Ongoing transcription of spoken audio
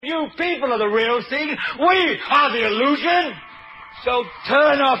You people are the real thing. We are the illusion. So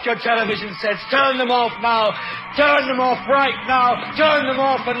turn off your television sets. Turn them off now. Turn them off right now. Turn them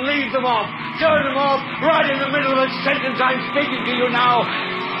off and leave them off. Turn them off right in the middle of a sentence I'm speaking to you now.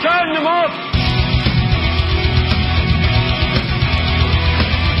 Turn them off.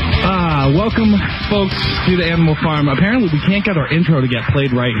 Welcome, folks, to the Animal Farm. Apparently, we can't get our intro to get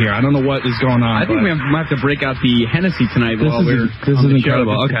played right here. I don't know what is going on. I think we might have to break out the Hennessy tonight while we're this on is the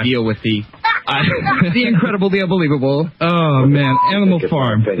incredible. show Okay. to deal with the incredible, the unbelievable. Oh, man. Animal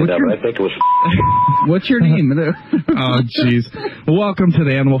Farm. What's your name? Oh, jeez. Welcome to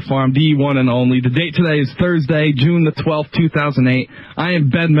the Animal Farm, the one and only. The date today is Thursday, June the 12th, 2008. I am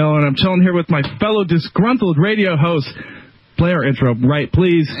Ben Miller, and I'm chilling here with my fellow disgruntled radio host. Play our intro, right,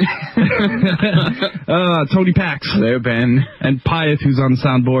 please. Tony Pax. Hello, Ben. And Piath, who's on the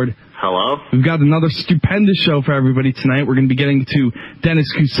soundboard. Hello? We've got another stupendous show for everybody tonight. We're going to be getting to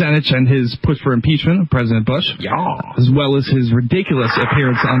Dennis Kucinich and his push for impeachment of President Bush. Yeah. As well as his ridiculous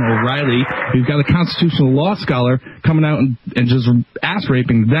appearance on O'Reilly. We've got a constitutional law scholar coming out and just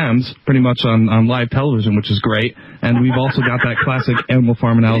ass-raping the Dems pretty much on live television, which is great. And we've also got that classic Animal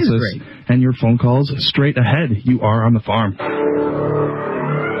Farm analysis. And your phone calls straight ahead. You are on the farm.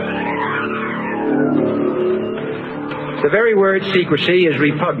 The very word secrecy is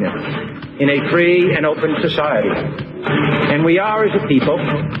repugnant in a free and open society. And we are, as a people,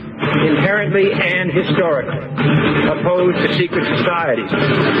 inherently and historically opposed to secret societies,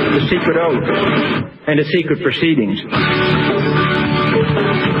 to secret oaths, and to secret proceedings.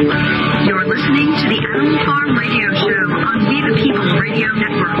 You're listening to the Animal Farm Radio Show on We the People Radio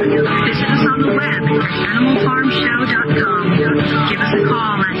Network. Visit us on the web at animalfarmshow.com. Give us a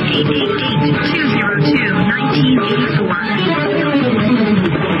call at 888-202-1984.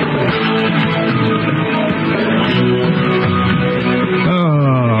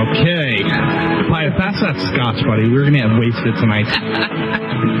 Okay. Piath, pass that scotch, buddy. We're going to get wasted tonight.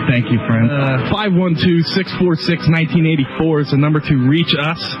 Thank you, friend. 512-646-1984 is the number to reach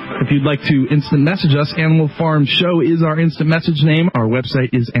us. If you'd like to instant message us, Animal Farm Show is our instant message name. Our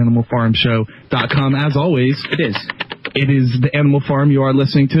website is animalfarmshow.com. As always, it is the Animal Farm you are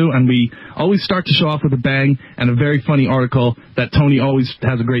listening to, and we always start the show off with a bang and a very funny article that Tony always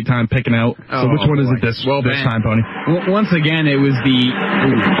has a great time picking out. So which one is it this time, Tony? Once again, it was the...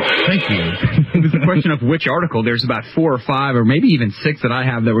 Thank you. It was the question of which article. There's about 4 or 5 or maybe even 6 that I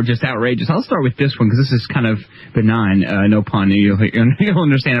have that were just outrageous. I'll start with this one because this is kind of benign. No pun. You'll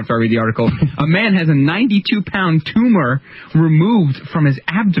understand after I read the article. A man has a 92-pound tumor removed from his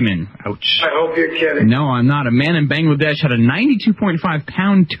abdomen. Ouch. I hope you're kidding. No, I'm not. A man in Bangladesh had a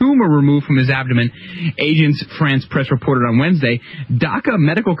 92.5-pound tumor removed from his abdomen. Agents France Press reported on Wednesday. Dhaka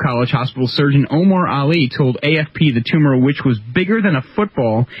Medical College Hospital surgeon Omar Ali told AFP the tumor, which was bigger than a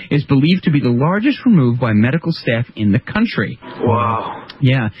football, is believed to be the largest removed by medical staff in the country. Wow.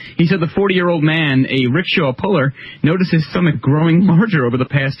 Yeah. He said the 40-year-old man, a rickshaw puller, noticed his stomach growing larger over the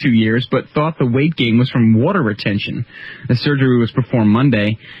past 2 years, but thought the weight gain was from water retention. The surgery was performed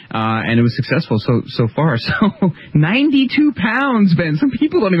Monday, and it was successful so far. So 92 pounds, Ben. Some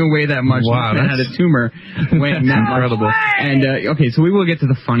people don't even weigh that much. Wow. That had a tumor weighing that incredible. much. And, okay, so we will get to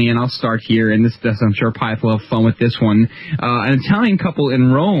the funny, and I'll start here, and this I'm sure Piath will have fun with this one. An Italian couple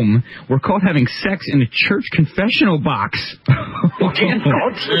in Rome were caught having sex in a church confessional box. What in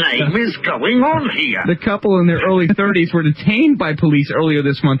God's name is going on here? The couple in their early 30s were detained by police earlier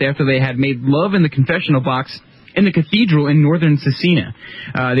this month after they had made love in the confessional box in the cathedral in northern Cesena.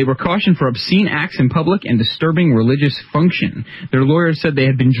 They were cautioned for obscene acts in public and disturbing religious function. Their lawyers said they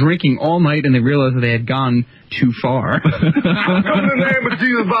had been drinking all night and they realized that they had gone too far. Come in the name of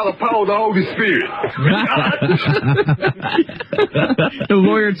Jesus by the power of the Holy Spirit. The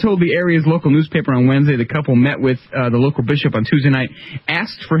lawyer told the area's local newspaper on Wednesday the couple met with the local bishop on Tuesday night,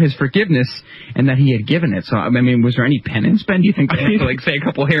 asked for his forgiveness, and that he had given it. So, I mean, was there any penance, Ben? Do you think they had to, like, say a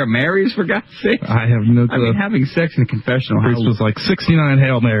couple Hail Marys, for God's sake? I have no clue. I mean, having sex in a confessional. This was like 69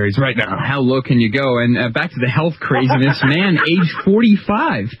 Hail Marys right now. How low can you go? And back to the health craziness. Man, age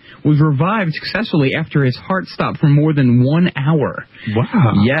 45, was revived successfully after his heart stopped for more than 1 hour.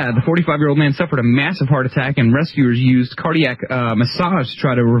 Wow. Yeah, the 45-year-old man suffered a massive heart attack, and rescuers used cardiac massage to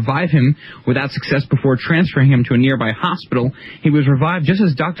try to revive him without success before transferring him to a nearby hospital. He was revived just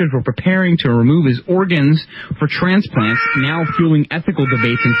as doctors were preparing to remove his organs for transplants, now fueling ethical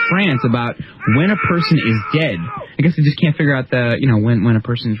debates in France about when a person is dead. I guess they just can't figure out when a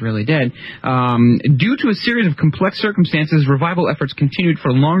person is really dead. Due to a series of complex circumstances, revival efforts continued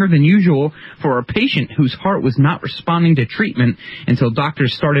for longer than usual for a patient whose heart was not responding to treatment until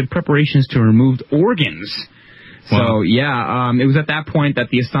doctors started preparations to remove organs. So, it was at that point that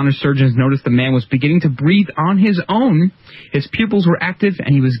the astonished surgeons noticed the man was beginning to breathe on his own. His pupils were active,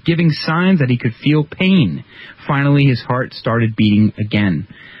 and he was giving signs that he could feel pain. Finally, his heart started beating again.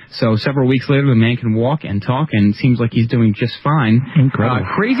 So several weeks later, the man can walk and talk, and it seems like he's doing just fine. Incredible.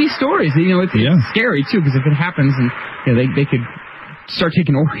 Crazy stories. It's scary, too, because if it happens, and they could start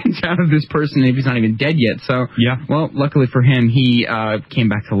taking organs out of this person if he's not even dead yet. So, well, luckily for him, he came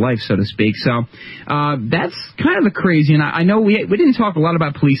back to life, so to speak. So that's kind of the crazy. And I know we didn't talk a lot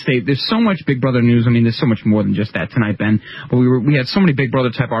about police state. There's so much Big Brother news. I mean, there's so much more than just that tonight, Ben. But we had so many Big Brother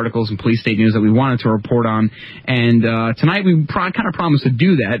type articles and police state news that we wanted to report on. And tonight we kind of promised to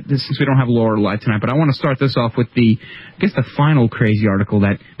do that since we don't have Laura live tonight. But I want to start this off with the final crazy article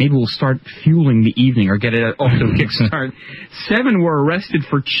that maybe will start fueling the evening or get it off to a kickstart. 7 were arrested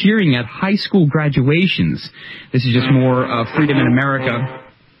for cheering at high school graduations. This is just more freedom in America.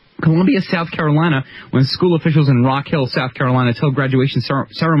 Columbia, South Carolina, when school officials in Rock Hill, South Carolina, tell graduation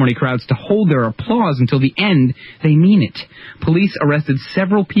ceremony crowds to hold their applause until the end, they mean it. Police arrested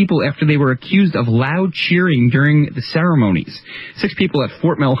several people after they were accused of loud cheering during the ceremonies. 6 people at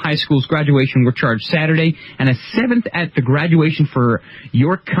Fort Mill High School's graduation were charged Saturday, and a 7th at the graduation for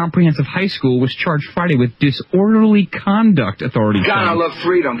York Comprehensive High School was charged Friday with disorderly conduct, authorities said. God, I love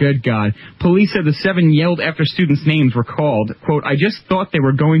freedom. Good God. Police said the 7 yelled after students' names were called. Quote, "I just thought they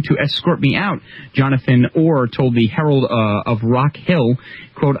were going to escort me out," Jonathan Orr told the Herald of Rock Hill.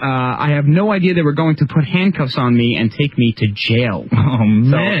 Quote, "I have no idea they were going to put handcuffs on me and take me to jail." Oh,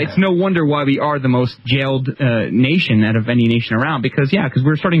 man. So it's no wonder why we are the most jailed nation out of any nation around, because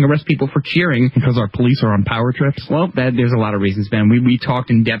we're starting to arrest people for cheering. Because our police are on power trips? Well, there's a lot of reasons, Ben. We talked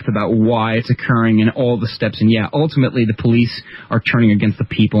in depth about why it's occurring and all the steps, and ultimately the police are turning against the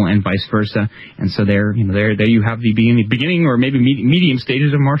people and vice versa. And so there you have the beginning or maybe medium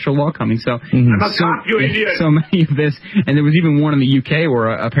stages of martial law coming. So, so many of this, and there was even one in the UK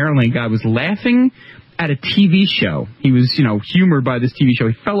where apparently a guy was laughing at a TV show. He was, humored by this TV show.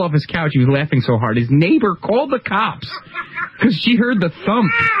 He fell off his couch. He was laughing so hard. His neighbor called the cops because she heard the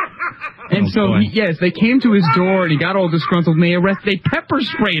thump. And they came to his door, and he got all disgruntled, and they pepper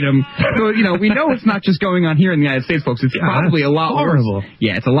sprayed him. So, we know it's not just going on here in the United States, folks. It's probably a lot worse.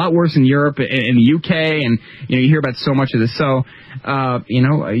 Yeah, it's a lot worse in Europe, in the UK, and, you hear about so much of this. So,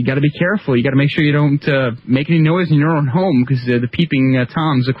 you got to be careful. You got to make sure you don't make any noise in your own home, because the peeping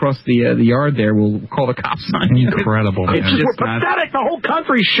Toms across the yard there will call the cops on you. Incredible. It's just pathetic. The whole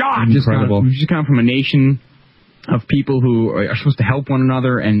country's shocked. Incredible. We've just come from a nation of people who are supposed to help one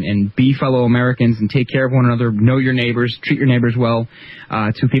another and be fellow Americans and take care of one another, know your neighbors, treat your neighbors well,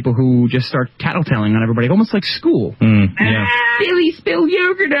 to people who just start tattletelling on everybody, almost like school. Billy spilled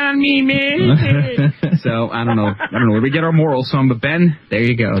yogurt on me, man. So, I don't know where we get our morals from, but Ben, there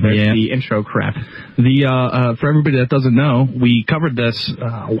you go. There's the intro crap. For everybody that doesn't know, we covered this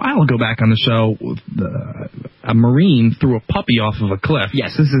a while ago back on the show. A Marine threw a puppy off of a cliff.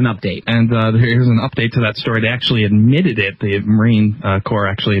 Yes, this is an update. And here's an update to that story. They actually admitted it. The Marine Corps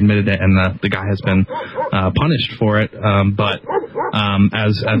actually admitted it, and the guy has been punished for it. But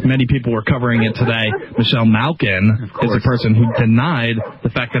as many people were covering it today, Michelle Malkin is the person who denied the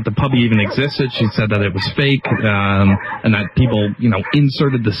fact that the puppy even existed. She said that it was fake, and that people,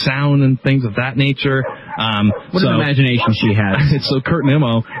 inserted the sound and things of that nature. What an imagination she has. So Kurt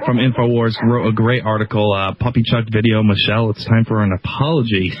Nimmo from InfoWars wrote a great article, Puppy Chuck video, Michelle, it's time for an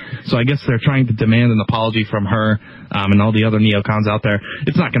apology. So I guess they're trying to demand an apology from her and all the other neocons out there.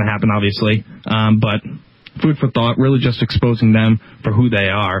 It's not going to happen, obviously, but food for thought, really just exposing them for who they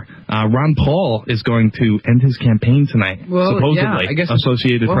are. Ron Paul is going to end his campaign tonight, supposedly. I guess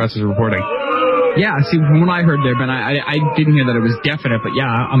Associated Press is reporting. Yeah, see, from what I heard there, Ben, I didn't hear that it was definite, but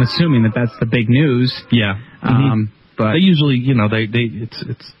I'm assuming that's the big news. Yeah. But they usually,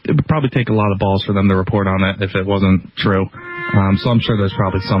 it would probably take a lot of balls for them to report on it if it wasn't true. So I'm sure there's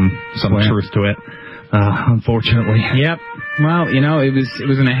probably some truth to it. Unfortunately. Yep. Well, it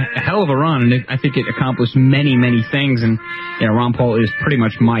was a hell of a run, and I think it accomplished many, many things. And Ron Paul is pretty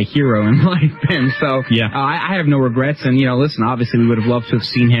much my hero in life, Ben. So I have no regrets. And listen, obviously we would have loved to have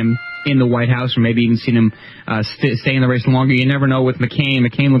seen him in the White House, or maybe even seen him stay in the race longer. You never know with McCain.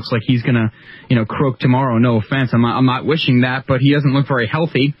 McCain looks like he's gonna croak tomorrow. No offense, I'm not wishing that, but he doesn't look very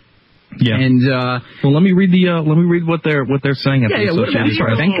healthy. Yeah. And well, let me read what they're saying at the Associated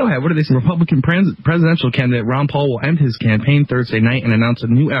Press. Go ahead. What are they saying? Republican presidential candidate Ron Paul will end his campaign Thursday night and announce a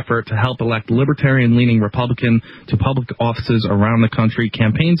new effort to help elect libertarian-leaning Republican to public offices around the country.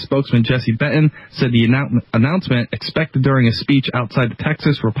 Campaign spokesman Jesse Benton said the announcement, expected during a speech outside the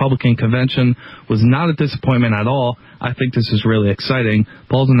Texas Republican convention, was not a disappointment at all. I think this is really exciting.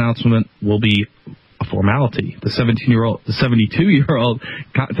 Paul's announcement will be a formality. The 72-year-old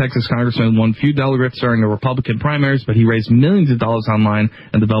Texas congressman won few delegates during the Republican primaries, but he raised millions of dollars online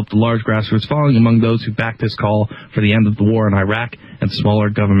and developed a large grassroots following among those who backed his call for the end of the war in Iraq and smaller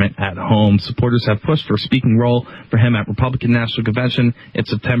government at home. Supporters have pushed for a speaking role for him at Republican National Convention in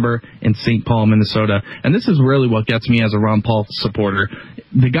September in St. Paul, Minnesota. And this is really what gets me as a Ron Paul supporter.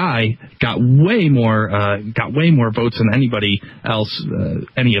 The guy got way more votes than anybody else,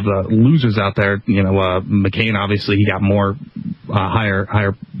 any of the losers out there. McCain, obviously, he got more higher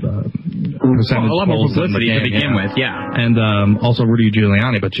percentage a lot more polls publicity than to begin with, yeah. And also Rudy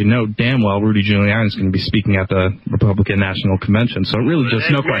Giuliani, but damn well Rudy Giuliani is going to be speaking at the Republican National Convention. So it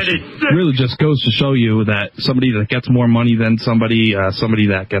really just goes to show you that somebody that gets more money than somebody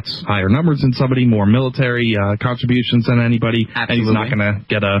that gets higher numbers than somebody, more military contributions than anybody, Absolutely. and he's not going to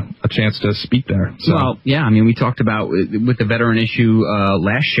get a chance to speak there. So. Well, yeah, I mean, we talked about with the veteran issue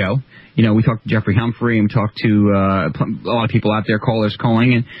last show. We talked to Jeffrey Humphrey and we talked to a lot of people out there, callers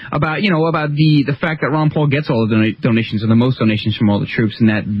calling, and about the fact that Ron Paul gets all the donations, or the most donations from all the troops, and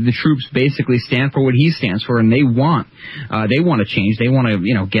that the troops basically stand for what he stands for, and they want to change. They want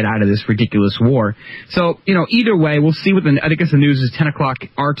to get out of this ridiculous war. So either way, we'll see what I guess the news is 10 o'clock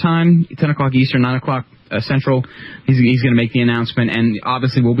our time, 10 o'clock Eastern, 9 o'clock Central. He's going to make the announcement, and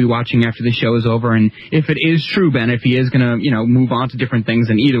obviously we'll be watching after the show is over. And if it is true, Ben, if he is going to move on to different things,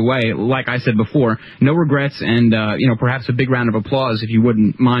 then either way, like I said before, no regrets, and perhaps a big round of applause, if you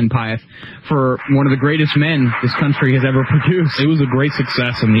wouldn't mind, Pyeth, for one of the greatest men this country has ever produced. It was a great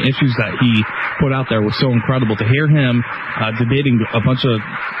success, and the issues that he put out there were so incredible. To hear him debating a bunch of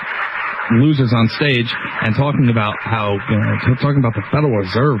losers on stage and talking about the Federal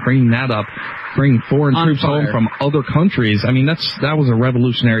Reserve, bringing that up, bringing foreign troops home from other countries. I mean, that was a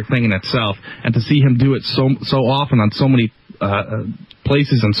revolutionary thing in itself. And to see him do it so often on so many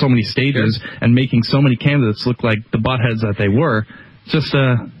places and so many stages, and making so many candidates look like the buttheads that they were. Just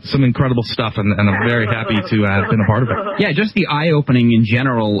some incredible stuff, and I'm very happy to have been a part of it. Yeah, just the eye-opening in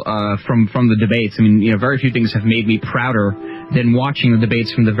general from the debates. I mean, very few things have made me prouder than watching the debates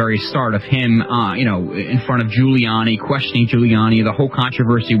from the very start of him, in front of Giuliani, questioning Giuliani, the whole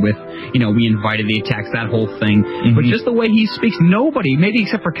controversy with, we invited the attacks, that whole thing. Mm-hmm. But just the way he speaks, nobody, maybe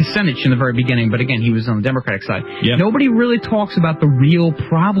except for Kucinich in the very beginning, but again, he was on the Democratic side. Yep. Nobody really talks about the real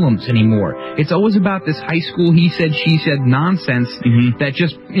problems anymore. It's always about this high school he said, she said nonsense that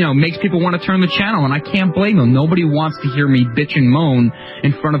just, makes people want to turn the channel, and I can't blame them. Nobody wants to hear me bitch and moan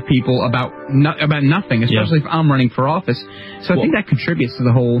in front of people about nothing, especially if I'm running for office. So I think that contributes to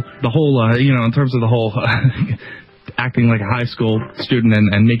the whole, in terms of the whole acting like a high school student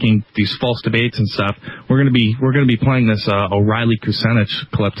and making these false debates and stuff. We're gonna be playing this O'Reilly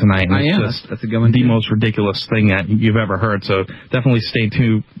Kucinich clip tonight. And that's a good one. The most ridiculous thing that you've ever heard. So definitely stay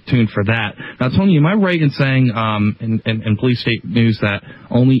tuned for that. Now, Tony, am I right in saying in police state news that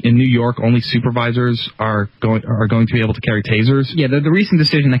only in New York only supervisors are going to be able to carry tasers? Yeah, the recent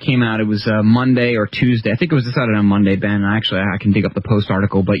decision that came out, it was Monday or Tuesday. I think it was decided on Monday, Ben. Actually, I can dig up the Post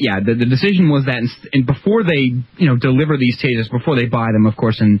article, but yeah, the decision was that before they deliver these tasers, before they buy them, of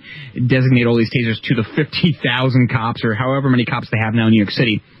course, and designate all these tasers to the 50,000 cops or however many cops they have now in New York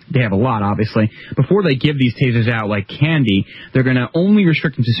City. They have a lot, obviously. Before they give these tasers out like candy, they're going to only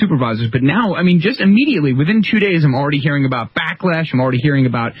restrict them to supervisors. But now, I mean, just immediately, within 2 days, I'm already hearing about backlash. I'm already hearing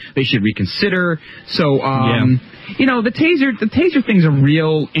about they should reconsider. So, the taser thing's a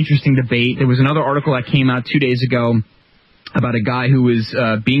real interesting debate. There was another article that came out 2 days ago about a guy who was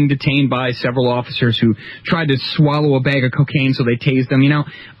being detained by several officers who tried to swallow a bag of cocaine, so they tased them.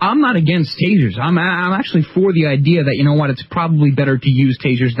 I'm not against tasers. I'm actually for the idea that, it's probably better to use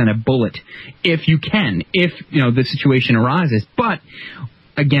tasers than a bullet if you can, if the situation arises. But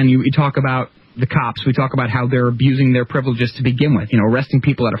again, you talk about the cops. We talk about how they're abusing their privileges to begin with, arresting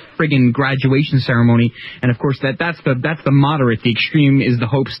people at a friggin' graduation ceremony. And of course, that's the moderate. The extreme is the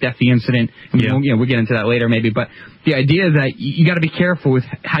Hope Steffi incident. We'll get into that later maybe. But the idea that you got to be careful with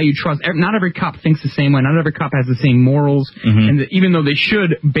how you trust. Not every cop thinks the same way. Not every cop has the same morals. Mm-hmm. And even though they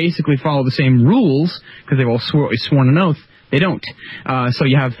should basically follow the same rules because they've all sworn an oath, they don't. So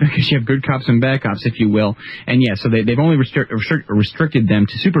you have good cops and bad cops, if you will. And so they've only restricted them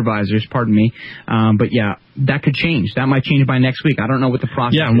to supervisors, pardon me. But that could change. That might change by next week. I don't know what the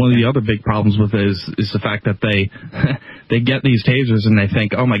process is. Yeah, and one of the other big problems with it is the fact that they get these tasers and they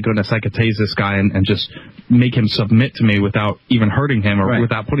think, oh my goodness, I could tase this guy and just make him submit to me without even hurting him or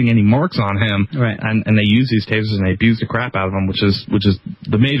without putting any marks on him. Right. And they use these tasers and they abuse the crap out of them, which is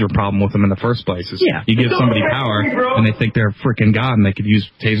the major problem with them in the first place. You give somebody power and they think they're freaking God and they could use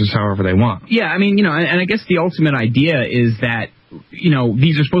tasers however they want. Yeah, I mean, and I guess the ultimate idea is that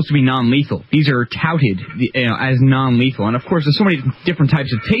these are supposed to be non-lethal. These are touted, as non-lethal. And, of course, there's so many different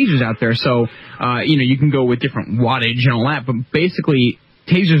types of tasers out there, so, you can go with different wattage and all that. But basically,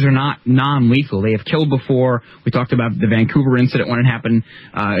 tasers are not non-lethal. They have killed before. We talked about the Vancouver incident when it happened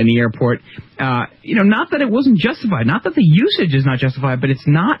in the airport. Not that it wasn't justified, not that the usage is not justified, but it's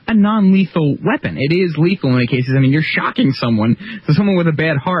not a non-lethal weapon. It is lethal in many cases. I mean, you're shocking someone, so someone with a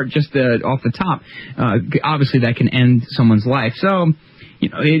bad heart just off the top. Obviously, that can end someone's life. So,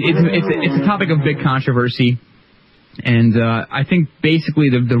 it's a topic of big controversy. And I think basically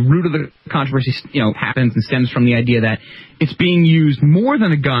the root of the controversy, happens and stems from the idea that it's being used more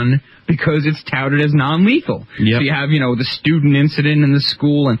than a gun because it's touted as non-lethal. Yep. So you have, the student incident in the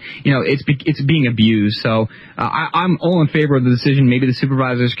school, and it's being abused. So I'm all in favor of the decision. Maybe the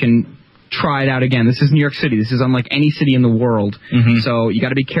supervisors can try it out again. This is New York City. This is unlike any city in the world. Mm-hmm. So you got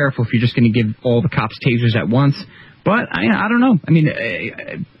to be careful if you're just going to give all the cops tasers at once. But I don't know. I mean,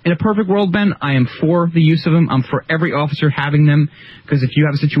 in a perfect world, Ben, I am for the use of them. I'm for every officer having them, because if you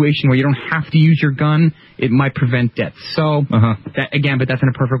have a situation where you don't have to use your gun, it might prevent death. So, but that's in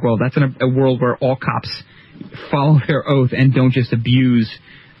a perfect world. That's in a world where all cops follow their oath and don't just abuse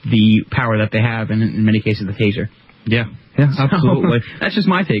the power that they have, and in many cases, the taser. Yeah, absolutely. That's just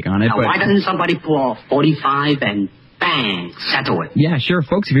my take on it. Now, why doesn't somebody pull 45 and bang, settle it? Yeah, sure,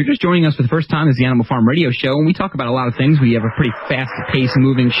 folks. If you're just joining us for the first time, this is the Animal Farm Radio Show, and we talk about a lot of things. We have a pretty fast-paced,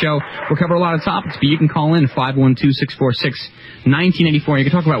 moving show. We'll cover a lot of topics, but you can call in 512-646-1984. You can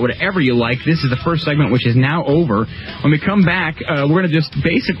talk about whatever you like. This is the first segment, which is now over. When we come back, we're going to just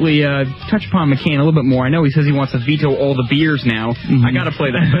basically touch upon McCain a little bit more. I know he says he wants to veto all the beers now. Mm-hmm. I got to play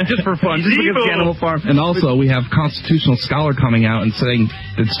that just for fun, just because the Animal Farm. And also, we have Constitutional Scholar coming out and saying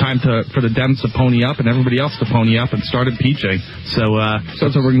it's time for the Dems to pony up and everybody else to pony up and start impeaching. So that's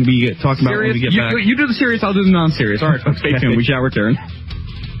what we're going to be talking about when we get back. You do the serious, I'll do the non-serious. All right, folks, stay tuned. We shall return.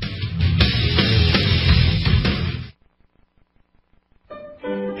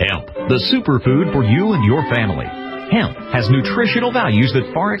 Hemp, the superfood for you and your family. Hemp has nutritional values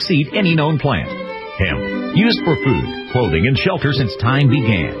that far exceed any known plant. Hemp, used for food, clothing, and shelter since time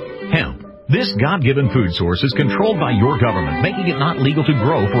began. Hemp. This God-given food source is controlled by your government, making it not legal to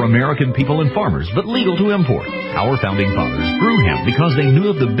grow for American people and farmers, but legal to import. Our founding fathers grew hemp because they knew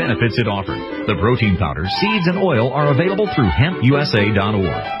of the benefits it offered. The protein powders, seeds, and oil are available through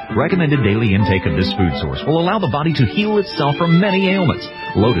hempusa.org. Recommended daily intake of this food source will allow the body to heal itself from many ailments.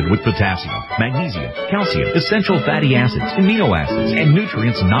 Loaded with potassium, magnesium, calcium, essential fatty acids, amino acids, and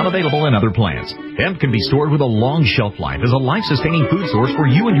nutrients not available in other plants. Hemp can be stored with a long shelf life as a life-sustaining food source for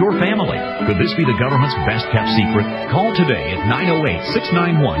you and your family. Could this be the government's best-kept secret? Call today at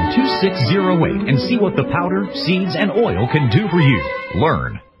 908-691-2608 and see what the powder, seeds, and oil can do for you.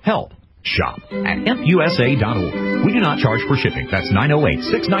 Learn, help, shop at hempusa.org. We do not charge for shipping. That's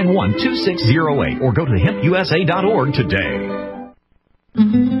 908-691-2608 or go to hempusa.org today.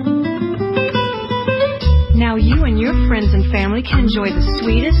 Now you and your friends and family can enjoy the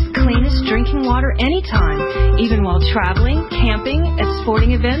sweetest, cleanest drinking water anytime, even while traveling, camping, at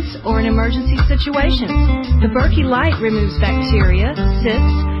sporting events, or in emergency situations. The Berkey Light removes bacteria,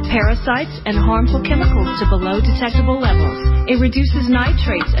 cysts, parasites, and harmful chemicals to below detectable levels. It reduces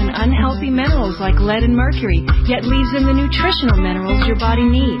nitrates and unhealthy minerals like lead and mercury, yet leaves in the nutritional minerals your body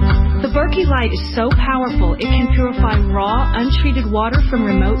needs. The Berkey Light is so powerful it can purify raw, untreated water from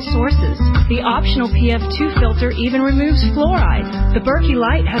remote sources. The optional PF2 filter even removes fluoride. The Berkey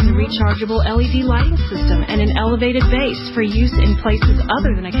Light has a rechargeable LED lighting system and an elevated base for use in places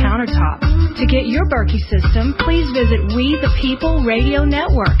other than a countertop. To get your Berkey system, please visit We the People Radio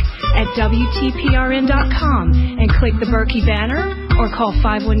Network at WTPRN.com and click the Berkey banner or call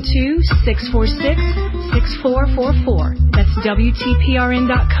 512-646-6444. That's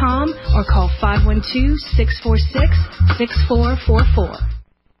WTPRN.com or call 512-646-6444.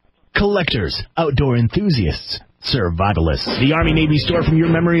 Collectors, outdoor enthusiasts, survivalists. The Army-Navy store from your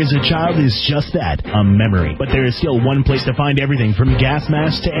memory as a child is just that, a memory. But there is still one place to find everything from gas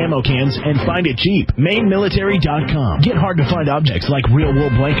masks to ammo cans, and find it cheap. MaineMilitary.com. Get hard-to-find objects like real-wool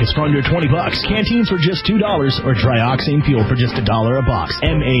blankets for under $20, canteens for just $2, or trioxane fuel for just $1 a box.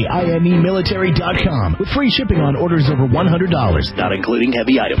 MaineMilitary.com. With free shipping on orders over $100, not including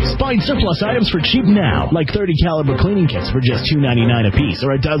heavy items. Find surplus items for cheap now, like 30 caliber cleaning kits for just $2.99 a piece,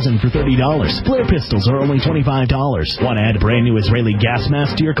 or a dozen for $30. Flare pistols are only $25. Want to add a brand new Israeli gas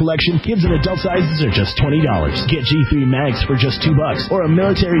mask to your collection? Kids and adult sizes are just $20. Get G3 mags for just $2, or a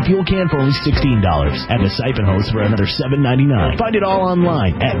military fuel can for only $16. And a siphon hose for another $7.99. Find it all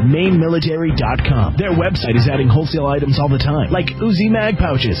online at mainmilitary.com. Their website is adding wholesale items all the time, like Uzi mag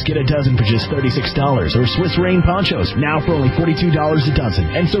pouches. Get a dozen for just $36, or Swiss Rain ponchos, now for only $42 a dozen.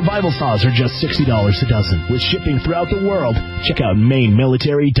 And survival saws are just $60 a dozen. With shipping throughout the world, check out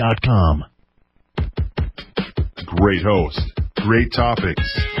mainmilitary.com. Great host, great topics,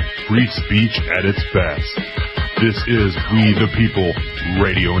 free speech at its best. This is We the People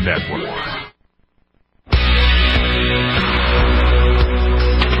Radio Network.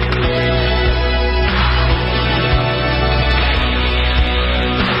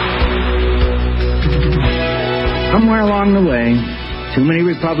 Somewhere along the way, too many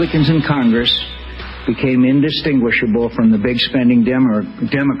Republicans in Congress became indistinguishable from the big spending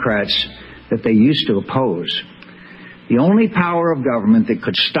Democrats that they used to oppose. The only power of government that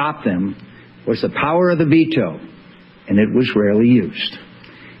could stop them was the power of the veto, and it was rarely used.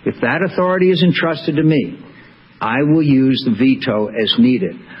 If that authority is entrusted to me, I will use the veto as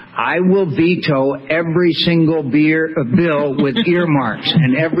needed. I will veto every single bill with earmarks,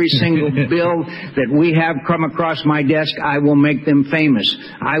 and every single bill that we have come across my desk, I will make them famous.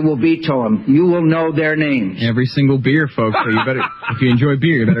 I will veto them. You will know their names. Every single beer, folks. So you better, if you enjoy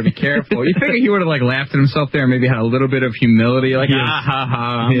beer, you better be careful. You figure he would have laughed at himself there, and maybe had a little bit of humility, like ha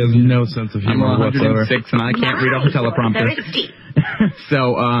ha. He has no sense of humor whatsoever. I'm 106, and I can't read off the teleprompter.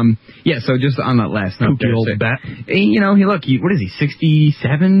 So, so just on that last note, kooky old bat. What is he,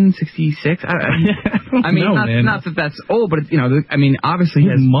 67, 66? I mean, not that that's old, but obviously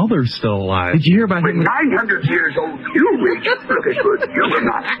his mother's still alive. Did you hear about him? 900 years old, you reach look as good. You will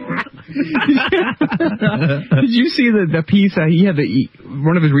not. Did you see the piece? He had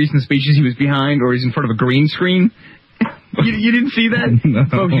one of his recent speeches. He was behind, or he's in front of a green screen. You didn't see that? No.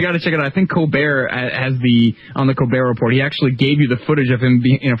 Folks, you got to check it out. I think Colbert has on the Colbert Report, he actually gave you the footage of him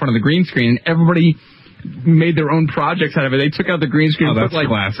being in front of the green screen, and everybody made their own projects out of it. They took out the green screen and put clips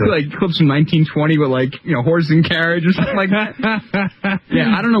from 1920 with horse and carriage or something like that.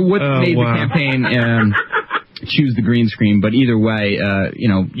 Yeah, I don't know what made the campaign choose the green screen, but either way,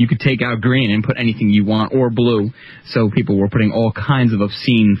 you could take out green and put anything you want, or blue. So people were putting all kinds of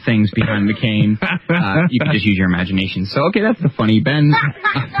obscene things behind McCain. You could just use your imagination. So, okay, that's the funny. Ben,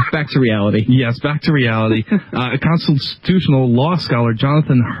 back to reality. Yes, back to reality. A constitutional law scholar,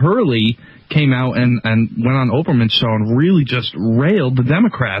 Jonathan Hurley, came out and went on Oprah's show and really just railed the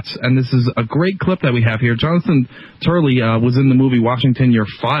Democrats. And this is a great clip that we have here. Jonathan Turley was in the movie Washington, You're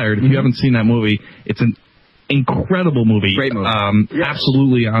Fired. If you haven't seen that movie, it's an incredible movie. Great movie. Yes.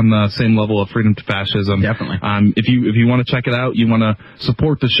 Absolutely on the same level of Freedom to Fascism. Definitely. If you want to check it out, you want to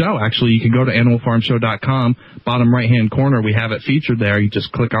support the show, actually, you can go to animalfarmshow.com. Bottom right-hand corner, we have it featured there. You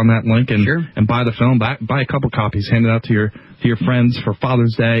just click on that link and buy the film. Buy a couple copies. Hand it out to your friends for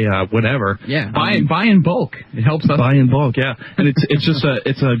Father's Day, whatever. Yeah. Buy in bulk. It helps us. Buy in bulk, yeah. And it's just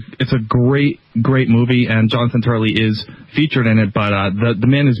a great movie, and Jonathan Turley is featured in it, but the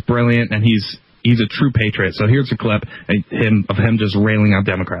man is brilliant, and he's a true patriot. So here's a clip of him just railing on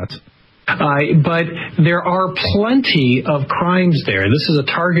Democrats. But there are plenty of crimes there. This is a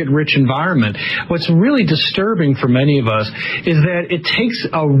target-rich environment. What's really disturbing for many of us is that it takes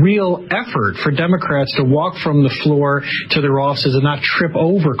a real effort for Democrats to walk from the floor to their offices and not trip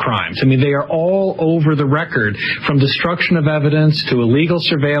over crimes. I mean, they are all over the record, from destruction of evidence to illegal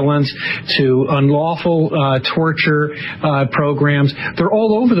surveillance to unlawful torture programs. They're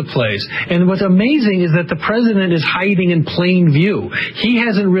all over the place. And what's amazing is that the president is hiding in plain view. He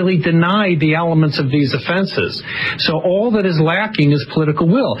hasn't really denied the elements of these offenses. So all that is lacking is political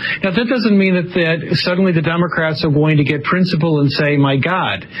will. Now, that doesn't mean that suddenly the Democrats are going to get principled and say, my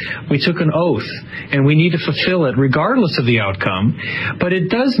God, we took an oath and we need to fulfill it regardless of the outcome. But it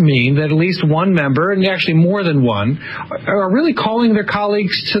does mean that at least one member, and actually more than one, are really calling their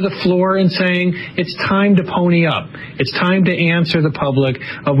colleagues to the floor and saying, it's time to pony up. It's time to answer the public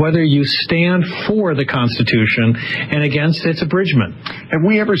of whether you stand for the Constitution and against its abridgment. Have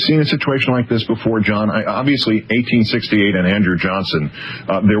we ever seen a situation like this before, John? Obviously, 1868 and Andrew Johnson,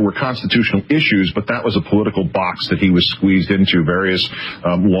 there were constitutional issues, but that was a political box that he was squeezed into. Various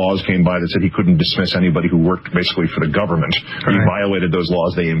laws came by that said he couldn't dismiss anybody who worked basically for the government. Right. He violated those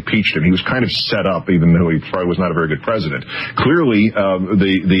laws. They impeached him. He was kind of set up, even though he probably was not a very good president. Clearly,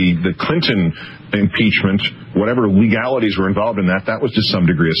 the Clinton impeachment, whatever legalities were involved in that was to some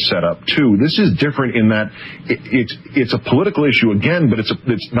degree a setup too. This is different in that it's a political issue again, but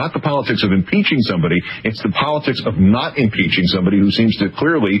it's not the politics of impeaching somebody. It's the politics of not impeaching somebody who seems to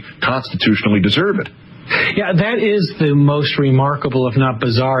clearly constitutionally deserve it. Yeah, that is the most remarkable, if not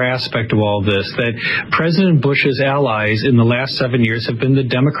bizarre, aspect of all this, that President Bush's allies in the last 7 years have been the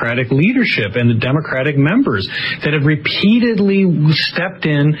Democratic leadership and the Democratic members that have repeatedly stepped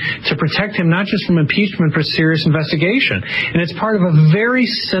in to protect him, not just from impeachment, but serious investigation. And it's part of a very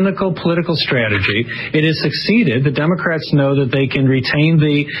cynical political strategy. It has succeeded. The Democrats know that they can retain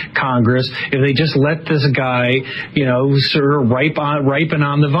the Congress if they just let this guy, sort of ripen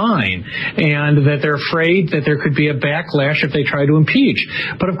on the vine, and that they're afraid that there could be a backlash if they try to impeach.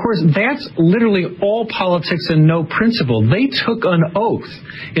 But of course, that's literally all politics and no principle. They took an oath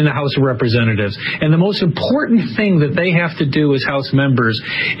in the House of Representatives, and the most important thing that they have to do as House members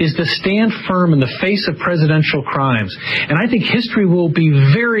is to stand firm in the face of presidential crimes. And I think history will be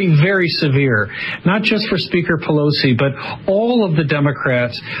very, very severe, not just for Speaker Pelosi, but all of the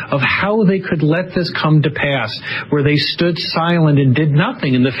Democrats, of how they could let this come to pass, where they stood silent and did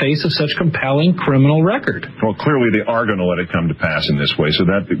nothing in the face of such compelling criminal record. Well, clearly they are going to let it come to pass in this way. So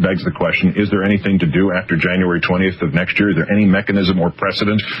that begs the question, is there anything to do after January 20th of next year? Is there any mechanism or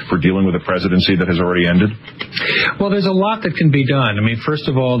precedent for dealing with a presidency that has already ended? Well, there's a lot that can be done. I mean, first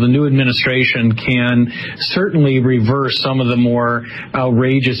of all, the new administration can certainly reverse some of the more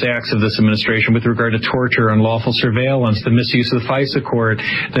outrageous acts of this administration with regard to torture, unlawful surveillance, the misuse of the FISA court,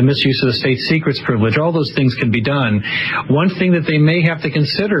 the misuse of the state secrets privilege. All those things can be done. One thing that they may have to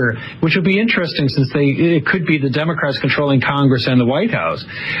consider, which will be interesting since it could be the Democrats controlling Congress and the White House,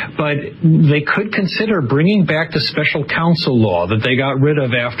 but they could consider bringing back the special counsel law that they got rid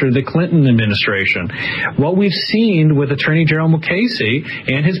of after the Clinton administration. What we've seen with Attorney General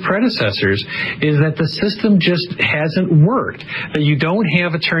Mukasey and his predecessors is that the system just hasn't worked. That you don't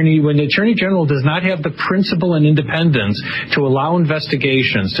have when the Attorney General does not have the principle and independence to allow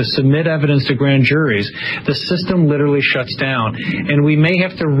investigations, to submit evidence to grand juries, the system literally shuts down. And we may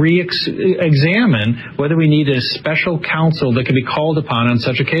have to re-examine whether we need a special counsel that can be called upon on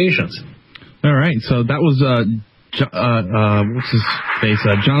such occasions. All right, so that was what's his face?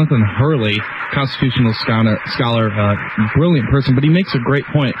 Jonathan Hurley, constitutional scholar, brilliant person, but he makes a great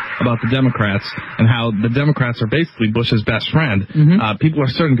point about the Democrats and how the Democrats are basically Bush's best friend. Mm-hmm. People are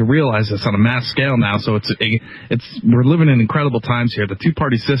starting to realize this on a mass scale now, so we're living in incredible times here. The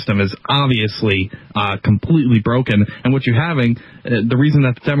two-party system is obviously completely broken, and what you're having, the reason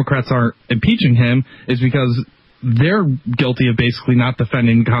that the Democrats aren't impeaching him is because they're guilty of basically not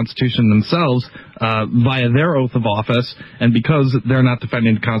defending the Constitution themselves via their oath of office, and because they're not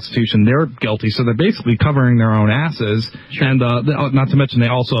defending the Constitution, they're guilty. So they're basically covering their own asses, and not to mention they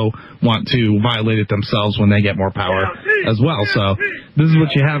also want to violate it themselves when they get more power as well. So this is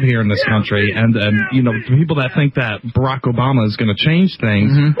what you have here in this country, and the people that think that Barack Obama is going to change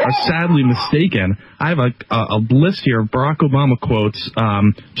things are sadly mistaken. I have a list here of Barack Obama quotes,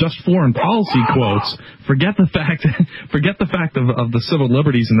 just foreign policy quotes. Forget the fact of the civil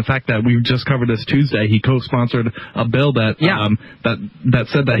liberties and the fact that we've just covered this Tuesday. He co-sponsored a bill that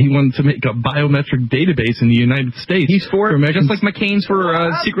said that he wanted to make a biometric database in the United States. He's for it, just like McCain's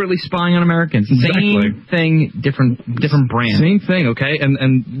for secretly spying on Americans. Exactly. Same thing, different brand. Same thing, okay?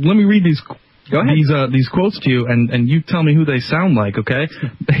 And let me read these. Go ahead. These quotes to you, and you tell me who they sound like, okay?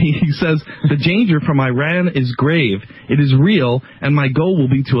 He says, "The danger from Iran is grave. It is real, and my goal will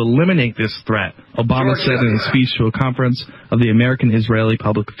be to eliminate this threat," Obama said in a speech to a conference of the American-Israeli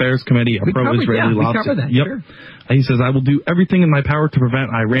Public Affairs Committee, a pro-Israeli lobby. We covered that. Yep. Sure. He says, "I will do everything in my power to prevent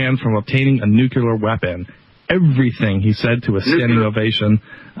Iran from obtaining a nuclear weapon." Everything, he said to a standing ovation.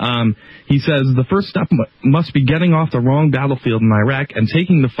 He says the first step must be getting off the wrong battlefield in Iraq and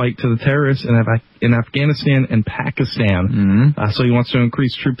taking the fight to the terrorists in Afghanistan and Pakistan. So he wants to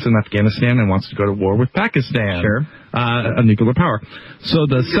increase troops in Afghanistan and wants to go to war with Pakistan. Sure. A nuclear power. So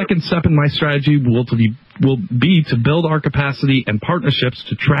the second step in my strategy will be to build our capacity and partnerships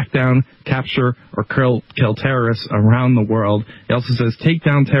to track down, capture, or kill terrorists around the world. He also says take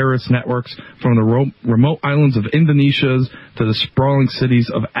down terrorist networks from the remote islands of Indonesia to the sprawling cities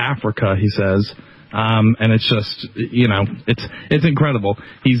of Africa, he says. And it's just, it's incredible.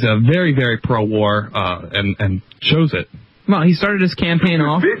 He's a very, very pro-war, and shows it. Well, he started his campaign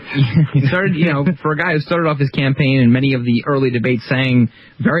off. He started, for a guy who started off his campaign in many of the early debates saying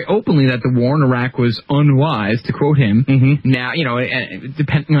very openly that the war in Iraq was unwise, to quote him. Mm-hmm. Now,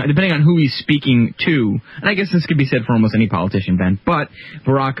 depending on who he's speaking to, and I guess this could be said for almost any politician, Ben, but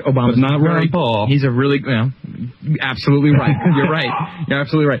Barack Obama's not Ron Paul. He's a really, absolutely right. You're right. You're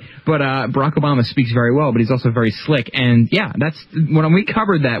absolutely right. But Barack Obama speaks very well, but he's also very slick. And yeah, that's when we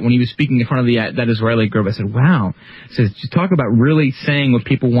covered that when he was speaking in front of that Israeli group. I said, "Wow." It says talk about really saying what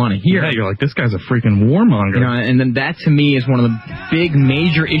people want to hear. Yeah, you're like, this guy's a freaking warmonger. You know, and then that to me is one of the big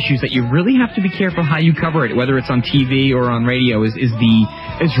major issues that you really have to be careful how you cover it, whether it's on TV or on radio, is the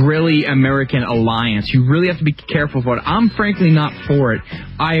Israeli-American alliance. You really have to be careful of what. I'm frankly not for it.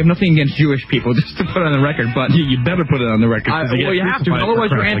 I have nothing against Jewish people, just to put it on the record, but you better put it on the record. Well, you have to, otherwise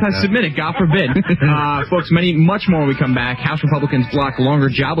you're anti-Semitic, God forbid. Folks, much more when we come back. House Republicans block longer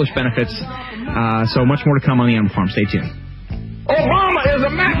jobless benefits. So much more to come on the Animal Farm. Stay tuned. Obama is a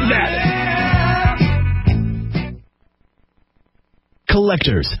Mac Daddy.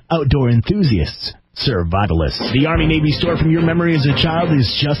 Collectors, outdoor enthusiasts, survivalists. The Army-Navy store from your memory as a child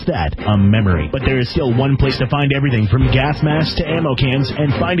is just that, a memory. But there is still one place to find everything from gas masks to ammo cans,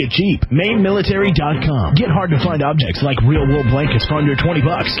 and find it cheap. MainMilitary.com. Get hard-to-find objects like real-wool blankets for under $20,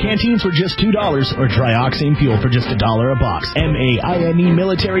 canteens for just $2, or trioxane fuel for just $1 a box.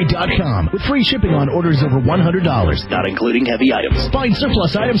 MainMilitary.com. With free shipping on orders over $100, not including heavy items. Find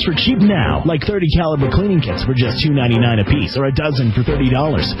surplus items for cheap now, like 30-caliber cleaning kits for just $2.99 a piece, or a dozen for $30.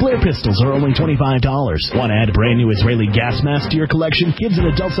 Flare pistols are only $25. Want to add a brand new Israeli gas mask to your collection? Kids and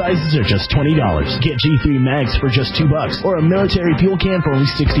adult sizes are just $20. Get G3 mags for just $2, or a military fuel can for only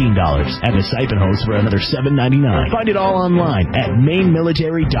 $16. And a siphon hose for another $7.99. Find it all online at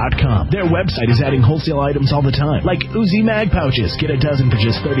MainMilitary.com. Their website is adding wholesale items all the time, like Uzi mag pouches. Get a dozen for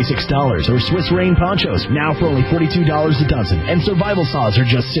just $36, or Swiss Rain ponchos, now for only $42 a dozen. And survival saws are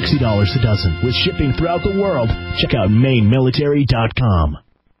just $60 a dozen. With shipping throughout the world, check out MainMilitary.com.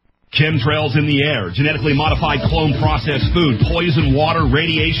 Chemtrails in the air, genetically modified clone processed food, poison, water,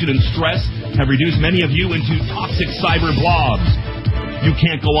 radiation, and stress have reduced many of you into toxic cyber blobs. You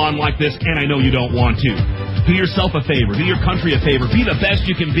can't go on like this, and I know you don't want to. Do yourself a favor, do your country a favor, be the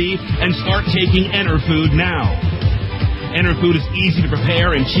best you can be, and start taking Enerfood now. Enerfood is easy to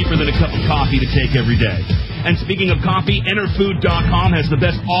prepare and cheaper than a cup of coffee to take every day. And speaking of coffee, Enerfood.com has the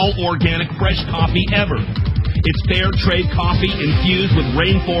best all-organic fresh coffee ever. It's fair trade coffee infused with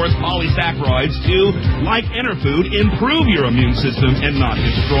rainforest polysaccharides to, like Enerfood, improve your immune system and not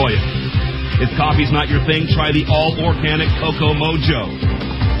destroy it. If coffee's not your thing, try the all-organic Cocoa Mojo.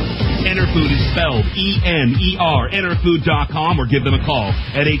 Enerfood is spelled E-N-E-R, Enerfood.com, or give them a call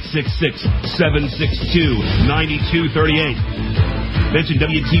at 866-762-9238. Mention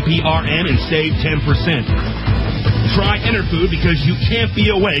WTPRN and save 10%. Try Enerfood because you can't be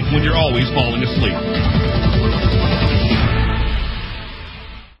awake when you're always falling asleep.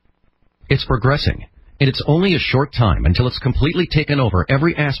 It's progressing, and it's only a short time until it's completely taken over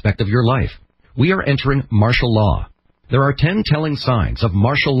every aspect of your life. We are entering martial law. There are 10 telling signs of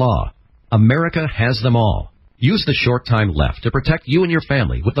martial law. America has them all. Use the short time left to protect you and your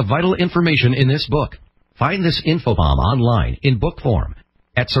family with the vital information in this book. Find this infobomb online in book form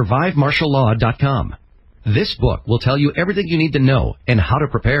at survivemartiallaw.com. This book will tell you everything you need to know and how to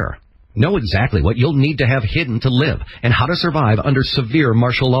prepare. Know exactly what you'll need to have hidden to live and how to survive under severe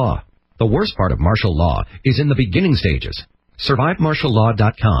martial law. The worst part of martial law is in the beginning stages.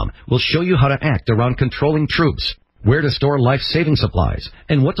 SurviveMartialLaw.com will show you how to act around controlling troops, where to store life-saving supplies,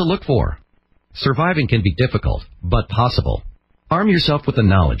 and what to look for. Surviving can be difficult, but possible. Arm yourself with the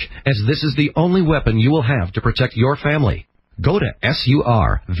knowledge, as this is the only weapon you will have to protect your family. Go to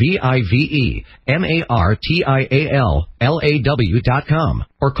SurviveMartiallaw.com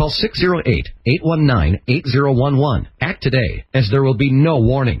or call 608-819-8011. Act today, as there will be no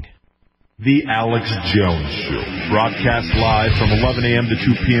warning. The Alex Jones Show, broadcast live from 11 a.m. to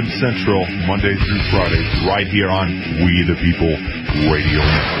 2 p.m. Central, Monday through Friday, right here on We the People Radio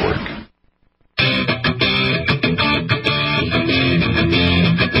Network.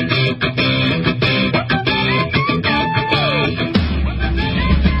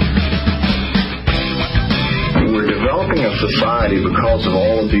 Society because of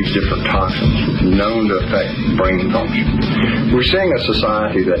all of these different toxins known to affect brain function. We're seeing a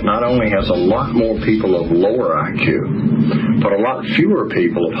society that not only has a lot more people of lower IQ, but a lot fewer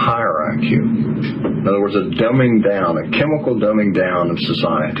people of higher IQ. In other words, a dumbing down, a chemical dumbing down of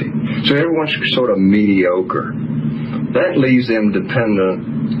society. So everyone's sort of mediocre. That leaves them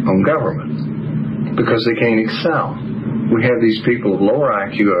dependent on government because they can't excel. We have these people of lower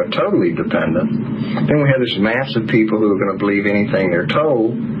IQ who are totally dependent. Then we have this mass of people who are going to believe anything they're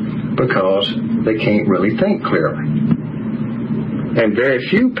told because they can't really think clearly. And very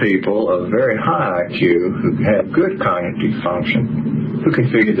few people of very high IQ who have good cognitive function who can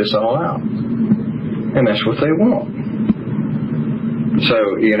figure this all out. And that's what they want.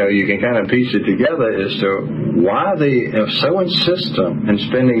 So, you can kind of piece it together as to why they are so insistent in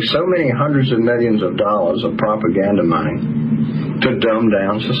spending so many hundreds of millions of dollars of propaganda money to dumb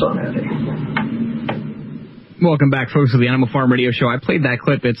down society. Welcome back, folks, to the Animal Farm Radio Show. I played that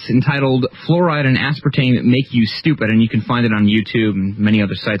clip. It's entitled Fluoride and Aspartame Make You Stupid, and you can find it on YouTube and many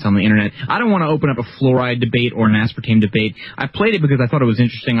other sites on the Internet. I don't want to open up a fluoride debate or an aspartame debate. I played it because I thought it was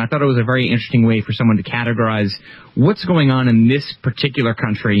interesting. I thought it was a very interesting way for someone to categorize what's going on in this particular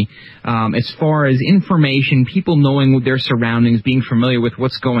country as far as information, people knowing their surroundings, being familiar with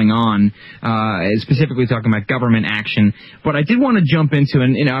what's going on, specifically talking about government action. But I did want to jump into,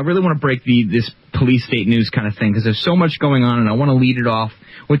 and I really want to break this police state news kind of thing, because there's so much going on, and I want to lead it off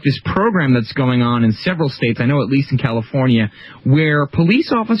with this program that's going on in several states, I know at least in California, where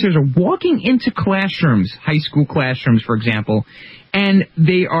police officers are walking into classrooms, high school classrooms, for example, and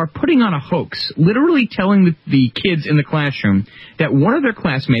they are putting on a hoax, literally telling the kids in the classroom that one of their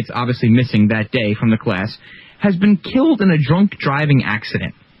classmates, obviously missing that day from the class, has been killed in a drunk driving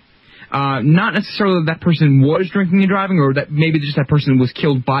accident. Not necessarily that person was drinking and driving, or that maybe just that person was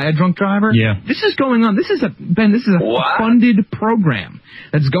killed by a drunk driver. Yeah. This is going on. This is a funded program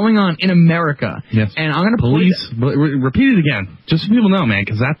that's going on in America. Yes. And I'm going to repeat it again, just so people know, man,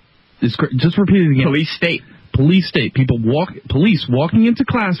 because that is just repeat it again. Police state. Police walking into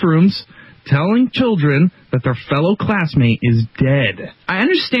classrooms, telling children that their fellow classmate is dead. I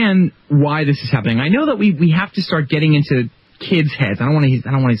understand why this is happening. I know that we have to start getting into kids' heads. I don't want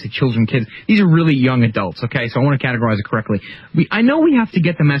to say children, kids. These are really young adults, okay? So I want to categorize it correctly. I know we have to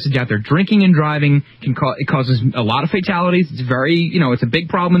get the message out there. Drinking and driving it causes a lot of fatalities. It's very, it's a big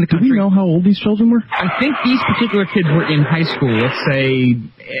problem in the country. Do we know how old these children were? I think these particular kids were in high school, let's say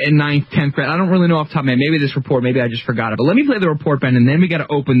in 9th, 10th grade. I don't really know off the top of my head. Maybe this report, maybe I just forgot it. But let me play the report, Ben, and then we got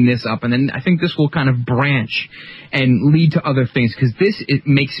to open this up. And then I think this will kind of branch and lead to other things, because it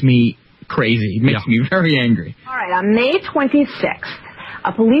makes me crazy. It makes me very angry. All right, on May 26th,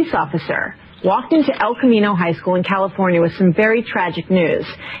 a police officer walked into El Camino High School in California with some very tragic news.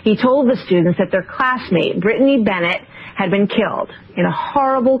 He told the students that their classmate, Brittany Bennett, had been killed in a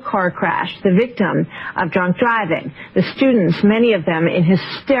horrible car crash, the victim of drunk driving. The students, many of them in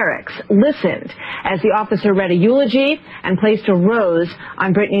hysterics, listened as the officer read a eulogy and placed a rose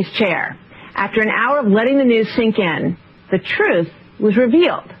on Brittany's chair. After an hour of letting the news sink in, the truth was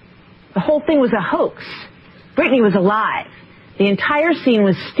revealed. The whole thing was a hoax. Brittany was alive. The entire scene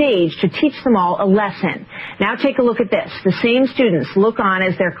was staged to teach them all a lesson. Now take a look at this. The same students look on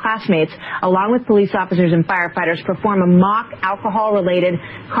as their classmates, along with police officers and firefighters, perform a mock alcohol-related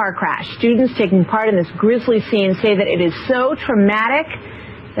car crash. Students taking part in this grisly scene say that it is so traumatic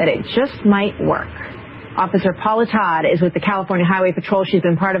that it just might work. Officer Paula Todd is with the California Highway Patrol. She's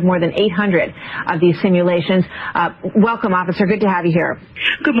been part of more than 800 of these simulations. Welcome, officer. Good to have you here.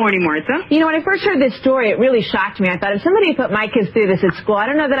 Good morning, Martha. When I first heard this story, it really shocked me. I thought, if somebody put my kids through this at school, I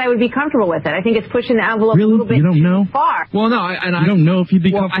don't know that I would be comfortable with it. I think it's pushing the envelope a little bit You don't know? far. Well, no, I don't know if you'd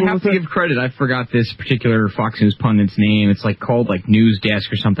be comfortable I have with to give credit. I forgot this particular Fox News pundit's name. It's called News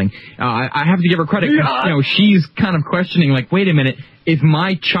Desk or something. I have to give her credit because, she's kind of questioning, wait a minute, if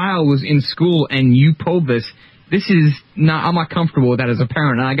my child was in school and you pulled this is not, I'm not comfortable with that as a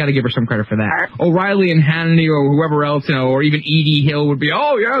parent, and I got to give her some credit for that. O'Reilly and Hannity or whoever else, or even Edie Hill would be,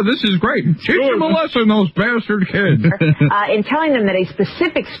 oh yeah, this is great. Teach them a lesson, those bastard kids. In telling them that a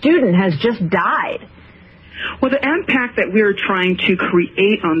specific student has just died. Well, the impact that we're trying to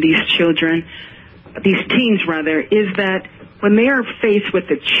create on these children, these teens rather, is that when they are faced with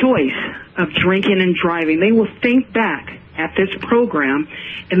the choice of drinking and driving, they will think back at this program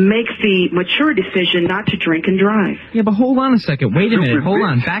and make the mature decision not to drink and drive. Yeah, but hold on a second. Wait a minute. Hold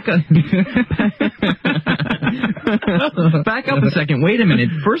on. Back up. Back up a second. Wait a minute.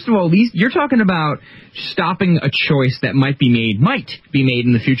 First of all, you're talking about stopping a choice that might be made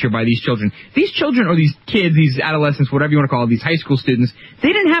in the future by these children. These children, or these kids, these adolescents, whatever you want to call it, these high school students,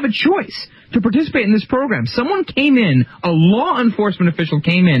 they didn't have a choice to participate in this program. Someone came in, a law enforcement official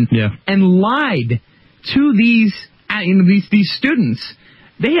came in and lied to these students.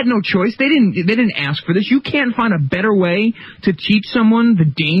 They had no choice. They didn't ask for this. You can't find a better way to teach someone the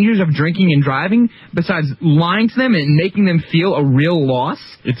dangers of drinking and driving besides lying to them and making them feel a real loss.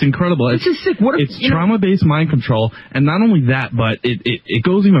 It's incredible. It's just sick. It's trauma-based mind control, and not only that, but it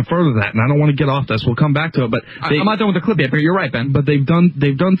goes even further than that. And I don't want to get off this. We'll come back to it. But I'm not done with the clip yet. But you're right, Ben. But they've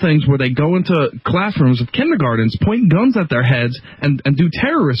done things where they go into classrooms of kindergartens, point guns at their heads, and do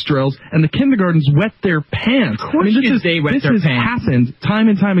terrorist drills, and the kindergartens wet their pants. Of course, they wet their pants. This has happened time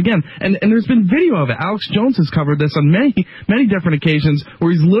and time again. And there's been video of it. Alex Jones has covered this on many different occasions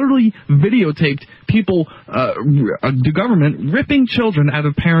where he's literally videotaped people, the government, ripping children out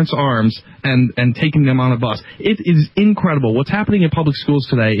of parents' arms and taking them on a bus. It is incredible. What's happening in public schools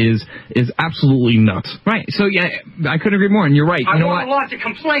today is absolutely nuts. Right. So, yeah, I couldn't agree more. And you're right. I want to lodge a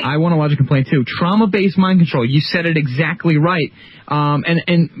complaint. I want to lodge a complaint, too. Trauma-based mind control. You said it exactly right.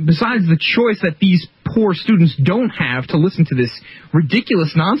 And besides the choice that these poor students don't have to listen to this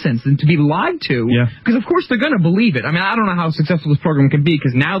ridiculous nonsense and to be lied to, because, of course, they're going to believe it. I mean, I don't know how successful this program can be,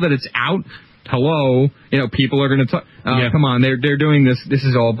 because now that it's out, hello, people are going to talk. Come on, they're doing this. This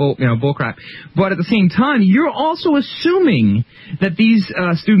is all bullcrap. But at the same time, you're also assuming that these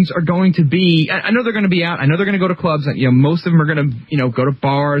students are going to be. I know they're going to be out. I know they're going to go to clubs. Most of them are going to go to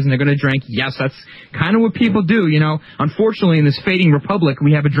bars and they're going to drink. Yes, that's kind of what people do. Unfortunately, in this fading republic,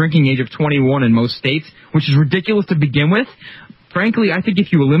 we have a drinking age of 21 in most states, which is ridiculous to begin with. Frankly, I think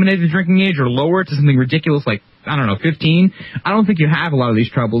if you eliminate the drinking age or lower it to something ridiculous like, 15, I don't think you have a lot of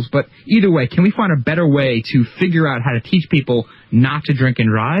these troubles. But either way, can we find a better way to figure out how to teach people not to drink and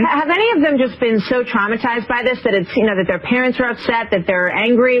drive? Have any of them just been so traumatized by this that it's, that their parents are upset, that they're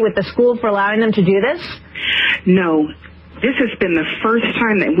angry with the school for allowing them to do this? No. This has been the first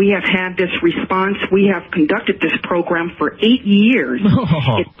time that we have had this response. We have conducted this program for 8 years.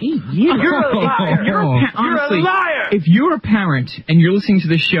 8 years? You're a liar. You're a liar. If you're a parent and you're listening to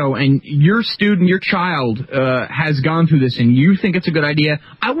this show and your student, your child, has gone through this and you think it's a good idea,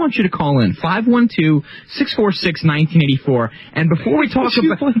 I want you to call in 512-646-1984. And before we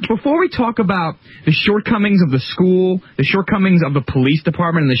talk about the shortcomings of the school, the shortcomings of the police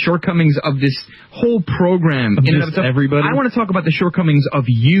department, and the shortcomings of this whole program, everybody. I want to talk about the shortcomings of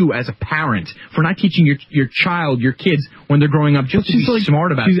you as a parent for not teaching your child, your kids, when they're growing up, just to be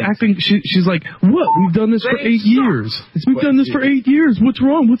smart about it. She's like, what? We've done this for 8 years. We've done this for 8 years. What's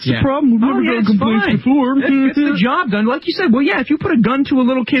wrong? What's the problem? We've never done complaints before. It's the job done. Like you said, well, yeah, if you put a gun to a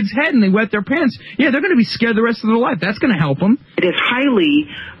little kid's head and they wet their pants, they're going to be scared the rest of their life. That's going to help them. It is highly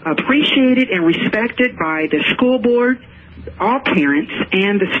appreciated and respected by the school board, all parents,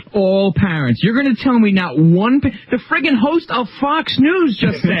 and all parents. You're going to tell me not one... The friggin' host of Fox News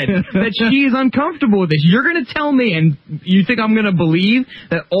just said that she is uncomfortable with this. You're going to tell me, and you think I'm going to believe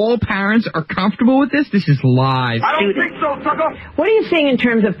that all parents are comfortable with this? This is lies. I don't think so, Tucker. What are you seeing in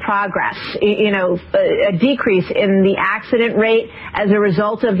terms of progress? A decrease in the accident rate as a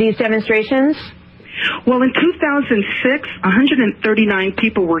result of these demonstrations? Well, in 2006, 139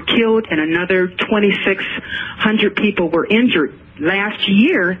 people were killed and another 2,600 people were injured. Last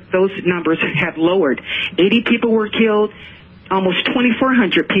year, those numbers have lowered. 80 people were killed. Almost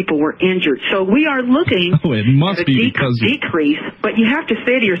 2,400 people were injured. So we are looking at a decrease, but you have to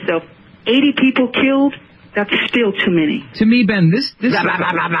say to yourself, 80 people killed, that's still too many. To me, Ben, this that's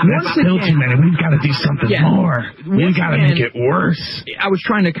still too many. We've got to do something more. We've got to make it worse. I was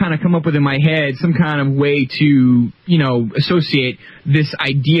trying to kind of come up with in my head some kind of way to, associate this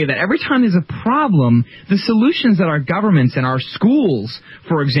idea that every time there's a problem, the solutions that our governments and our schools,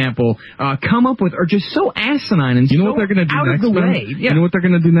 for example, come up with are just so asinine and what they're going to do out next, of the Ben? way. You know what they're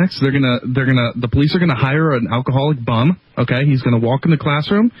going to do next? The police are going to hire an alcoholic bum. Okay, he's going to walk in the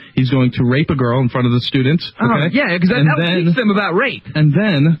classroom. He's going to rape a girl in front of the students. Okay, because that'll teach them about rape. And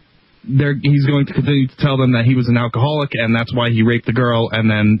then he's going to continue to tell them that he was an alcoholic and that's why he raped the girl, and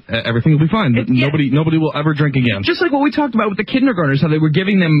then everything will be fine. Nobody will ever drink again. Just like what we talked about with the kindergartners, how they were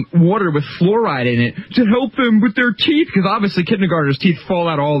giving them water with fluoride in it to help them with their teeth, because obviously kindergartners' teeth fall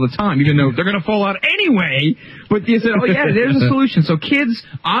out all the time, even though they're going to fall out anyway. But you said, there's a solution. So kids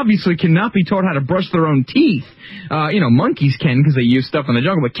obviously cannot be taught how to brush their own teeth. Monkeys can because they use stuff in the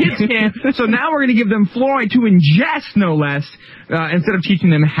jungle, but kids can't. So now we're going to give them fluoride to ingest, no less, instead of teaching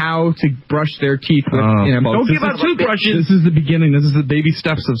them how to brush their teeth with, don't give out toothbrushes. This is the beginning. This is the baby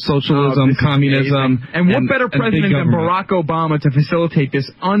steps of socialism, communism. And what better president than Barack Obama to facilitate this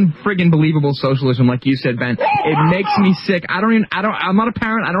unfriggin' believable socialism, like you said, Ben? It makes me sick. I'm not a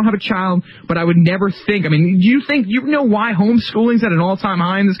parent. I don't have a child, but I would never think. I mean, do you know why homeschooling's at an all-time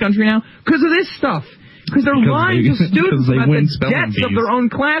high in this country now? Because of this stuff. Because they're lying to students about the deaths of their own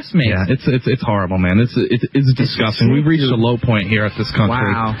classmates. Yeah, it's horrible, man. It's disgusting. We've reached a low point here at this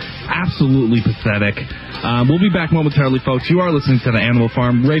country. Wow. Absolutely pathetic. We'll be back momentarily, folks. You are listening to The Animal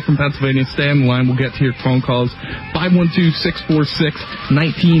Farm. Ray from Pennsylvania, stay on the line. We'll get to your phone calls.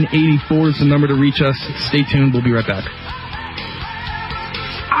 512-646-1984 is the number to reach us. Stay tuned. We'll be right back.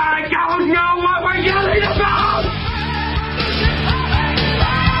 I don't know what we're yelling about!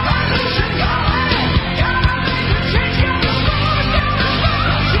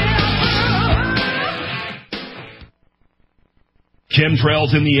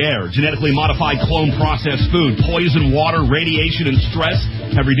 Chemtrails in the air, genetically modified clone processed food, poison water, radiation, and stress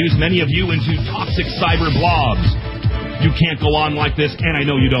have reduced many of you into toxic cyber blobs. You can't go on like this, and I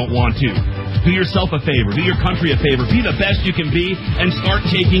know you don't want to. Do yourself a favor, do your country a favor, be the best you can be, and start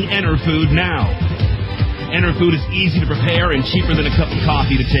taking Enerfood now. Enerfood is easy to prepare and cheaper than a cup of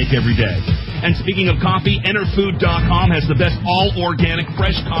coffee to take every day. And speaking of coffee, Enerfood.com has the best all-organic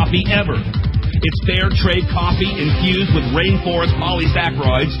fresh coffee ever. It's fair trade coffee infused with rainforest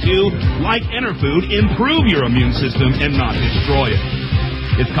polysaccharides to, like Enerfood, improve your immune system and not destroy it.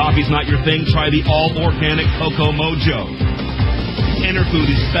 If coffee's not your thing, try the all-organic Cocoa Mojo. Enerfood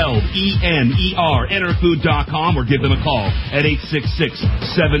is spelled E-N-E-R, Enerfood.com, or give them a call at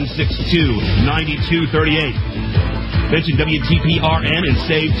 866-762-9238. Mention WTPRN and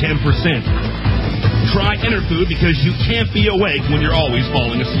save 10%. Try Enerfood because you can't be awake when you're always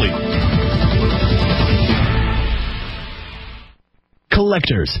falling asleep.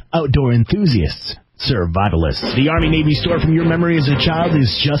 Collectors, outdoor enthusiasts, survivalists. The Army-Navy store from your memory as a child is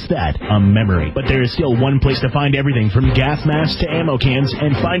just that, a memory. But there is still one place to find everything from gas masks to ammo cans,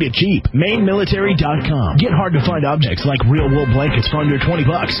 and find it cheap. MainMilitary.com. Get hard-to-find objects like real wool blankets for under $20,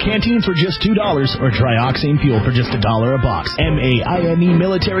 canteens for just $2, or trioxane fuel for just $1 a box.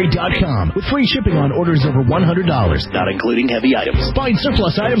 MAINEmilitary.com. With free shipping on orders over $100, not including heavy items. Find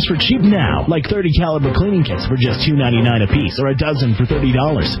surplus items for cheap now, like 30 caliber cleaning kits for just $2.99 a piece, or a dozen for $30.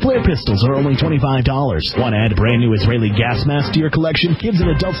 Flare pistols are only $25. Want to add a brand new Israeli gas mask to your collection? Kids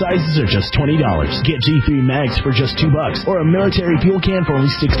and adult sizes are just $20. Get G3 mags for just $2, or a military fuel can for only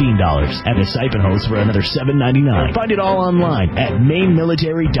 $16. And a siphon hose for another $7.99. Find it all online at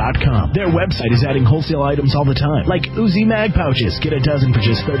MainMilitary.com. Their website is adding wholesale items all the time, like Uzi mag pouches. Get a dozen for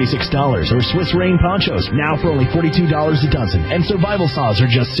just $36, or Swiss Rain ponchos, now for only $42 a dozen. And survival saws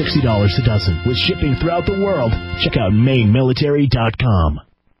are just $60 a dozen. With shipping throughout the world, check out MainMilitary.com.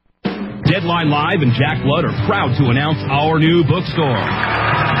 Deadline Live and Jack Blood are proud to announce our new bookstore.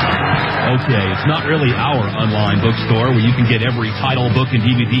 Okay, it's not really our online bookstore where you can get every title, book, and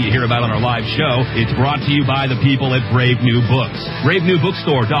DVD you hear about on our live show. It's brought to you by the people at Brave New Books.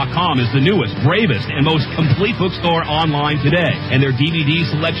 BraveNewBookstore.com is the newest, bravest, and most complete bookstore online today. And their DVD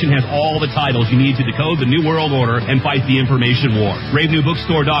selection has all the titles you need to decode the New World Order and fight the information war.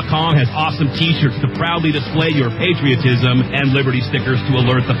 BraveNewBookstore.com has awesome t-shirts to proudly display your patriotism and liberty stickers to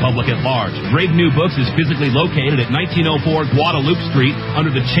alert the public at large. Brave New Books is physically located at 1904 Guadalupe Street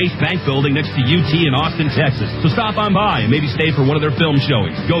under the Chase Bank building next to UT in Austin, Texas. So stop on by and maybe stay for one of their film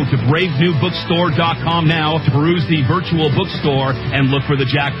showings. Go to BraveNewBookstore.com now to peruse the virtual bookstore and look for the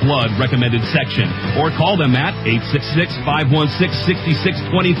Jack Blood recommended section. Or call them at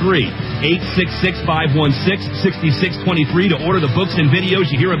 866-516-6623. 866-516-6623 to order the books and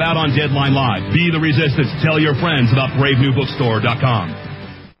videos you hear about on Deadline Live. Be the resistance. Tell your friends about BraveNewBookstore.com.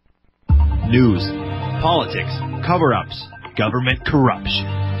 News, politics, cover-ups, government corruption.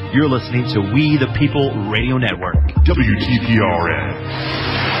 You're listening to We the People Radio Network. WTPRN.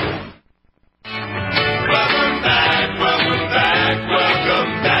 Welcome back, welcome back,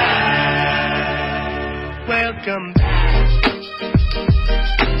 welcome back. Welcome back.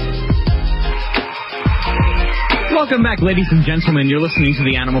 Welcome back, ladies and gentlemen. You're listening to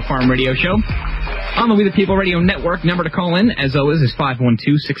the Animal Farm Radio Show on the We the People Radio Network. Number to call in, as always, is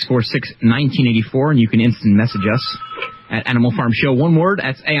 512-646-1984, and you can instant message us at Animal Farm Show. One word,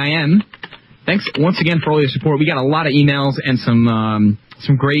 that's AIN. Thanks once again for all your support. We got a lot of emails and some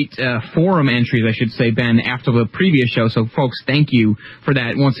great forum entries, I should say, Ben, after the previous show. So, folks, thank you for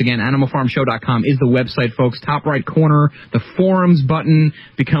that. Once again, AnimalFarmShow.com is the website, folks. Top right corner, the forums button,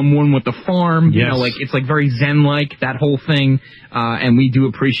 become one with the farm. Yes. You know, it's like very Zen-like, that whole thing. And we do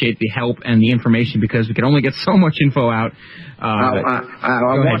appreciate the help and the information because we can only get so much info out. I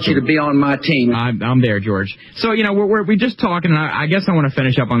want you to be on my team. I'm there, George. So, you know, we're just talking, and I guess I want to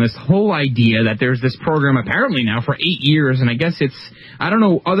finish up on this whole idea that there's this program apparently now for 8 years, and I guess I don't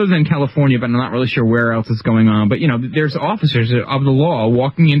know, other than California, but I'm not really sure where else it's going on, but, you know, there's officers of the law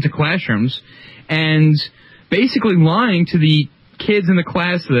walking into classrooms and basically lying to the kids in the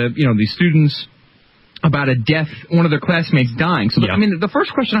class, the students, about a death, one of their classmates dying. So, I mean, the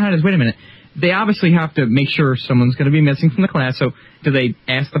first question I had is, wait a minute. They obviously have to make sure someone's going to be missing from the class. So do they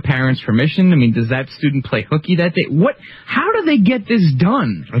ask the parents' permission? I mean, does that student play hooky that day? How do they get this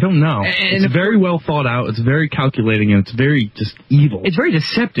done? I don't know. And it's very well thought out. It's very calculating, and it's very just evil. It's very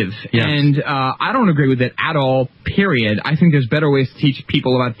deceptive. Yes. And I don't agree with it at all, period. I think there's better ways to teach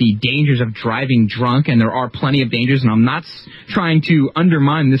people about the dangers of driving drunk, and there are plenty of dangers, and I'm not trying to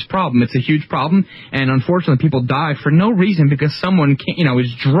undermine this problem. It's a huge problem, and unfortunately people die for no reason because someone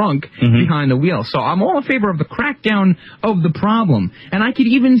is drunk behind behind the wheel. So I'm all in favor of the crackdown of the problem. And I could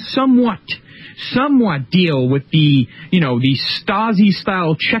even somewhat deal with the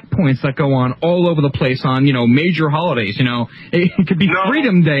Stasi-style checkpoints that go on all over the place on, major holidays. It could be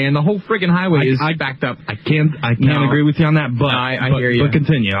Freedom Day and the whole friggin' highway is backed up. I can't agree with you on that, but I hear you. But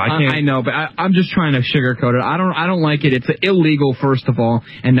continue. I know, but I'm just trying to sugarcoat it. I don't like it. It's illegal, first of all,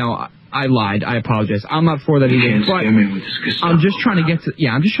 and no, I lied. I apologize. I'm not for that either. But I'm just trying to get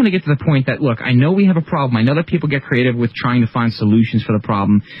to the point that, look, I know we have a problem. I know that people get creative with trying to find solutions for the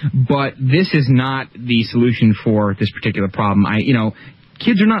problem, but this is not the solution for this particular problem.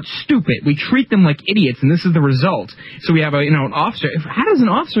 Kids are not stupid. We treat them like idiots, and this is the result. So we have an officer. How does an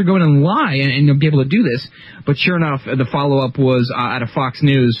officer go in and lie and be able to do this? But sure enough, the follow-up was out of Fox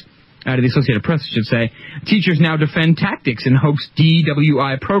News. Out of the Associated Press, I should say. Teachers now defend tactics in Hoke's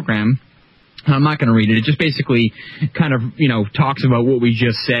DWI program. I'm not going to read it. It just basically kind of, talks about what we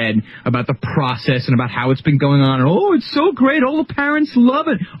just said about the process and about how it's been going on. And, oh, it's so great. All the parents love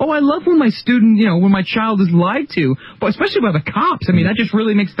it. Oh, I love when my student, when my child is lied to. But especially by the cops. I mean, that just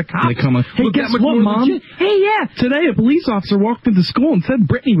really makes the cops. They come up, hey, guess what, Mom? Hey, yeah. Today a police officer walked into school and said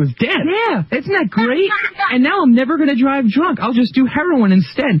Brittany was dead. Yeah. Isn't that great? And now I'm never going to drive drunk. I'll just do heroin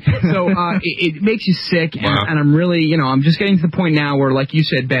instead. So it makes you sick. Wow. And I'm really, I'm just getting to the point now where, like you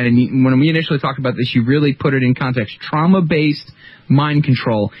said, Ben, and when we initially talked about this, you really put it in context. Trauma-based mind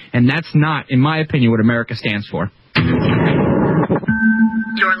control. And that's not, in my opinion, what America stands for. You're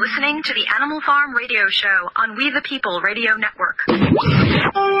listening to the Animal Farm Radio Show on We the People Radio Network.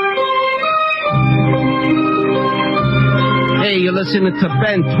 Hey, you're listening to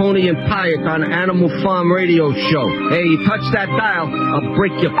Ben, Tony, and Pyatt on Animal Farm Radio Show. Hey, you touch that dial, I'll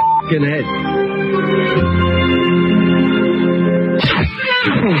break your f***ing head.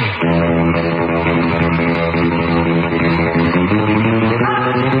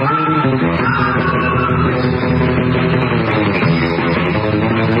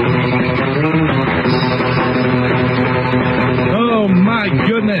 Oh, my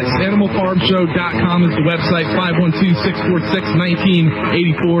goodness. AnimalFarmShow.com is the website.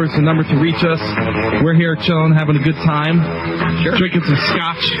 512-646-1984 is the number to reach us. We're here chilling, having a good time. Sure. Drinking some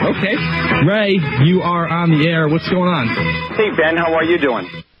scotch. Okay. Ray, you are on the air. What's going on? Hey, Ben, how are you doing?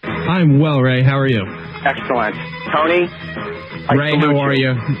 I'm well, Ray. How are you? Excellent. Tony? Ray, how are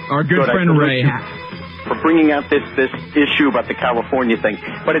you? Our good friend Ray. For bringing out this issue about the California thing.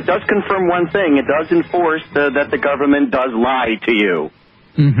 But it does confirm one thing. It does enforce that the government does lie to you.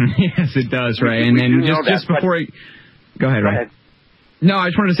 Mm-hmm. Yes, it does, Ray. And then just before I... Go ahead, Ray. No, I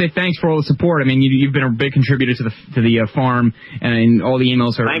just wanted to say thanks for all the support. I mean, you've been a big contributor to the farm, and all the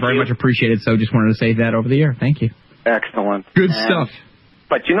emails are very much appreciated. So just wanted to say that over the air. Thank you. Excellent. Good stuff.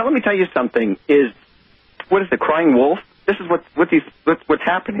 But let me tell you something. What is the crying wolf? This is what's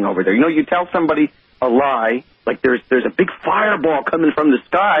happening over there. You tell somebody a lie, like there's a big fireball coming from the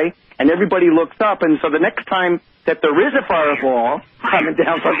sky, and everybody looks up, and so the next time that there is a fireball coming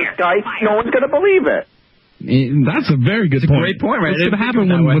down from the sky, no one's going to believe it. That's a very good point. Great point, right? What's going to happen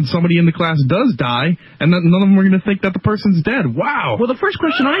when somebody in the class does die, and none of them are going to think that the person's dead? Wow. Well, the first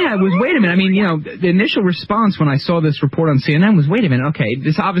question I had was, wait a minute. I mean, the initial response when I saw this report on CNN was, wait a minute. Okay,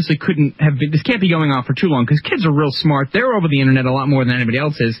 this obviously this can't be going on for too long, because kids are real smart. They're over the internet a lot more than anybody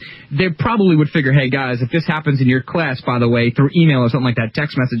else is. They probably would figure, hey, guys, if this happens in your class, by the way, through email or something like that,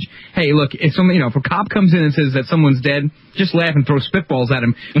 text message, hey, look, if a cop comes in and says that someone's dead, just laugh and throw spitballs at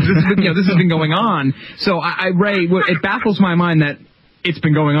him. This has been going on. So Ray, it baffles my mind that it's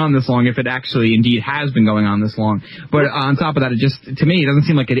been going on this long, if it actually indeed has been going on this long. But on top of that, to me, it doesn't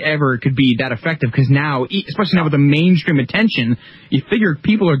seem like it ever could be that effective, because now, especially now with the mainstream attention, you figure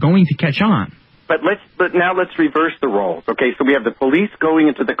people are going to catch on. But now let's reverse the roles. Okay, so we have the police going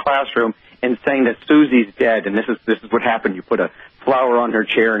into the classroom and saying that Susie's dead, and this is what happened. You put a flower on her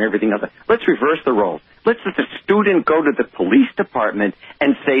chair and everything else. Let's reverse the roles. Let's let the student go to the police department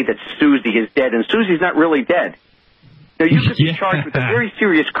and say that Susie is dead, and Susie's not really dead. Now, you could be charged with a very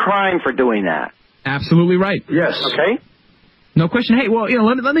serious crime for doing that. Absolutely right. Yes. Okay? No question. Hey, well,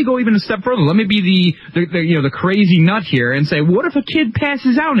 let me go even a step further. Let me be the crazy nut here and say, what if a kid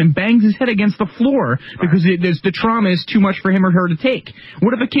passes out and bangs his head against the floor because the trauma is too much for him or her to take?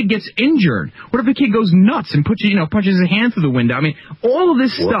 What if a kid gets injured? What if a kid goes nuts and punches his hand through the window? I mean, all of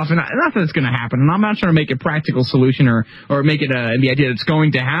this stuff, and not that it's going to happen, and I'm not trying to make a practical solution or make it the idea that it's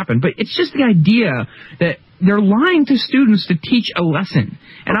going to happen, but it's just the idea that they're lying to students to teach a lesson.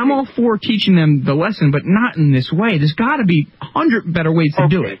 And I'm all for teaching them the lesson, but not in this way. There's got to be 100 better ways to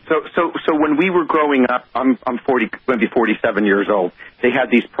do it. So when we were growing up, I'm 40, maybe 47 years old. They had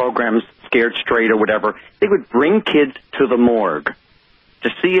these programs, Scared Straight or whatever. They would bring kids to the morgue. to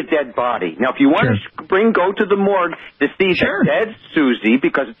see a dead body. Now, if you want to go to the morgue to see the dead Susie,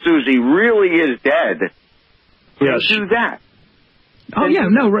 because Susie really is dead, do that. Oh, yeah,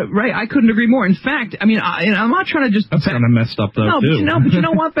 no, right. I couldn't agree more. In fact, I mean, I'm not trying to just... That's kind of messed up, though, too. But you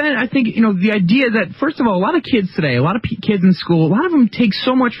know what, Ben? I think, the idea that, first of all, a lot of kids today, a lot of kids in school, a lot of them take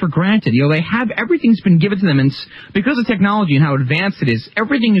so much for granted. They have, everything's been given to them, and because of technology and how advanced it is,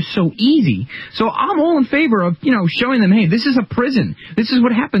 everything is so easy. So I'm all in favor of, showing them, hey, this is a prison. This is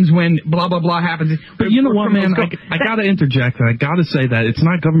what happens when blah, blah, blah happens. But you know what, man? I got to interject, and I got to say that it's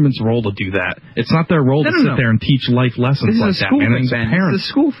not government's role to do that. It's not their role to sit there and teach life lessons like that, man. It's a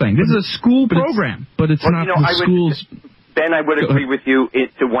school thing. This is a school program. But it's not the schools... Ben, I would agree with you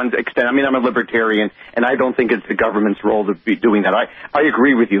to one extent. I mean, I'm a libertarian, and I don't think it's the government's role to be doing that. I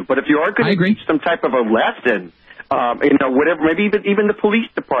agree with you. But if you are going to teach some type of a lesson, whatever, maybe even the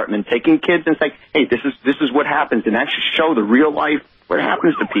police department, taking kids and saying, hey, this is what happens, and actually show the real life, what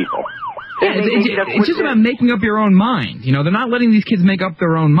happens to people. It's just about making up your own mind. They're not letting these kids make up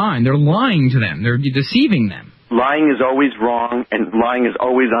their own mind. They're lying to them. They're deceiving them. Lying is always wrong, and lying is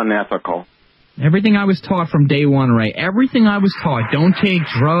always unethical. Everything I was taught from day one, Ray. Everything I was taught. Don't take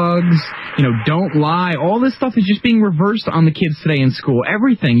drugs. Don't lie. All this stuff is just being reversed on the kids today in school.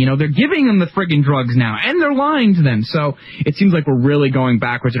 Everything. They're giving them the friggin' drugs now, and they're lying to them. So it seems like we're really going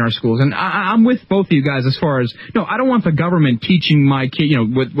backwards in our schools. And I'm with both of you guys as far as, no, I don't want the government teaching my kid,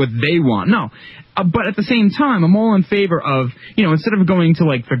 what they want. No. But at the same time, I'm all in favor of, instead of going to,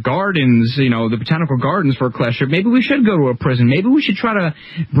 like, the gardens, the botanical gardens for a class trip, maybe we should go to a prison. Maybe we should try to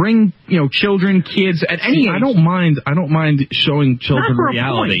bring, children, kids at any age. I don't mind showing children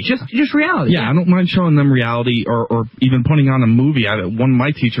reality. Just reality. Yeah, I don't mind showing them reality or even putting on a movie. One of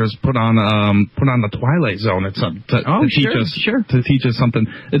my teachers put on the Twilight Zone to teach us something.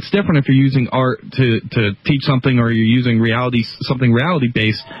 It's different if you're using art to teach something, or you're using something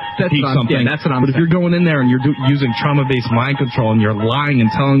reality-based to teach something. Yeah, that's what I'm But if you're going in there and you're using trauma-based mind control and you're lying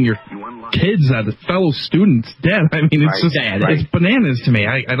and telling your kids that a fellow student's dead, I mean, it's it's bananas to me.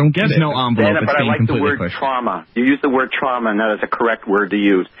 I don't get it. There's no envelope. But I like the word trauma. You use the word trauma, and that is a correct word to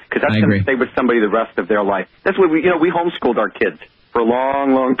use, because that's going to stay with somebody the rest of their life. That's what we homeschooled our kids for a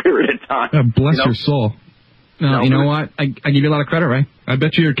long, long period of time. Bless your soul. You know what? I give you a lot of credit, Ray. I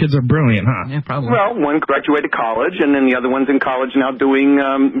bet you your kids are brilliant, huh? Yeah, probably. Well, one graduated college, and then the other one's in college now doing,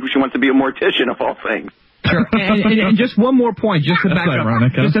 she wants to be a mortician, of all things. Sure. And just one more point, just to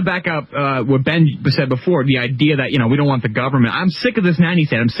back up what Ben said before, the idea that, we don't want the government. I'm sick of this nanny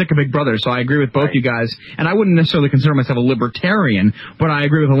state. I'm sick of Big Brother, so I agree with both you guys. And I wouldn't necessarily consider myself a libertarian, but I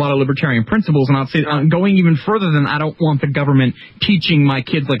agree with a lot of libertarian principles. And I'll say, going even further than I don't want the government teaching my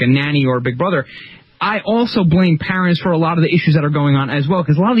kids like a nanny or a Big Brother. I also blame parents for a lot of the issues that are going on as well,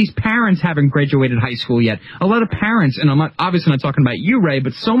 because a lot of these parents haven't graduated high school yet. A lot of parents, and I'm obviously not talking about you, Ray,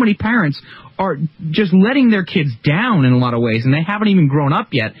 but so many parents are just letting their kids down in a lot of ways, and they haven't even grown up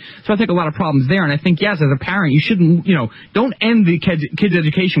yet. So I think a lot of problems there, and I think, yes, as a parent, you shouldn't, don't end the kids'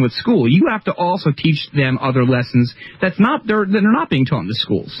 education with school. You have to also teach them other lessons that they're not being taught in the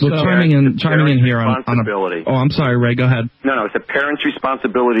schools. So chiming in here on a... Oh, I'm sorry, Ray, go ahead. No, it's a parent's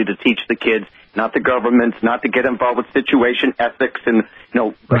responsibility to teach the kids, not the government's, not to get involved with situation ethics, and,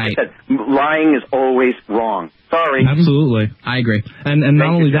 like I said, lying is always wrong. Sorry. Absolutely. I agree. And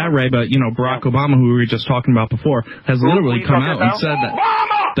not only that, Ray, but, Barack Obama, who we were just talking about before, has literally come out and said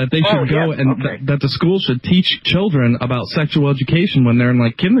that they should go and that the schools should teach children about sexual education when they're in,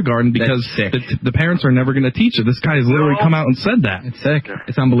 like, kindergarten, because the parents are never going to teach it. This guy has literally come out and said that. It's sick.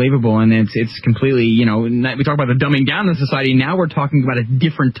 It's unbelievable, and it's completely, we talk about the dumbing down of society. Now we're talking about a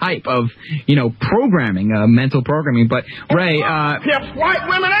different type of, programming, mental programming. But, Ray... Yes, white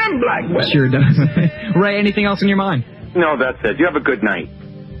women and black women. Sure does. Ray, anything else in your mind? No, that's it. You have a good night.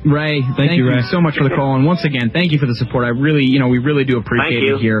 Ray, thank you, Ray, so much for the call, and once again, thank you for the support. I really, we really do appreciate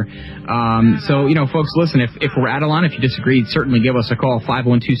it here. So, folks, listen, if we're out of line, if you disagree, certainly give us a call,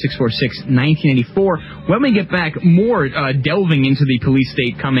 512-646-1984. When we get back, more delving into the police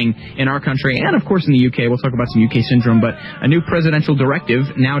state coming in our country, and of course in the UK. We'll talk about some UK syndrome, but a new presidential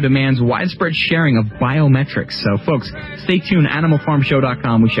directive now demands widespread sharing of biometrics. So, folks, stay tuned,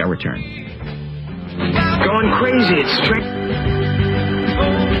 AnimalFarmShow.com. We shall return. Going crazy, it's straight.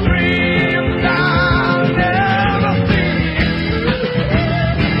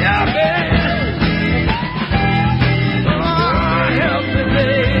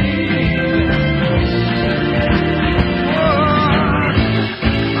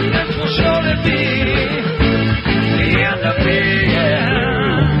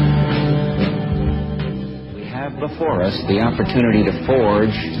 Before us the opportunity to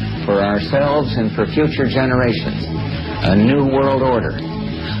forge for ourselves and for future generations A new world order.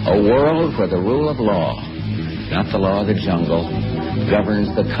 A world where the rule of law, not the law of the jungle, governs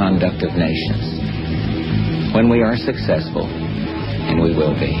the conduct of nations. When we are successful, and we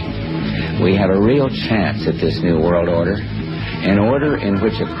will be, we have a real chance at this new world order, an order in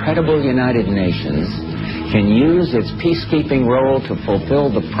which a credible United Nations can use its peacekeeping role to fulfill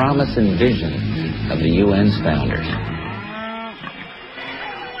the promise and vision of the UN's founders.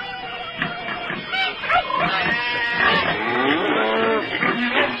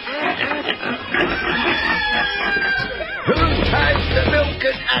 Who has the milk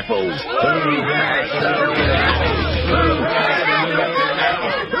and apples? Who has the milk and apples? Who has the milk and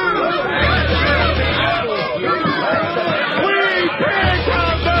apples? Who has the milk and apples? We pick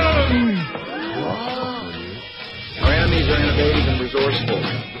on them! Our enemies are innovative and resourceful,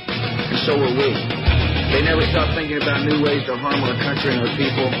 and so are we. They never stop thinking about new ways to harm our country and our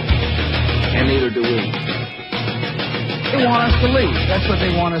people, and neither do we. They want us to leave. That's what they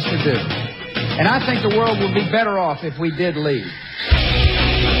want us to do. And I think the world would be better off if we did leave.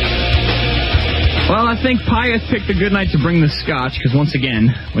 Well, I think Pius picked a good night to bring the scotch, because once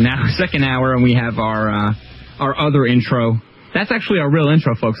again, we're now second hour, and we have our other intro. That's actually our real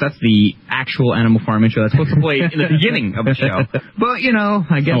intro, folks. That's the actual Animal Farm intro that's supposed to play in the beginning of the show. But, you know,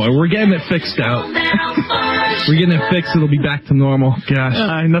 I guess... Oh, we're getting it fixed out. We're getting it fixed. It'll be back to normal. Gosh.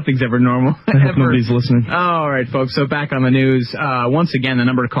 Nothing's ever normal. I hope nobody's listening. All right, folks. So back on the news. Once again, the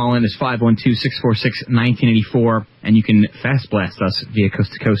number to call in is 512-646-1984. And you can fast blast us via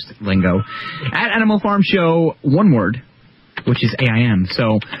coast-to-coast lingo. At Animal Farm Show, one word, which is AIM.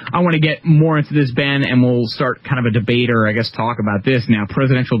 So I want to get more into this, Ben, and we'll start kind of a debate or, I guess, talk about this now.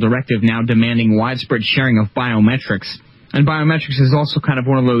 Presidential directive now demanding widespread sharing of biometrics. And biometrics is also kind of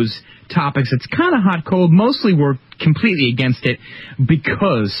one of those topics that's kind of hot-cold. Mostly we're completely against it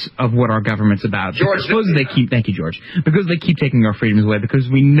because of what our government's about. Thank you, George. Because they keep taking our freedoms away, because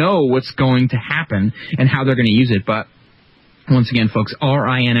we know what's going to happen and how they're going to use it. But once again, folks,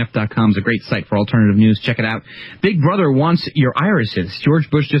 RINF.com is a great site for alternative news. Check it out. Big Brother wants your irises. George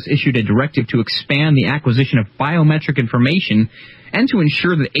Bush just issued a directive to expand the acquisition of biometric information and to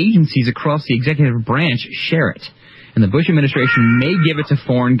ensure that agencies across the executive branch share it. And the Bush administration may give it to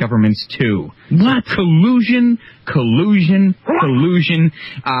foreign governments, too. What? Collusion.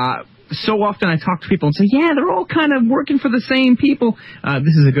 So often I talk to people and say, yeah, they're all kind of working for the same people.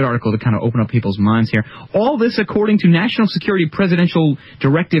 This is a good article to kind of open up people's minds here. All this according to National Security Presidential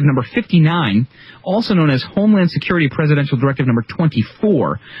Directive number 59, also known as Homeland Security Presidential Directive number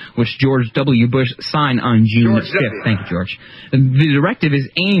 24, which George W. Bush signed on June 5th. Thank you, George. The directive is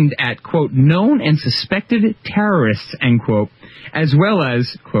aimed at, quote, known and suspected terrorists, end quote, as well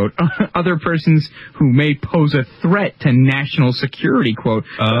as, quote, other persons who may pose a threat to national security, quote.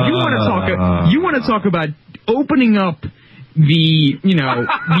 You want to talk about opening up the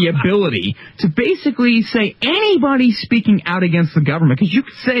ability to basically say anybody speaking out against the government, because you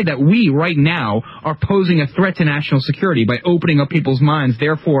could say that we right now are posing a threat to national security by opening up people's minds,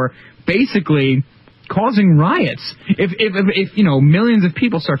 therefore basically causing riots. If millions of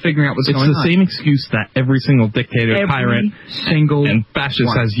people start figuring out what's going on. It's the same excuse that every single dictator, tyrant, and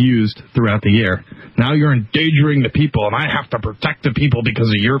fascist has used throughout the year. Now you're endangering the people, and I have to protect the people because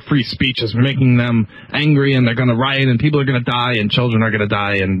of your free speech is making them angry, and they're going to riot, and people are going to die, and children are going to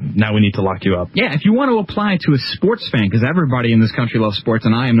die, and now we need to lock you up. Yeah, if you want to apply it to a sports fan, because everybody in this country loves sports,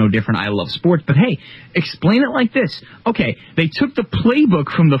 and I am no different, I love sports, but hey, explain it like this. Okay, they took the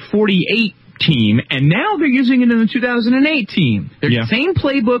playbook from the 48 team, and now they're using it in the 2008 team. They're same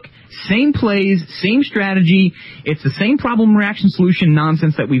playbook, same plays, same strategy. It's the same problem, reaction, solution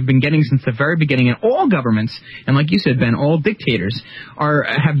nonsense that we've been getting since the very beginning. And all governments, and like you said, Ben, all dictators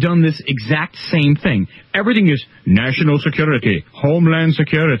have done this exact same thing. Everything is national security, homeland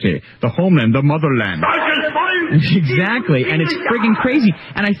security, the homeland, the motherland. Exactly, and it's friggin' crazy.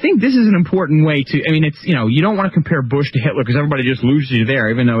 And I think this is an important way to, it's, you don't want to compare Bush to Hitler because everybody just loses you there,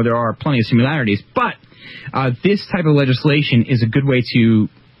 even though there are plenty of similarities. But this type of legislation is a good way to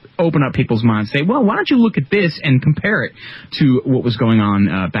open up people's minds. Say, well, why don't you look at this and compare it to what was going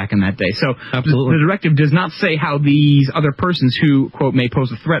on back in that day? So the directive does not say how these other persons who, quote, may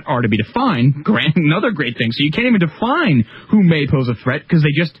pose a threat are to be defined. Another great thing. So you can't even define who may pose a threat because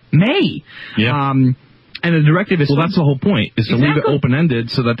they just may. Yeah. And the directive is... Well, that's the whole point, is to leave it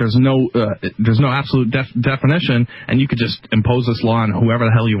open-ended so that there's no absolute definition, and you could just impose this law on whoever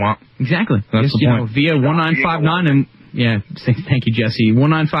the hell you want. Exactly. That's the point. Via 1959 and... Yeah, thank you, Jesse.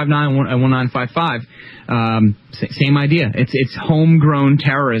 1959 and 1955. Same idea. It's homegrown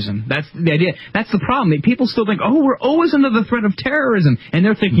terrorism. That's the idea. That's the problem. People still think, we're always under the threat of terrorism, and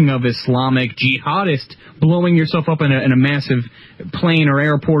they're thinking of Islamic jihadists blowing yourself up in a massive plane or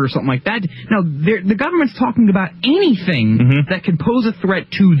airport or something like that. No, the government's talking about anything that could pose a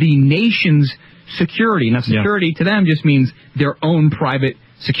threat to the nation's security. Now, security to them just means their own private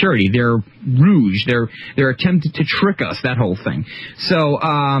security, their rouge, their attempt to trick us, that whole thing. So,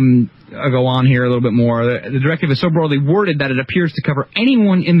 I'll go on here a little bit more. The directive is so broadly worded that it appears to cover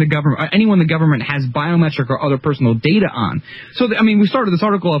anyone in the government, anyone the government has biometric or other personal data on. So, we started this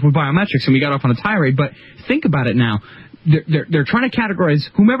article off with biometrics and we got off on a tirade, but think about it now. They're trying to categorize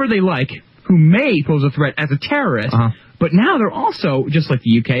whomever they like, who may pose a threat, as a terrorist. But now they're also, just like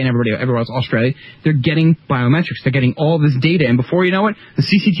the UK and everywhere else, Australia, they're getting biometrics. They're getting all this data. And before you know it, the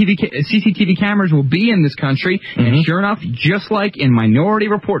CCTV cameras will be in this country. And sure enough, just like in Minority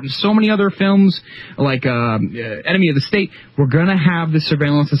Report and so many other films, like Enemy of the State, we're going to have this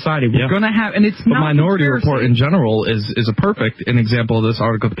surveillance society. We're going to have, and it's not Minority Report in general is a perfect example of this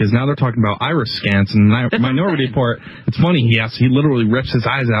article, because now they're talking about iris scans. And Minority Report, it's funny, he literally rips his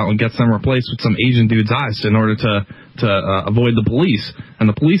eyes out and gets them replaced with some Asian dude's eyes in order to avoid the police and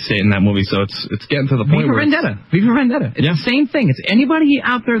the police state in that movie. So it's getting to the point where Viva Vendetta. It's the same thing. It's anybody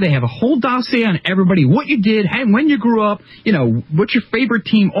out there. They have a whole dossier on everybody, what you did, when you grew up, what's your favorite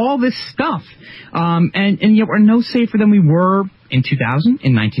team, all this stuff. And yet we're no safer than we were in 2000,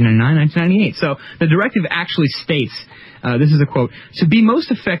 in 1999, 1998. So the directive actually states, this is a quote, "To be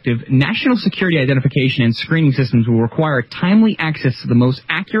most effective, national security identification and screening systems will require timely access to the most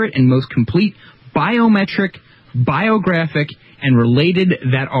accurate and most complete biometric, biographic, and related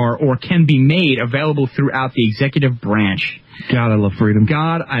that are or can be made available throughout the executive branch." God, I love freedom.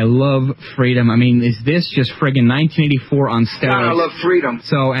 God, I love freedom. Is this just friggin' 1984 on steroids? God, I love freedom.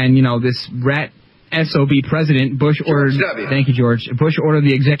 So, and this rat SOB president, Bush ordered, thank you, George, Bush ordered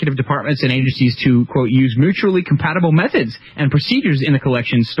the executive departments and agencies to, quote, use mutually compatible methods and procedures in the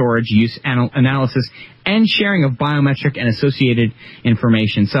collection, storage, use, analysis, and sharing of biometric and associated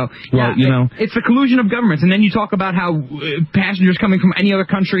information. So, it's the collusion of governments. And then you talk about how passengers coming from any other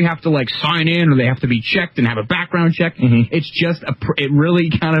country have to, sign in, or they have to be checked and have a background check. It's just, it really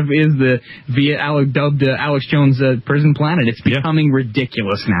kind of is dubbed Alex Jones' prison planet. It's becoming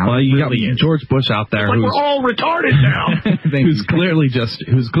ridiculous now. Well, you got George Bush out there, we're all retarded now. who's clearly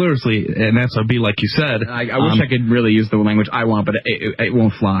an SOB, like you said. I wish I could really use the language I want, but it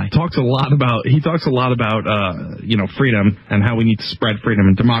won't fly. He talks a lot about freedom and how we need to spread freedom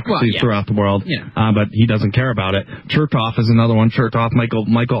and democracy throughout the world. But he doesn't care about it. Chertoff is another one. Chertoff,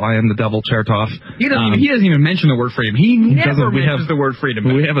 Michael, I am the devil, Chertoff. He doesn't even mention the word freedom. He never mentions the word freedom.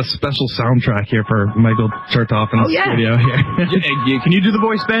 We have a special soundtrack here for Michael Chertoff in the studio here. Can you do the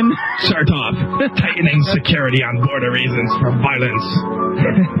voice, Ben? Chertoff, tightening security on border reasons for violence.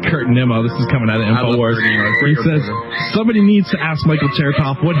 Kurt Nimmo, this is coming out of InfoWars. He says, somebody needs to ask Michael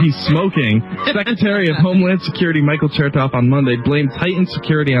Chertoff what he's smoking. Secretary of Homeland Security Michael Chertoff on Monday blamed tightened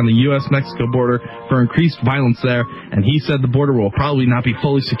security on the U.S.-Mexico border for increased violence there, and he said the border will probably not be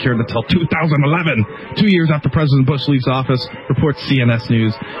fully secured until 2011, 2 years after President Bush leaves office, reports CNS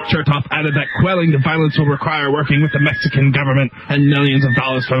News. Chertoff added that quelling the violence will require working with the Mexican government and millions of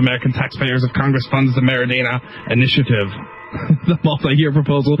dollars from American taxpayers if Congress funds the Maridana Initiative. The multi-year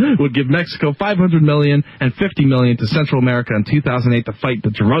proposal would give Mexico $500 million and $50 million to Central America in 2008 to fight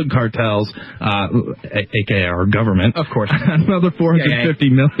the drug cartels, aka our government. Of course. Another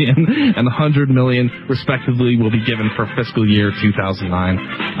 $450 million and $100 million, respectively, will be given for fiscal year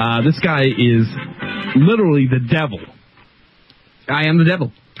 2009. This guy is literally the devil. I am the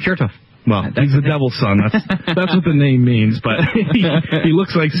devil. Chertoff. Well, he's the devil's son. That's what the name means. But he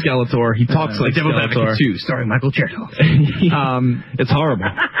looks like Skeletor. He talks like Skeletor. Too, starring Michael Chertoff. It's horrible.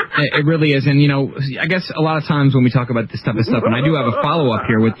 It really is. And, I guess a lot of times when we talk about this type of stuff, and I do have a follow-up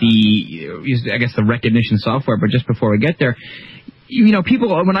here with the recognition software, but just before we get there,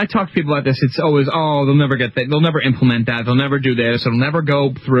 people, when I talk to people about this, it's always, they'll never get that. They'll never implement that. They'll never do this. It'll never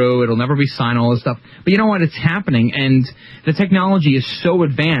go through. It'll never be signed, all this stuff. But you know what? It's happening. And the technology is so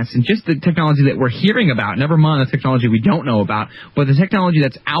advanced. And just the technology that we're hearing about, never mind the technology we don't know about, but the technology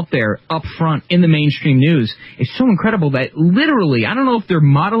that's out there up front in the mainstream news is so incredible that literally, I don't know if they're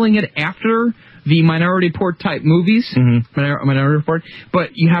modeling it after the Minority Report type movies, Minority Report,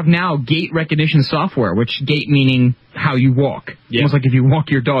 but you have now gait recognition software, which gait meaning how you walk. Almost like if you walk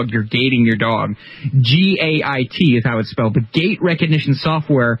your dog, you're gating your dog. GAIT is how it's spelled. But gait recognition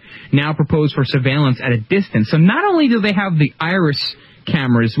software now proposed for surveillance at a distance. So not only do they have the iris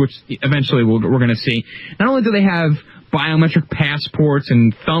cameras, which eventually we're going to see, not only do they have biometric passports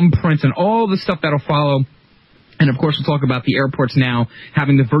and thumbprints and all the stuff that'll follow. And, of course, we'll talk about the airports now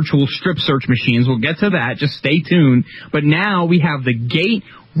having the virtual strip search machines. We'll get to that. Just stay tuned. But now we have the gait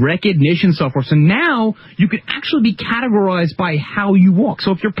recognition software. So now you can actually be categorized by how you walk.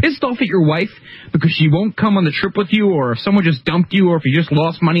 So if you're pissed off at your wife because she won't come on the trip with you, or if someone just dumped you, or if you just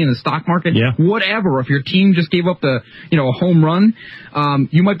lost money in the stock market, whatever, if your team just gave up a home run,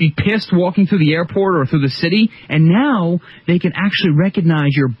 you might be pissed walking through the airport or through the city, and now they can actually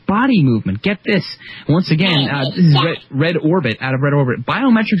recognize your body movement. Get this. Once again, this is Red Orbit, out of Red Orbit.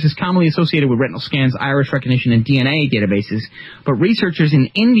 Biometrics is commonly associated with retinal scans, iris recognition, and DNA databases, but researchers in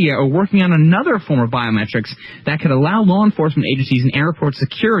India are working on another form of biometrics that could allow law enforcement agencies and airport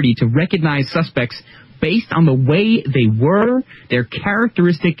security to recognize suspects based on the way they were, their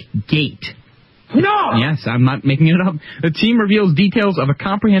characteristic gait. No! Yes, I'm not making it up. The team reveals details of a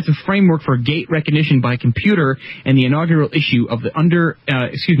comprehensive framework for gait recognition by computer in the inaugural issue of the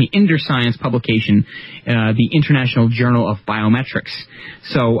InderScience publication, the International Journal of Biometrics.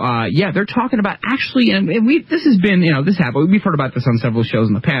 So, they're talking about actually, and this has been, this happened. We've heard about this on several shows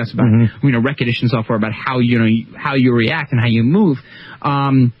in the past about, recognition software, about how you react and how you move.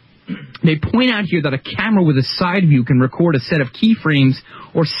 They point out here that a camera with a side view can record a set of keyframes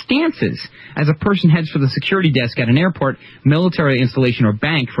or stances as a person heads for the security desk at an airport, military installation, or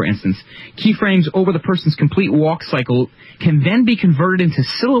bank, for instance. Keyframes over the person's complete walk cycle can then be converted into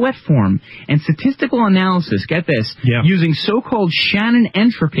silhouette form, and statistical analysis, get this, using so-called Shannon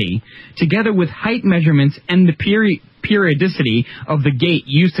entropy, together with height measurements and the periodicity of the gait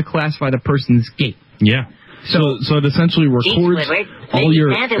used to classify the person's gait. Yeah. So it essentially records all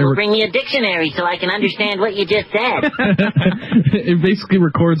your... Santa will bring me a dictionary so I can understand what you just said. It basically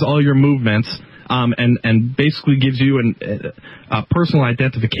records all your movements, and basically gives you a personal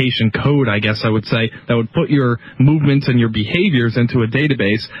identification code, I guess I would say, that would put your movements and your behaviors into a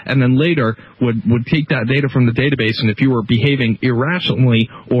database, and then later would take that data from the database, and if you were behaving irrationally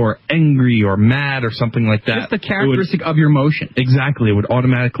or angry or mad or something like that... Just the characteristic of your motion. Exactly. It would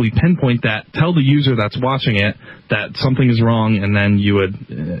automatically pinpoint that, tell the user that's watching it that something is wrong, and then you would,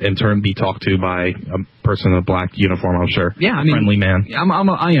 in turn, be talked to by a person in a black uniform, I'm sure. Yeah, a friendly man.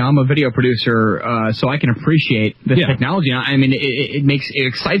 I'm a video producer, so I can appreciate this technology. I mean, it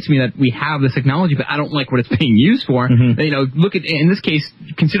excites me that we have this technology, but I don't like what it's being used for. Look at, in this case,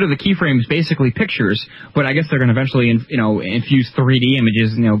 consider the keyframes basically pictures, but I guess they're going to eventually, infuse 3D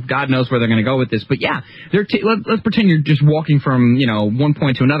images. God knows where they're going to go with this. But yeah, let's pretend you're just walking from, one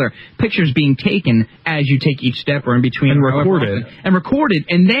point to another. Pictures being taken as you take each step or in between. And recorded.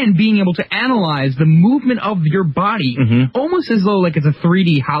 And then being able to analyze the movement of your body, almost as though like it's a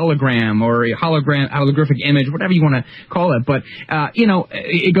 3D hologram or a holographic image, whatever you want to call it. But,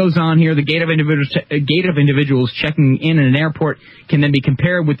 it goes on here. The gait of individuals checking in an airport can then be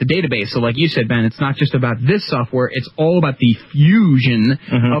compared with the database. So like you said, Ben, it's not just about this software. It's all about the fusion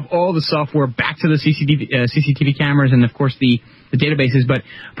of all the software back to the CCTV cameras and, of course, the databases. But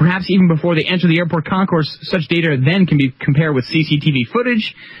perhaps even before they enter the airport concourse, such data then can be compared with CCTV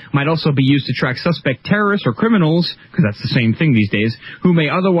footage, might also be used to track suspect terrorists or criminals, because that's the same thing these days, who may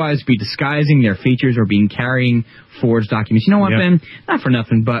otherwise be disguising their features or carrying forged documents. You know what, Ben? Not for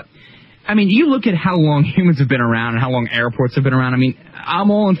nothing, but I mean, you look at how long humans have been around and how long airports have been around. I mean, I'm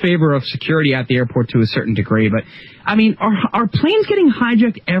all in favor of security at the airport to a certain degree, but I mean, are planes getting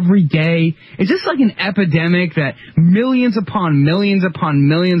hijacked every day? Is this like an epidemic that millions upon millions upon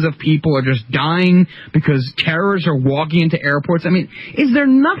millions of people are just dying because terrorists are walking into airports? I mean, is there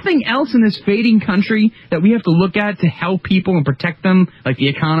nothing else in this fading country that we have to look at to help people and protect them, like the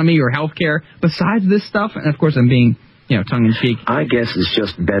economy or healthcare, besides this stuff? And of course, I'm being tongue-in-cheek. I guess it's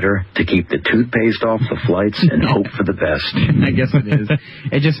just better to keep the toothpaste off the flights and hope for the best. I guess it is.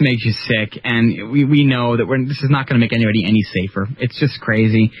 It just makes you sick, and we know that this is not going to make anybody any safer. It's just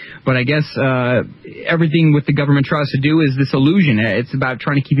crazy. But I guess everything with the government tries to do is this illusion. It's about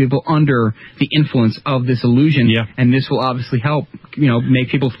trying to keep people under the influence of this illusion, and this will obviously help, make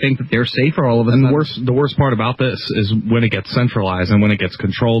people think that they're safer all of a sudden. And the worst part about this is when it gets centralized and when it gets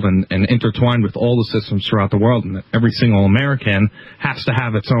controlled and intertwined with all the systems throughout the world, and every single American has to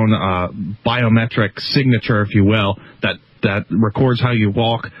have its own biometric signature, if you will, that records how you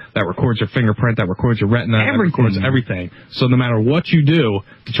walk, that records your fingerprint, that records your retina, that records everything. So no matter what you do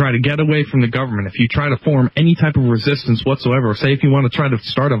to try to get away from the government, if you try to form any type of resistance whatsoever, say if you want to try to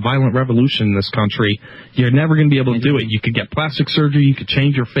start a violent revolution in this country, you're never going to be able to do it. You could get plastic surgery, you could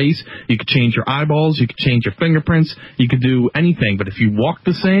change your face, you could change your eyeballs, you could change your fingerprints, you could do anything. But if you walk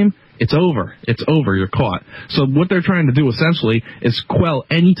the same, it's over. It's over. You're caught. So what they're trying to do essentially is quell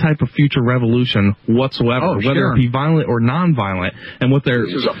any type of future revolution whatsoever, whether it be violent or non-violent. And what they're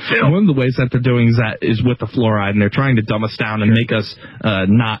one of the ways that they're doing is with the fluoride, and they're trying to dumb us down and make us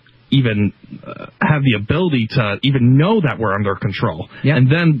not even have the ability to even know that we're under control. Yeah.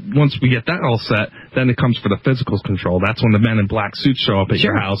 And then once we get that all set, then it comes for the physical control. That's when the men in black suits show up at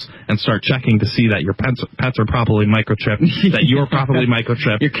your house and start checking to see that your pets are properly microchipped, that you're properly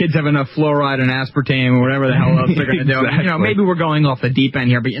microchipped. Your kids have enough fluoride and aspartame or whatever the hell else they're going to do. Exactly. You know, maybe we're going off the deep end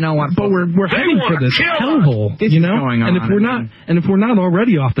here, but you know what? But we're heading for this hellhole, you know? And if we're not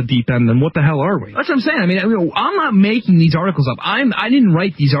already off the deep end, then what the hell are we? That's what I'm saying. I mean, I'm not making these articles up. I didn't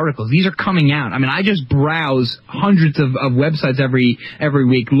write these articles. These are coming out. I mean, I just browse hundreds of websites every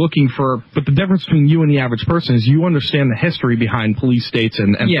week looking for... But the difference between you and the average person is you understand the history behind police states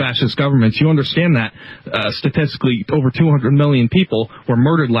and fascist governments. You understand that statistically over 200 million people were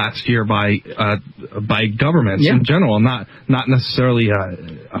murdered last year by governments in general, not necessarily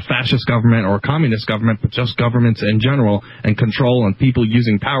a fascist government or a communist government, but just governments in general, and control and people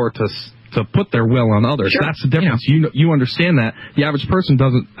using power to put their will on others. Sure. That's the difference. You understand that. The average person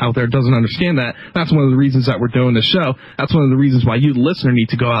doesn't understand that. That's one of the reasons that we're doing this show. That's one of the reasons why you, the listener, need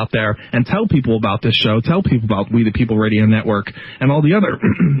to go out there and tell people about this show. Tell people about We the People Radio Network and all the other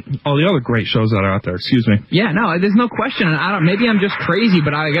great shows that are out there. Excuse me. Yeah, no, there's no question. And maybe I'm just crazy,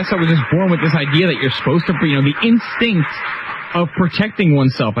 but I guess I was just born with this idea that you're supposed to, the instinct of protecting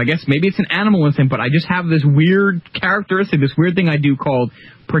oneself. I guess maybe it's an animal instinct, but I just have this weird characteristic, this weird thing I do called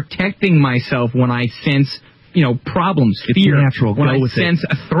protecting myself when I sense, problems, fear, natural. when I sense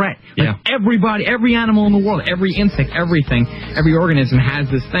a threat. Like everybody, every animal in the world, every insect, everything, every organism has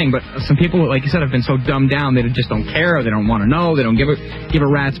this thing. But some people, like you said, have been so dumbed down they just don't care, they don't want to know, they don't give a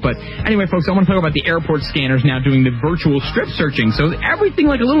rat's. But anyway, folks, I want to talk about the airport scanners now doing the virtual strip searching. So everything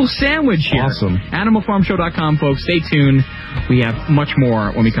like a little sandwich here. Awesome. AnimalFarmShow.com, folks. Stay tuned. We have much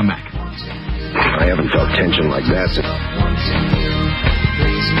more when we come back. I haven't felt tension like that since...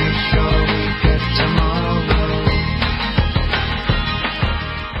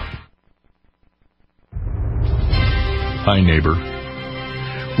 Hi, neighbor.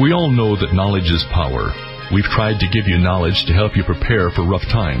 We all know that knowledge is power. We've tried to give you knowledge to help you prepare for rough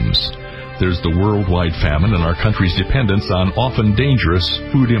times. There's the worldwide famine and our country's dependence on often dangerous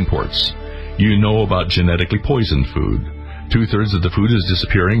food imports. You know about genetically poisoned food. 2/3 of the food is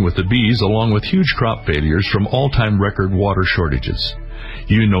disappearing with the bees, along with huge crop failures from all-time record water shortages.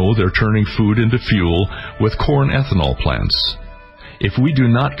 You know they're turning food into fuel with corn ethanol plants. If we do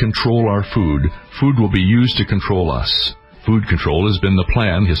not control our food, food will be used to control us. Food control has been the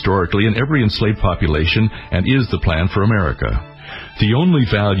plan historically in every enslaved population and is the plan for America. The only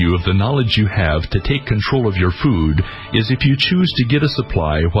value of the knowledge you have to take control of your food is if you choose to get a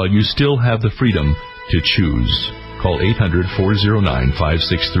supply while you still have the freedom to choose. Call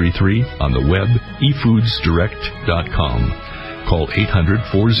 800-409-5633 on the web, efoodsdirect.com. Call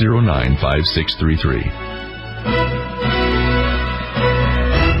 800-409-5633.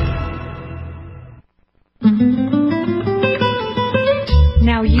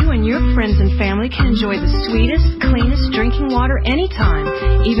 Now you and your friends and family can enjoy the sweetest, cleanest drinking water anytime,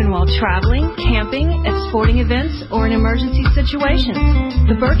 even while traveling, camping, at sporting events, or in emergency situations.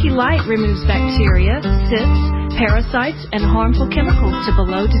 The Berkey Light removes bacteria, cysts, parasites, and harmful chemicals to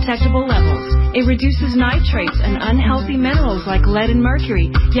below detectable levels. It reduces nitrates and unhealthy minerals like lead and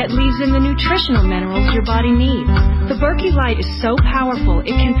mercury, yet leaves in the nutritional minerals your body needs. The Berkey Light is so powerful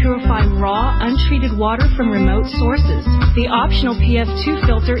it can purify raw, untreated water from remote sources. The optional PF2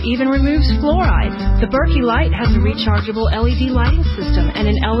 filter even removes fluoride. The Berkey Light has a rechargeable LED lighting system and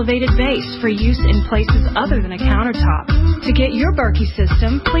an elevated base for use in places other than a countertop. To get your Berkey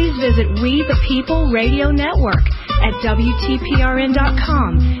system, please visit We the People Radio Network at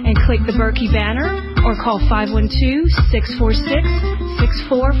WTPRN.com and click the Berkey banner or call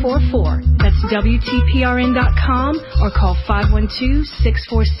 512-646-6444. That's WTPRN.com or call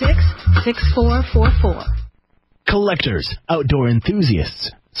 512-646-6444. Collectors, outdoor enthusiasts,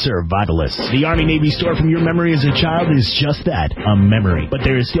 survivalists. The Army-Navy store from your memory as a child is just that, a memory. But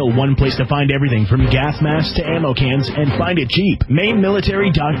there is still one place to find everything from gas masks to ammo cans, and find it cheap.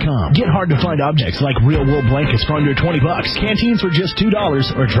 MaineMilitary.com. Get hard-to-find objects like real wool blankets for under $20, canteens for just $2,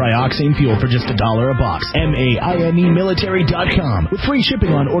 or trioxane fuel for just $1 a box. MaineMilitary.com. With free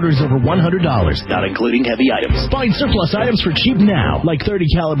shipping on orders over $100, not including heavy items. Find surplus items for cheap now, like 30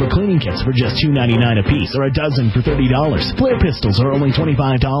 caliber cleaning kits for just $2.99 a piece, or a dozen for $30. Flare pistols are only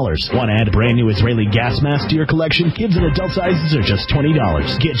 $25. $25. Want to add a brand new Israeli gas mask to your collection? Kids and adult sizes are just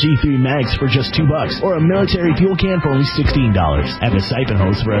 $20. Get G3 mags for just $2, or a military fuel can for only $16. And a siphon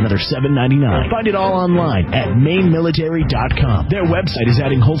hose for another $7.99. Find it all online at mainmilitary.com. Their website is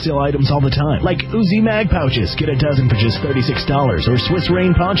adding wholesale items all the time, like Uzi mag pouches. Get a dozen for just $36, or Swiss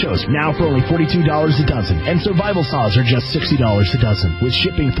Rain ponchos, now for only $42 a dozen. And survival saws are just $60 a dozen. With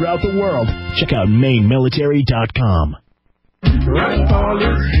shipping throughout the world, check out mainmilitary.com. Ron Paul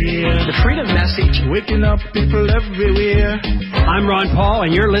is here. The Freedom Message. Waking up people everywhere. I'm Ron Paul,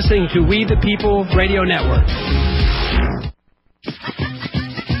 and you're listening to We the People Radio Network.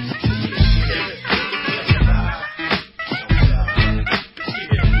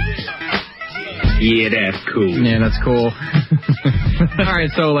 Yeah, that's cool. Yeah, that's cool. All right,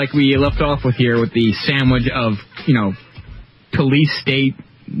 so like we left off with here with the sandwich of, police state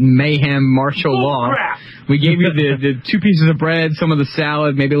mayhem martial law. Crap. We gave you the 2 pieces of bread, some of the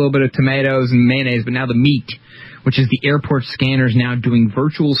salad, maybe a little bit of tomatoes and mayonnaise, but now the meat, which is the airport scanners now doing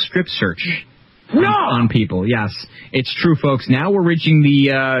virtual strip search on people. Yes, it's true, folks. Now we're reaching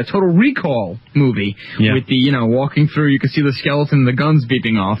the Total Recall movie with the, walking through, you can see the skeleton and the guns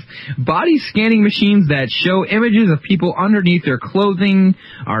beeping off. Body scanning machines that show images of people underneath their clothing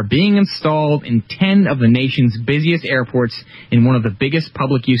are being installed in 10 of the nation's busiest airports in one of the biggest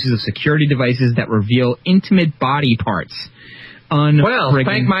public uses of security devices that reveal intimate body parts. Well,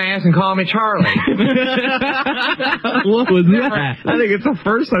 spank my ass and call me Charlie. What was that? I think it's the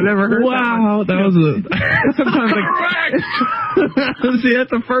first I've ever heard. Wow, that was a... Sometimes See,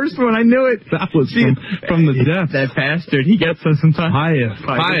 that's the first one. I knew it. That was from the death. That bastard. He gets us sometimes.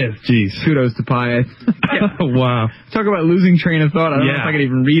 Pius. Jeez. Kudos to Pius. Wow. Talk about losing train of thought. I don't know if I can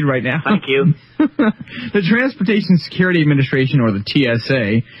even read right now. Thank you. The Transportation Security Administration, or the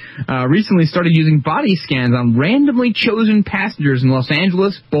TSA, recently started using body scans on randomly chosen passengers in Los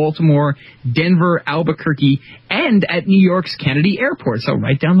Angeles, Baltimore, Denver, Albuquerque, and at New York's Kennedy Airport, so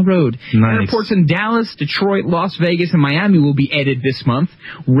right down the road. Nice. Airports in Dallas, Detroit, Las Vegas, and Miami will be added this month.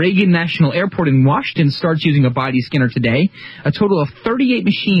 Reagan National Airport in Washington starts using a body scanner today. A total of 38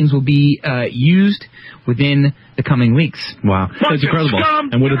 machines will be used within the coming weeks. Wow. That's incredible.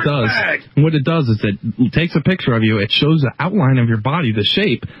 And what it does is it takes a picture of you, it shows the outline of your body, the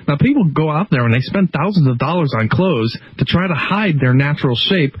shape. Now, people go out there and they spend thousands of dollars on clothes to try to hide their natural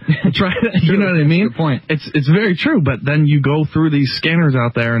shape. You know what I mean? Good point. It's very true, but then you go through these scanners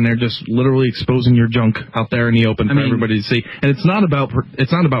out there and they're just literally exposing your junk out there in the open for everybody to see. And it's not about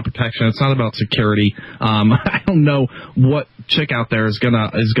protection. It's not about security. I don't know what chick out there is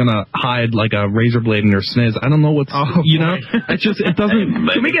gonna hide like a razor blade in her sniz. I don't know what's it doesn't.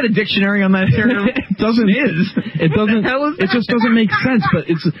 Can we get a dictionary on that? It just doesn't make sense. But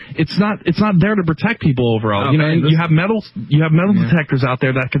it's not there to protect people overall. Okay, you have metal detectors out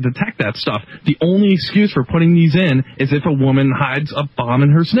there that can detect that stuff. The only excuse for putting these in is if a woman hides a bomb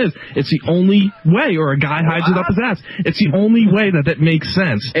in her sniz. It's the only way, or a guy hides it up his ass. It's the only way that makes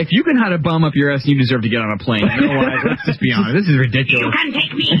sense. If you can hide a bomb up your ass, you deserve to get on a plane. Let's just be honest. This is ridiculous. You can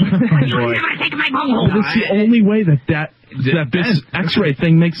take me. You never take my bomb. It's the only way that this X-ray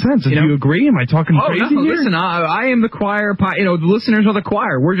thing makes sense. If you agree, am I talking crazy here? Listen, I am the choir. The listeners are the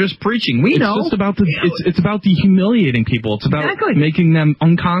choir. We're just preaching. We know. It's just about it's about dehumiliating people. It's about making them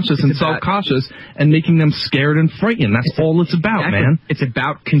unconscious and self-conscious and making them scared and frightened. That's all it's about, man. It's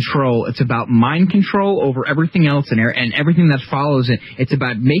about control. It's about mind control over everything else and everything that follows it. It's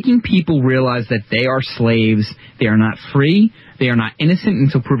about making people realize that they are slaves. They are not free. They are not innocent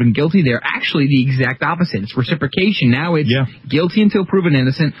until proven guilty. They're actually the exact opposite. It's reciprocation. Now it's guilty until proven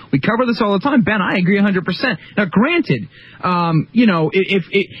innocent. We cover this all the time. Ben, I agree 100%. Now, granted, if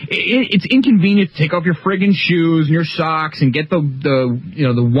it's inconvenient to take off your friggin' shoes and your socks and get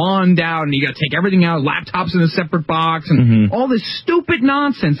the wand out, and you got to take everything out, laptops in a separate box, and all this stupid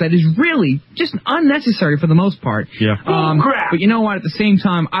nonsense that is really just unnecessary for the most part. Yeah. But you know what? At the same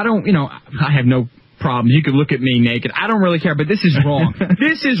time, I have no problems. You could look at me naked. I don't really care, but this is wrong.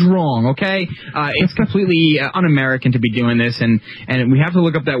 This is wrong, okay? It's completely un-American to be doing this, and we have to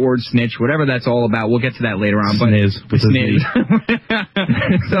look up that word snitch, whatever that's all about. We'll get to that later on. Sniz.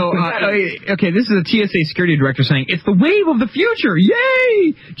 So, okay, this is a TSA security director saying, it's the wave of the future.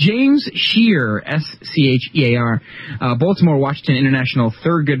 Yay! James Scheer, S-C-H-E-A-R, Baltimore, Washington International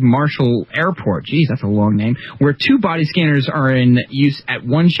Thurgood Marshall Airport. Geez, that's a long name. Where 2 body scanners are in use at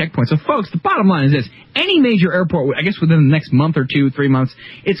one checkpoint. So, folks, the bottom line is this. Any major airport, I guess within the next month or 2, 3 months,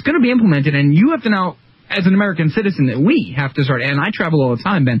 it's going to be implemented, and you have to now, as an American citizen, that we have to start, and I travel all the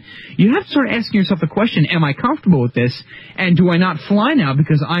time, Ben, you have to start asking yourself the question, am I comfortable with this, and do I not fly now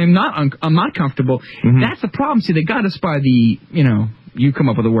because I'm not comfortable? That's the problem. See, they got us by the, you come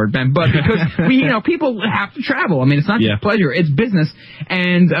up with the word, Ben, but because people have to travel. I mean, it's not just pleasure, it's business.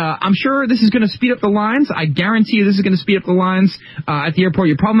 And I'm sure this is going to speed up the lines. I guarantee you this is going to speed up the lines at the airport.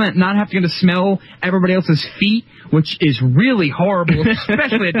 You're probably not having to smell everybody else's feet, which is really horrible,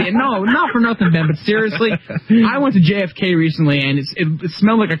 especially at the end. No, not for nothing, Ben, but seriously, I went to JFK recently, and it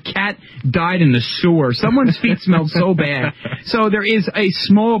smelled like a cat died in the sewer. Someone's feet smelled so bad. So there is a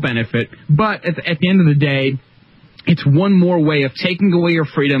small benefit, but at the end of the day, it's one more way of taking away your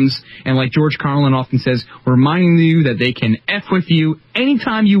freedoms, and like George Carlin often says, reminding you that they can F with you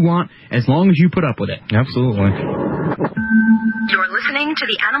anytime you want, as long as you put up with it. Absolutely. You're listening to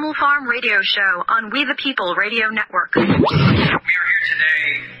the Animal Farm Radio Show on We the People Radio Network. We are here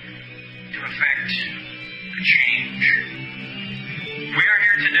today to effect a change. We are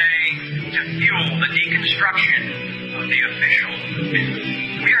here today to fuel the deconstruction of the official myth.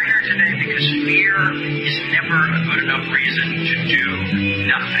 We are here today because fear is never a good enough reason to do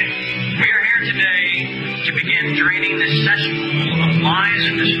nothing. We are here today to begin draining the cesspool of lies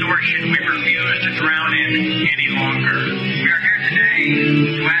and distortion we refuse to drown in any longer. We are here today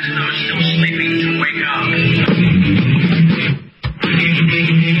to ask those still sleeping to wake up.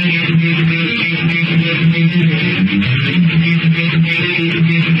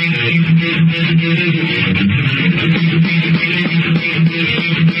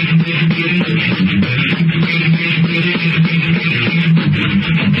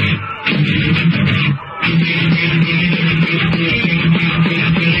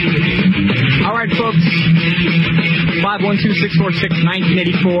 All right, folks.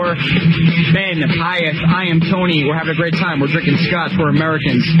 512-646-1984. Ben, Pius, I am Tony. We're having a great time. We're drinking scotch. We're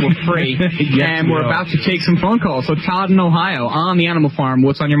Americans. We're free. And we're about to take some phone calls. So Todd in Ohio on the Animal Farm.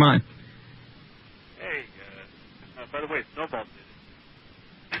 What's on your mind? Hey, by the way, Snowball did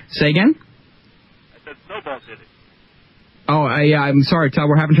it. Say again? I said Snowball did it. Oh, I'm sorry, Todd.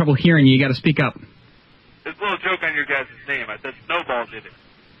 We're having trouble hearing you. You got to speak up. There's a little joke on your guys' name. I said Snowball did it.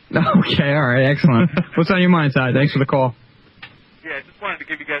 Okay, all right, excellent. What's on your mind, Todd? Thanks for the call. Yeah, I just wanted to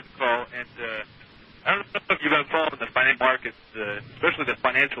give you guys a call, and I don't know if you've been following the financial markets, especially the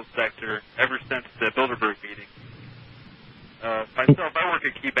financial sector, ever since the Bilderberg meeting. Myself, I work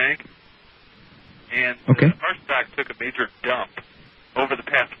at KeyBank, and our stock took a major dump over the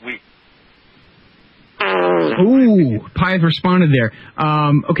past week. Ooh, Pius responded there.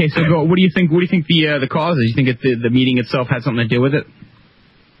 Okay, so what do you think? What do you think the cause is? You think the meeting itself had something to do with it?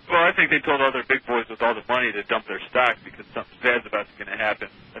 Well, I think they told other big boys with all the money to dump their stock because something bad's about to happen.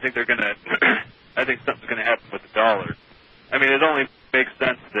 I think they're gonna. I think something's gonna happen with the dollar. I mean, it only makes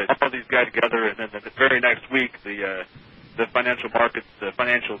sense that all these guys together, and then the very next week, the financial markets, the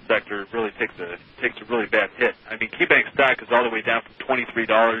financial sector really takes a really bad hit. I mean, KeyBank stock is all the way down from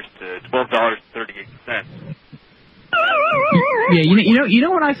 $23 to $12.38. Yeah, you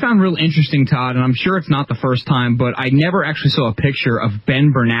know what I found real interesting, Todd, and I'm sure it's not the first time, but I never actually saw a picture of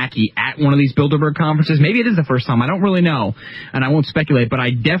Ben Bernanke at one of these Bilderberg conferences. Maybe it is the first time. I don't really know, and I won't speculate, but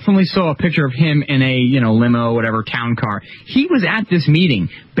I definitely saw a picture of him in a, limo, whatever, town car. He was at this meeting.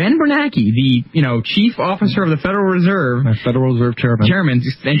 Ben Bernanke, the, chief officer of the Federal Reserve. Federal Reserve chairman.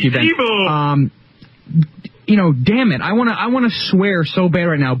 Thank you, Ben. Damn it. I want to swear so bad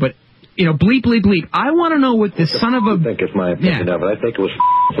right now, but bleep, bleep, bleep. I want to know what this son of a... I think it's my opinion of it. I think it was...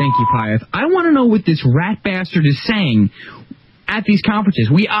 Thank you, Pius. I want to know what this rat bastard is saying at these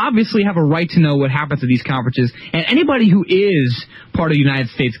conferences. We obviously have a right to know what happens at these conferences, and anybody who is part of the United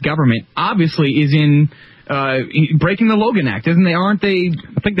States government obviously is in... breaking the Logan Act, isn't they? Aren't they?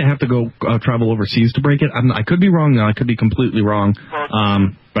 I think they have to go travel overseas to break it. I could be wrong. I could be completely wrong.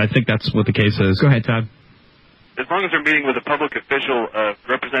 But I think that's what the case is. Go ahead, Todd. As long as they're meeting with a public official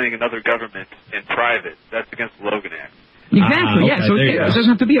representing another government in private, that's against the Logan Act. Exactly, yeah. So it doesn't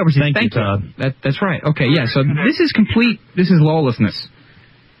have to be overseas. Thank you, Todd. That's right. Okay, yeah. So this is lawlessness.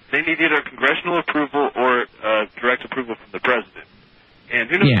 They need either congressional approval or direct approval from the president. And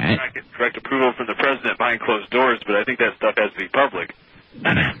who knows if they're not getting direct approval from the president behind closed doors, but I think that stuff has to be public.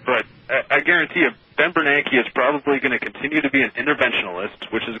 But I guarantee you, Ben Bernanke is probably going to continue to be an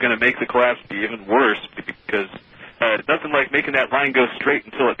interventionalist, which is going to make the collapse be even worse because nothing like making that line go straight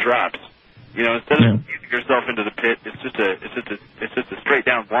until it drops. Instead of easing yourself into the pit, it's just a straight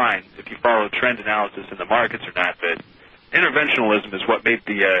down line if you follow trend analysis in the markets or not. But interventionalism is what made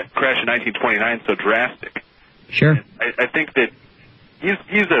the crash in 1929 so drastic. Sure. And I think that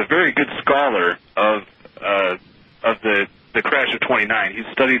he's a very good scholar of the crash of 29. He's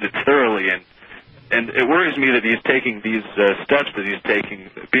studied it thoroughly, and it worries me that he's taking these steps that he's taking,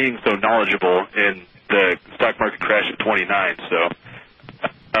 being so knowledgeable in the stock market crash of 29. So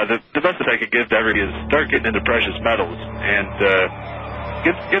the best that I could give to everybody is start getting into precious metals and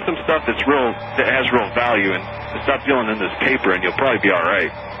Get some stuff that has real value, and stop dealing in this paper, and you'll probably be all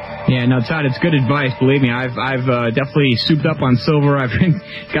right. Yeah, no, Todd, it's good advice. Believe me, I've definitely souped up on silver. I've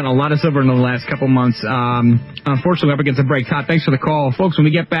gotten a lot of silver in the last couple months. Unfortunately, up against the break. Todd, thanks for the call. Folks, when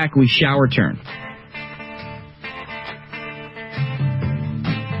we get back, we shall return.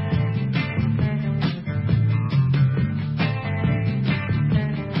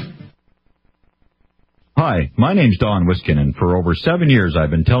 Hi, my name's Don Wiskinen. For over 7 years,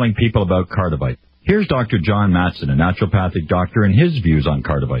 I've been telling people about Cardivite. Here's Dr. John Matson, a naturopathic doctor, and his views on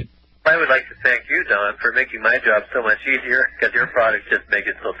Cardivite. I would like to thank you, Don, for making my job so much easier, because your products just make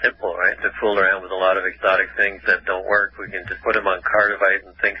it so simple, right? To fool around with a lot of exotic things that don't work, we can just put them on Cardivite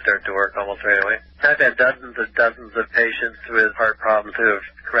and things start to work almost right away. I've had dozens and dozens of patients with heart problems who have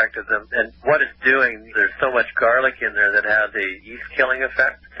corrected them, and what it's doing, there's so much garlic in there that has a yeast-killing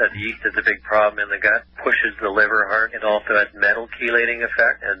effect. That yeast is a big problem in the gut, pushes the liver hard. It also has metal chelating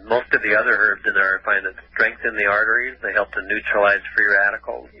effect, and most of the other herbs in there I find that strengthen the arteries. They help to neutralize free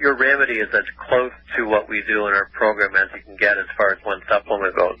radicals. Your remedy is as close to what we do in our program as you can get as far as one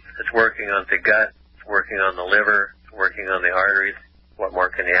supplement goes. It's working on the gut, it's working on the liver, it's working on the arteries. What more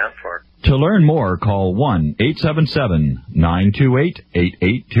can you ask for? To learn more, call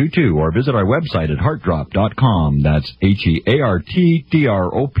 1-877-928-8822 or visit our website at heartdrop.com. That's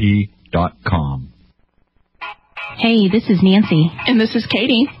HEARTDROP.com. Hey, this is Nancy. And this is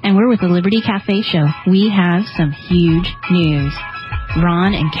Katie. And we're with the Liberty Cafe Show. We have some huge news.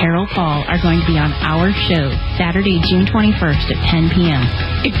 Ron and Carol Paul are going to be on our show Saturday, June 21st at 10 p.m.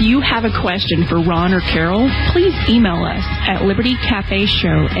 If you have a question for Ron or Carol, please email us at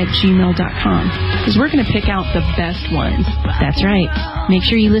libertycafeshow@gmail.com because we're going to pick out the best ones. That's right. Make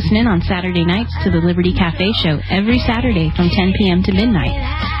sure you listen in on Saturday nights to the Liberty Cafe Show every Saturday from 10 p.m. to midnight.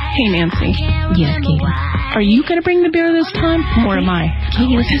 Hey, Nancy. Yes, Katie. Are you going to bring the beer this time, or am I?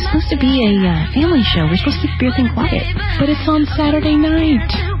 Katie, this is supposed to be a family show. We're supposed to keep the beer thing quiet. But it's on Saturday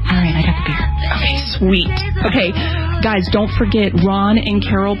night. All right, I got the beer. Okay, sweet. Okay, guys, don't forget, Ron and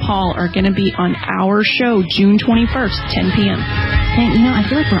Carol Paul are going to be on our show June 21st, 10 p.m. Hey, I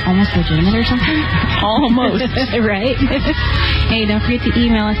feel like we're almost legitimate or something. Almost. Right? Hey, don't forget to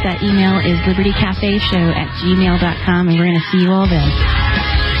email us. That email is libertycafeshow@gmail.com, and we're going to see you all then.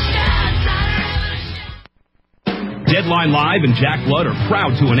 Deadline Live and Jack Blood are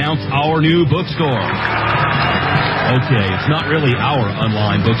proud to announce our new bookstore. Okay, it's not really our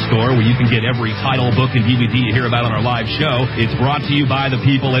online bookstore where you can get every title, book, and DVD you hear about on our live show. It's brought to you by the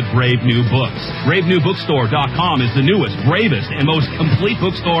people at Brave New Books. BraveNewBookstore.com is the newest, bravest, and most complete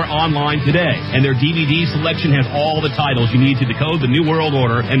bookstore online today. And their DVD selection has all the titles you need to decode the New World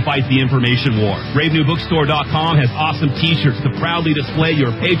Order and fight the information war. BraveNewBookstore.com has awesome t-shirts to proudly display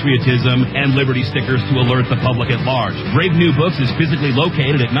your patriotism and liberty stickers to alert the public at large. Brave New Books is physically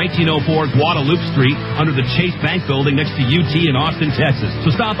located at 1904 Guadalupe Street under the Chase Bank Building next to UT in Austin, Texas.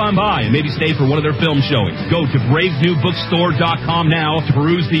 So stop on by and maybe stay for one of their film showings. Go to BraveNewBookstore.com now to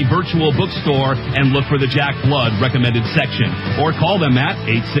peruse the virtual bookstore and look for the Jack Blood recommended section. Or call them at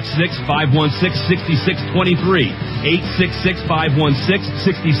 866-516-6623.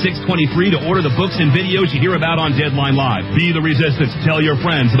 866-516-6623 to order the books and videos you hear about on Deadline Live. Be the resistance. Tell your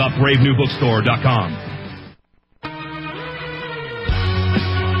friends about BraveNewBookstore.com.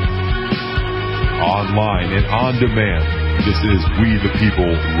 Online and on demand. This is We the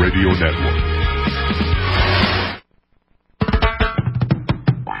People Radio Network.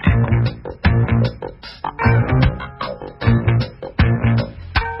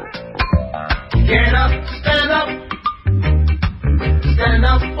 Get up, stand up. Stand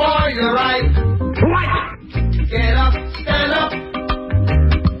up for your right. Get up, stand up.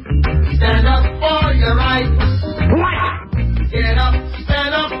 Stand up for your right. Get up,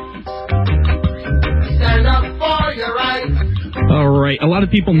 stand up. Stand up for your right. All right. A lot of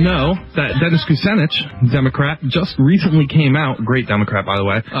people know that Dennis Kucinich, Democrat, just recently came out, great Democrat, by the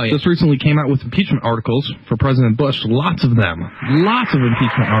way, just recently came out with impeachment articles for President Bush. Lots of them. Lots of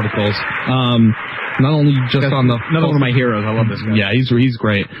impeachment articles. Not only just on the... Another one of my heroes. I love this guy. Yeah, he's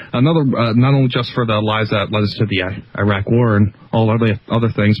great. Another, not only just for the lies that led us to the Iraq War and all other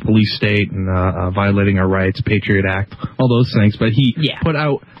things, police state and violating our rights, Patriot Act, all those things, but he put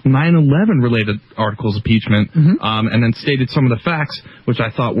out 9/11 related articles of impeachment, and then stated some of the facts, which I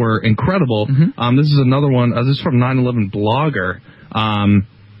thought were incredible. This is another one. This is from 9/11 Blogger.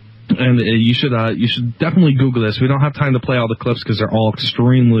 And you should definitely Google this. We don't have time to play all the clips because they're all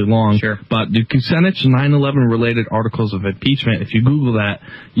extremely long. Sure. But the Kucinich 9/11 related articles of impeachment, if you Google that,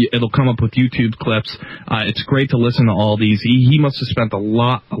 it'll come up with YouTube clips. It's great to listen to all these. He must have spent a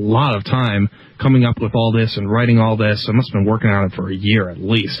lot of time coming up with all this and writing all this. I must have been working on it for a year at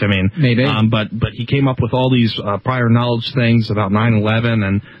least. I mean, maybe. But he came up with all these prior knowledge things about 9/11,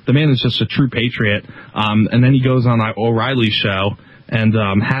 and the man is just a true patriot. And then he goes on O'Reilly's show and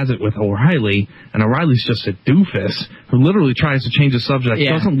has it with O'Reilly, and O'Reilly's just a doofus who literally tries to change the subject.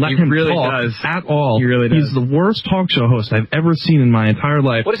 Yeah, doesn't let him really talk does. at all. He really does. He's the worst talk show host I've ever seen in my entire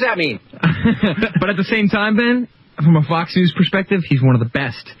life. What does that mean? But at the same time, Ben, from a Fox News perspective, he's one of the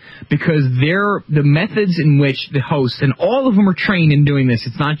best. Because the methods in which the hosts, and all of them are trained in doing this.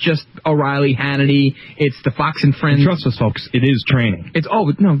 It's not just O'Reilly, Hannity, it's the Fox and Friends. And trust us, folks, it is training. It's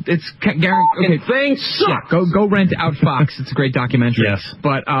guaranteed. Okay, thanks. Yeah, go rent out Fox. It's a great documentary. Yes.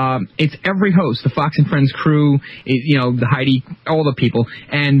 But it's every host, the Fox and Friends crew, the Heidi, all the people.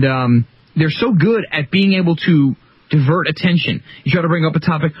 And they're so good at being able to divert attention. You try to bring up a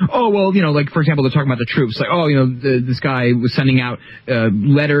topic. Oh, well, like, for example, they're talking about the troops. Like, this guy was sending out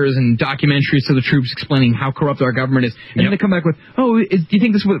letters and documentaries to the troops explaining how corrupt our government is. And then they come back with, do you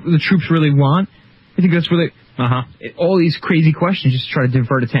think this is what the troops really want? You think that's what they... all these crazy questions just to try to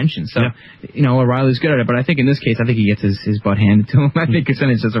divert attention. So, O'Reilly's good at it, but I think in this case, I think he gets his butt handed to him. I think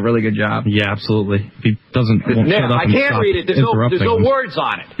Kucinich does a really good job. Yeah, absolutely. If he won't shut up I can't read it. There's no words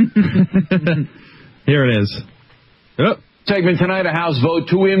on it. Here it is. Yep. Segment tonight, a House vote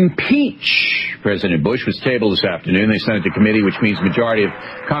to impeach President Bush was tabled this afternoon. They sent it to committee, which means the majority of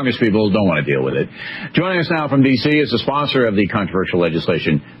congresspeople don't want to deal with it. Joining us now from D.C. is the sponsor of the controversial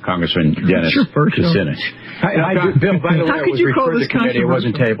legislation, Congressman Dennis Kucinich. Bill, by the way, it was referred to committee. It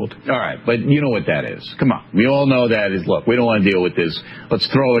wasn't tabled. All right, but you know what that is. Come on. We all know that is, look, we don't want to deal with this. Let's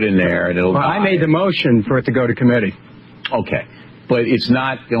throw it in there. And it'll I made the motion for it to go to committee. Okay. But it's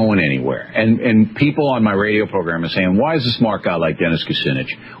not going anywhere. And people on my radio program are saying, why is a smart guy like Dennis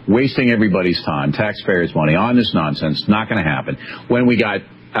Kucinich wasting everybody's time, taxpayers' money, on this nonsense? Not going to happen. When we got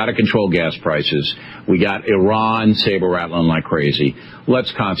out-of-control gas prices, we got Iran saber-rattling like crazy.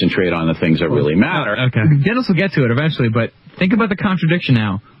 Let's concentrate on the things that really matter. Okay. Dennis will get to it eventually, but think about the contradiction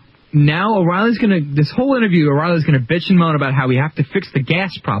now. Now O'Reilly's this whole interview, O'Reilly's going to bitch and moan about how we have to fix the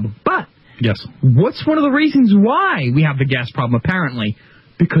gas problem. But... yes. what's one of the reasons why we have the gas problem, apparently?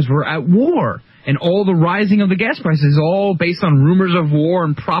 Because we're at war. And all the rising of the gas prices is all based on rumors of war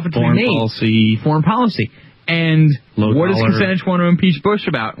and profits we made. Foreign policy. And what does Kucinich want to impeach Bush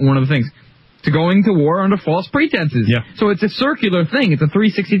about? One of the things. To going to war under false pretenses. Yeah. So it's a circular thing. It's a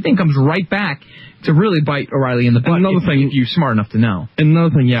 360 thing. Comes right back to really bite O'Reilly in the butt. Another thing, you're smart enough to know. Another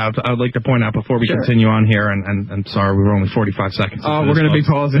thing, I would like to point out before we continue on here, and sorry, we were only 45 seconds. Oh, we're going to be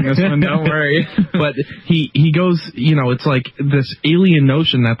pausing this one, don't worry. But he goes, it's like this alien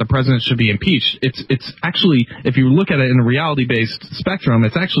notion that the president should be impeached. It's actually, if you look at it in a reality-based spectrum,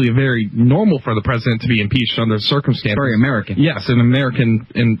 it's actually very normal for the president to be impeached under circumstances. Very American. Yes, in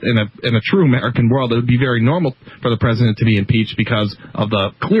a true American world, it would be very normal for the president to be impeached because of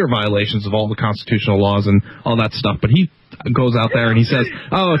the clear violations of all the constitutional laws and all that stuff. But he goes out there and he says,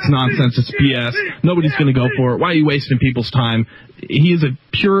 oh, it's nonsense, it's BS, nobody's going to go for it, why are you wasting people's time? He is a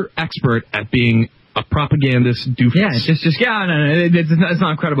pure expert at being a propagandist doofus. Yeah, it's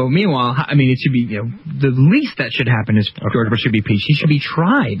not credible. Meanwhile, I mean, it should be, the least that should happen is George Bush should be impeached. He should be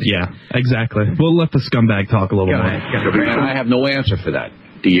tried. Yeah, exactly. We'll let the scumbag talk a little more. I have no answer for that.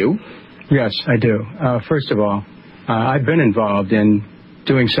 Do you? Yes, I do. First of all, I've been involved in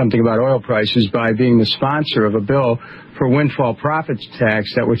doing something about oil prices by being the sponsor of a bill for windfall profits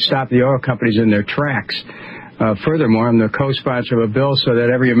tax that would stop the oil companies in their tracks. Furthermore, I'm the co-sponsor of a bill so that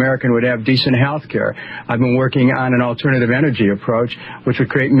every American would have decent health care. I've been working on an alternative energy approach, which would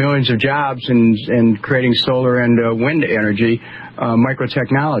create millions of jobs in creating solar and wind energy,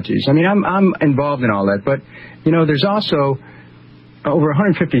 microtechnologies. I mean, I'm involved in all that. But, there's also over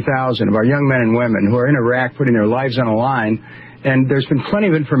 150,000 of our young men and women who are in Iraq putting their lives on the line. And there's been plenty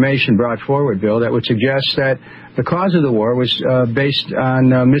of information brought forward, Bill, that would suggest that the cause of the war was based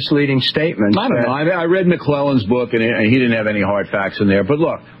on misleading statements. I don't know. I read McClellan's book, and he didn't have any hard facts in there. But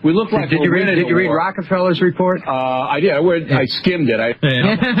look, we look like Did you read Rockefeller's report? I did. I skimmed it.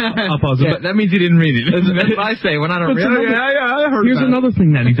 I'll pause it. But that means he didn't read it. That's what I say when I don't read it. I heard Here's another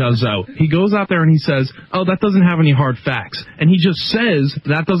thing that he does, though. He goes out there and he says, oh, that doesn't have any hard facts. And he just says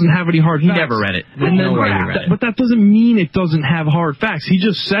that doesn't have any hard facts. He never read it. But that doesn't mean it doesn't have hard facts. He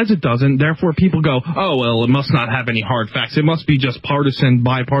just says it doesn't. Therefore, people go, oh, well, it must not have any hard facts. It must be just bipartisan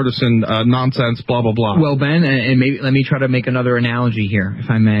nonsense, blah, blah, blah. Well, Ben, and maybe let me try to make another analogy here, if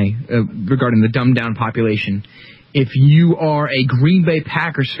I may, regarding the dumbed-down population. If you are a Green Bay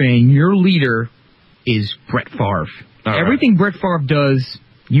Packers fan, your leader is Brett Favre. Everything Brett Favre does,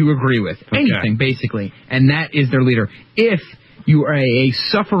 you agree with. Anything, basically. And that is their leader. If you are a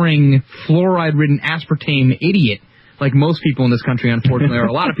suffering, fluoride-ridden, aspartame idiot, like most people in this country, unfortunately, or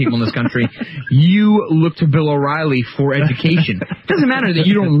a lot of people in this country, you look to Bill O'Reilly for education. It doesn't matter that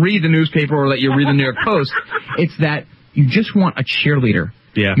you don't read the newspaper or that you read the New York Post. It's that you just want a cheerleader.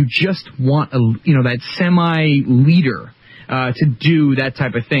 Yeah. You just want that semi-leader to do that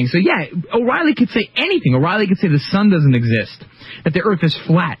type of thing. So, yeah, O'Reilly could say anything. O'Reilly could say the sun doesn't exist, that the earth is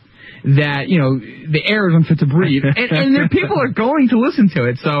flat, that, the air is unfit to breathe. And there, people are going to listen to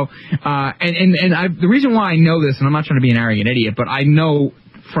it. So, the reason why I know this, and I'm not trying to be an arrogant idiot, but I know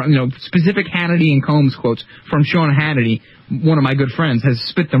from, specific Hannity and Combs quotes from Sean Hannity, one of my good friends, has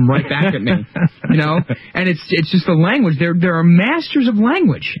spit them right back at me, and it's just the language. There are masters of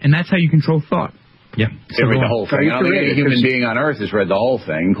language, and that's how you control thought. Yeah. They read the whole thing. I don't think any human being on earth has read the whole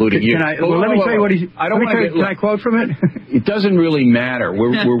thing, including you. Let me tell you what he's... Can I quote from it? It doesn't really matter.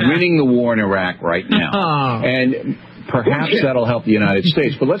 We're winning the war in Iraq right now. And perhaps that'll help the United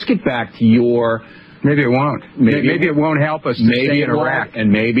States. But let's get back to your... Maybe it won't. Maybe it won't help us to stay in Iraq.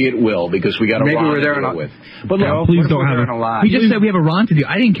 And maybe it will, because we got Iran to deal with. But look, please don't have a... He just said we have Iran to do.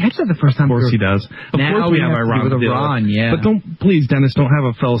 I didn't catch that the first time. Of course he does. Of course we have Iran to deal with. Yeah. But please, Dennis, don't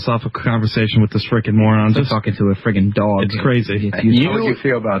have a philosophical conversation with this frickin' moron. Just talking to a friggin' dog. It's crazy. How would you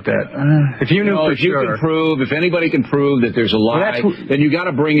feel about that? If you knew for sure. If anybody can prove that there's a lie, then you got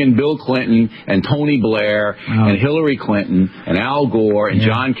to bring in Bill Clinton and Tony Blair and Hillary Clinton and Al Gore and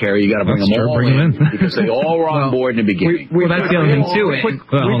John Kerry. You got to bring them all in because they all were on board in the beginning. Well, that's the other thing too.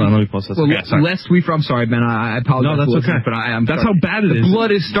 Hold on, let me pause this. I'm sorry, Ben. I apologize. No, that's okay. But that's how bad it is. The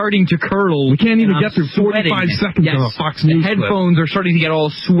blood is starting to curdle. We can't even get through 45 seconds of a Fox News clip. Headphones are starting to get all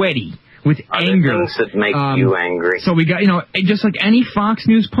sweaty with anger. Things that make you angry. So we got, just like any Fox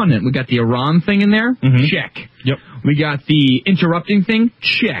News pundit, we got the Iran thing in there. Check. Yep. We got the interrupting thing.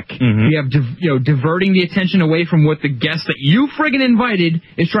 Check. We have diverting the attention away from what the guest that you friggin' invited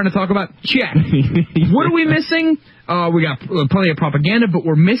is trying to talk about. Check. What are we missing? We got plenty of propaganda, but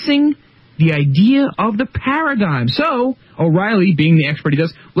we're missing the idea of the paradigm. So, O'Reilly, being the expert he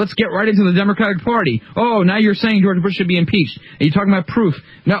does, let's get right into the Democratic Party. Oh, now you're saying George Bush should be impeached. And you're talking about proof.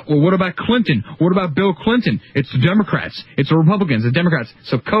 No, well, what about Clinton? What about Bill Clinton? It's the Democrats. It's the Republicans, the Democrats.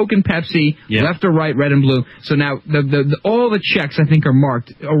 So Coke and Pepsi, left or right, red and blue. So now all the checks, I think, are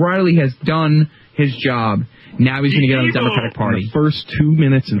marked. O'Reilly has done his job. Now he's going to get on the Democratic Party. The first 2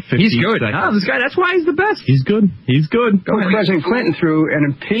 minutes and 50 He's good. seconds. Oh, this guy, that's why he's the best. He's good. He's good. President Clinton threw an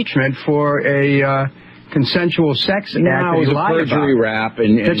impeachment for a consensual sex act that he lied about. Perjury rap.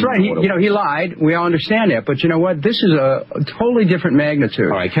 That's right. He lied. We all understand that. But you know what? This is a totally different magnitude.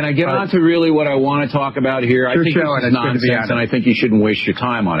 All right. Can I get on to really what I want to talk about here? I think this is nonsense, and I think you shouldn't waste your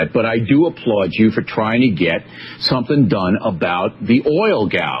time on it. But I do applaud you for trying to get something done about the oil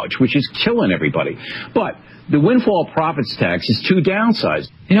gouge, which is killing everybody. But the windfall profits tax is two downsides.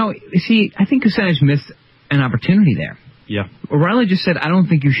 I think Kucinich missed an opportunity there. Yeah. O'Reilly just said, I don't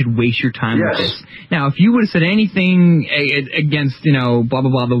think you should waste your time with this. Now, if you would have said anything against, blah, blah,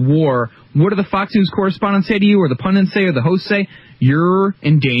 blah, the war, what do the Fox News correspondents say to you, or the pundits say, or the hosts say? You're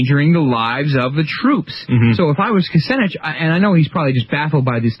endangering the lives of the troops. So if I was Kucinich, and I know he's probably just baffled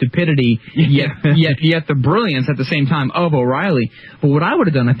by the stupidity, yet the brilliance at the same time of O'Reilly, but what I would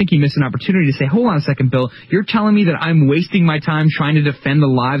have done, I think he missed an opportunity to say, hold on a second, Bill, you're telling me that I'm wasting my time trying to defend the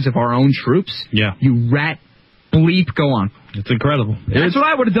lives of our own troops? Yeah. You rat bleep, go on. It's incredible. That's what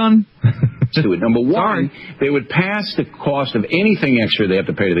I would have done. Do it. Number one, they would pass the cost of anything extra they have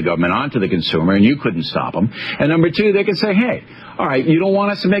to pay to the government onto the consumer, and you couldn't stop them. And number two, they could say, hey, all right, you don't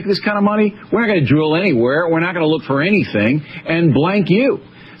want us to make this kind of money? We're not going to drill anywhere. We're not going to look for anything, and blank you.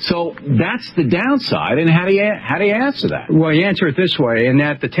 So that's the downside. And how do you answer that? Well, you answer it this way, in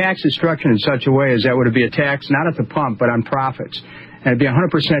that the tax is structured in such a way as that would be a tax not at the pump, but on profits. And it'd be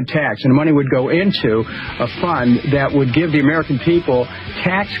 100% tax, and the money would go into a fund that would give the American people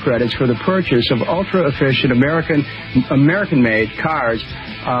tax credits for the purchase of ultra-efficient American-made cars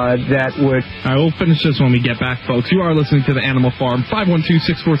that would... All right, we'll finish this when we get back, folks. You are listening to The Animal Farm,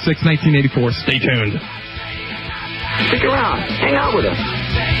 512-646-1984. Stay tuned. Stick around. Hang out with us.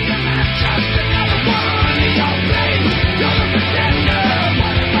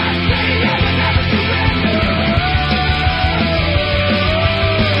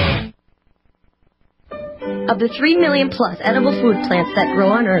 Of the 3 million plus edible food plants that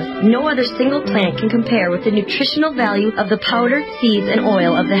grow on Earth, no other single plant can compare with the nutritional value of the powder, seeds, and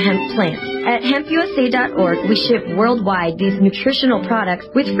oil of the hemp plant. At hempusa.org, we ship worldwide these nutritional products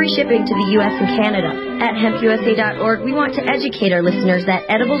with free shipping to the U.S. and Canada. At hempusa.org, we want to educate our listeners that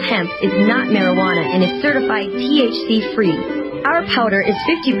edible hemp is not marijuana and is certified THC-free. Our powder is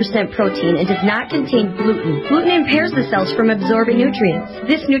 50% protein and does not contain gluten. Gluten impairs the cells from absorbing nutrients.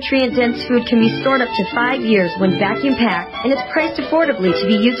 This nutrient-dense food can be stored up to 5 years when vacuum-packed, and it's priced affordably to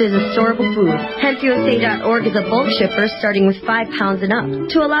be used as a storable food. HempUSA.org is a bulk shipper starting with 5 pounds and up.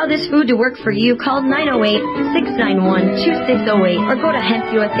 To allow this food to work for you, call 908-691-2608 or go to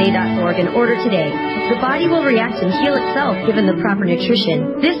HempUSA.org and order today. The body will react and heal itself given the proper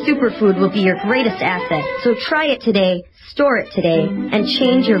nutrition. This superfood will be your greatest asset, so try it today. Store it today and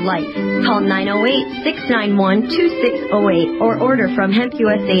change your life. Call 908-691-2608 or order from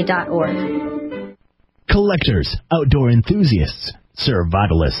hempusa.org. Collectors, outdoor enthusiasts,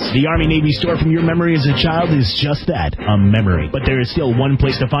 survivalists. The Army-Navy store from your memory as a child is just that, a memory. But there is still one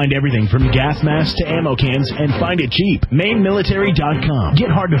place to find everything from gas masks to ammo cans, and find it cheap. MainMilitary.com. Get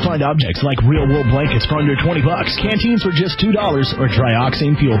hard-to-find objects like real-wool blankets for under $20, canteens for just $2, or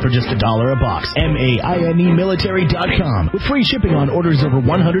trioxane fuel for just $1 a box. MAINEMilitary.com. With free shipping on orders over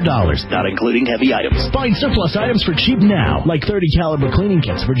 $100, not including heavy items. Find surplus items for cheap now, like 30 caliber cleaning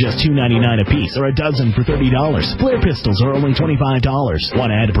kits for just $2.99 a piece, or a dozen for $30. Flare pistols are only $25.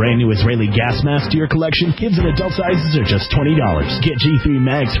 Want to add a brand new Israeli gas mask to your collection? Kids and adult sizes are just $20. Get G3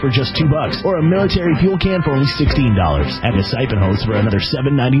 mags for just $2, or a military fuel can for only $16. And a siphon hose for another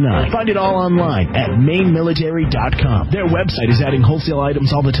 $7.99. Find it all online at MainMilitary.com. Their website is adding wholesale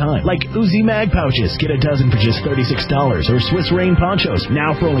items all the time, like Uzi mag pouches. Get a dozen for just $36, or Swiss Rain ponchos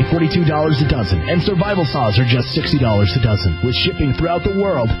now for only $42 a dozen. And survival saws are just $60 a dozen. With shipping throughout the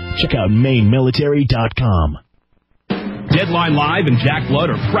world, check out MainMilitary.com. Deadline Live and Jack Blood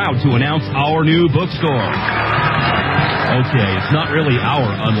are proud to announce our new bookstore. Okay, it's not really our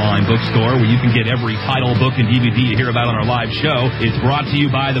online bookstore where you can get every title, book, and DVD you hear about on our live show. It's brought to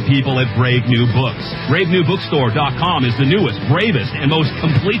you by the people at Brave New Books. BraveNewBookstore.com is the newest, bravest, and most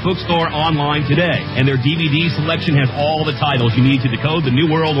complete bookstore online today. And their DVD selection has all the titles you need to decode the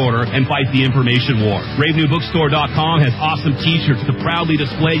New World Order and fight the information war. BraveNewBookstore.com has awesome t-shirts to proudly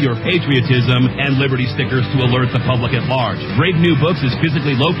display your patriotism and liberty stickers to alert the public at large. Brave New Books is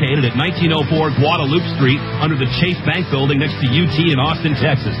physically located at 1904 Guadalupe Street under the Chase Bank Building next to UT in Austin,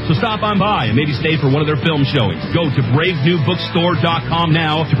 Texas. So stop on by and maybe stay for one of their film showings. Go to BraveNewBookstore.com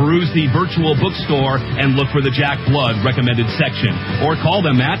now to peruse the virtual bookstore and look for the Jack Blood recommended section. Or call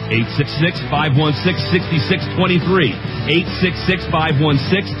them at 866-516-6623.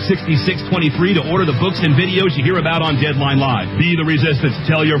 866-516-6623 to order the books and videos you hear about on Deadline Live. Be the resistance.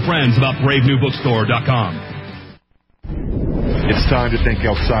 Tell your friends about BraveNewBookstore.com. It's time to think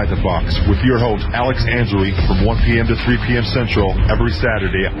outside the box with your host, Alex Angeli, from 1 p.m. to 3 p.m. Central every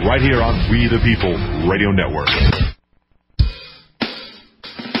Saturday, right here on We the People Radio Network.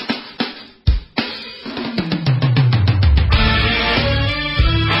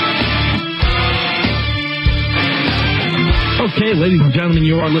 Okay, ladies and gentlemen,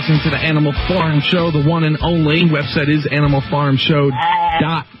 you are listening to the Animal Farm Show, the one and only. Website is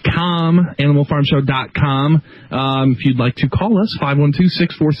animalfarmshow.com, animalfarmshow.com. If you'd like to call us,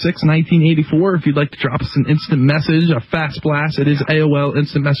 512-646-1984. If you'd like to drop us an instant message, a fast blast, it is AOL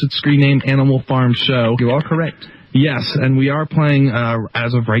instant message screen name Animal Farm Show. You are correct. Yes, and we are playing,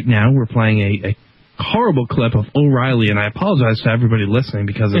 as of right now, we're playing a horrible clip of O'Reilly, and I apologize to everybody listening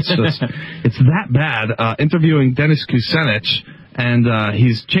because it's just, it's that bad, interviewing Dennis Kucinich, and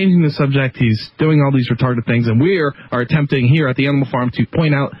he's changing the subject, he's doing all these retarded things, and we are attempting here at the Animal Farm to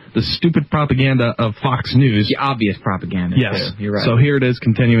point out the stupid propaganda of Fox News. The obvious propaganda. Yes, too. You're right. So here it is,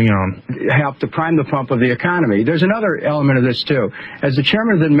 continuing on. Help to prime the pump of the economy. There's another element of this, too. As the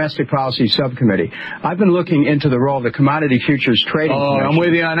chairman of the Domestic Policy Subcommittee, I've been looking into the role of the Commodity Futures Trading Commission. I'm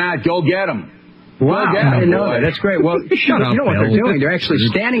with you on that. Go get them. Wow, I didn't know that. That's great. Well, you know what they're doing. They're actually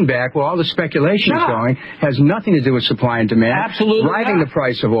standing back while all the speculation is going. Has nothing to do with supply and demand. Absolutely driving the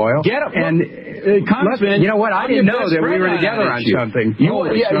price of oil. Get it. And you know what? I didn't know that we were together on something. You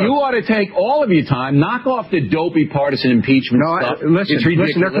ought to take all of your time, knock off the dopey partisan impeachment stuff. Listen, it's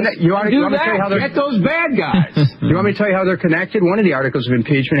ridiculous. You want me to tell you how they're... Get those bad guys. You want me to tell you how they're connected? One of the articles of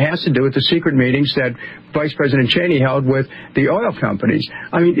impeachment has to do with the secret meetings that Vice President Cheney held with the oil companies.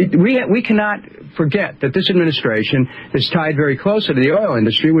 I mean, we cannot forget that this administration is tied very closely to the oil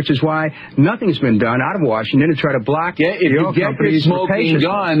industry, which is why nothing's been done out of Washington to try to block if you get your smoking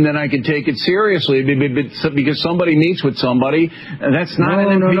gun, then I can take it seriously because somebody meets with somebody. That's not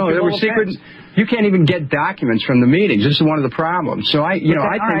an impeachable There were secret. You can't even get documents from the meetings. This is one of the problems. So I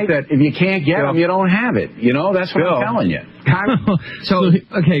think that if you can't get them, you don't have it. That's what I'm telling you.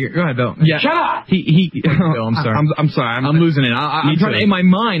 Okay, go ahead, Bill. Yeah. Shut up. Bill, I'm sorry. I'm sorry. I'm losing it. I'm trying to, in my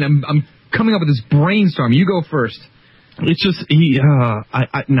mind, I'm coming up with this brainstorm. You go first. It's just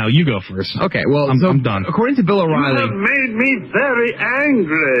no, you go first. Okay, well, I'm done. According to Bill O'Reilly, you have made me very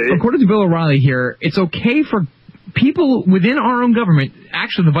angry. According to Bill O'Reilly here, it's okay for people within our own government,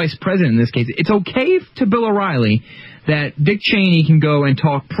 actually the vice president in this case, it's okay to Bill O'Reilly that Dick Cheney can go and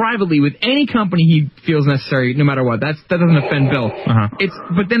talk privately with any company he feels necessary, no matter what. That doesn't offend Bill.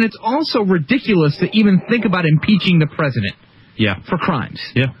 But then it's also ridiculous to even think about impeaching the president. Yeah. For crimes.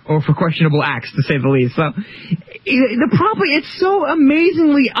 Yeah. Or for questionable acts, to say the least. So, the problem, it's so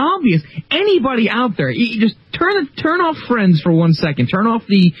amazingly obvious. Anybody out there, you just turn off Friends for 1 second. Turn off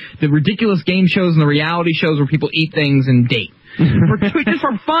the ridiculous game shows and the reality shows where people eat things and date. Just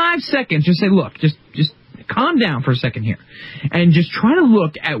for 5 seconds, just say, look, just calm down for a second here. And just try to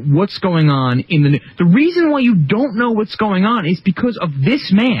look at what's going on in the reason why you don't know what's going on is because of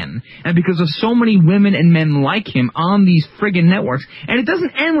this man and because of so many women and men like him on these friggin' networks. And it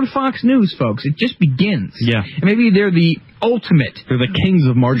doesn't end with Fox News, folks. It just begins. Yeah. And maybe they're the ultimate. They're the kings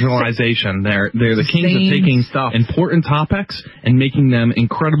of marginalization. They're the kings of taking important topics and making them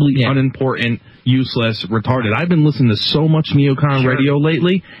incredibly unimportant, useless, retarded. I've been listening to so much neocon radio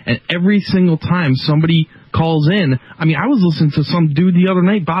lately, and every single time somebody calls in, I mean, I was listening to some dude the other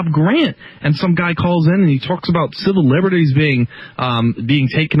night, Bob Grant, and some guy calls in and he talks about civil liberties being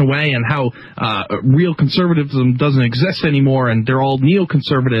taken away and how real conservatism doesn't exist anymore and they're all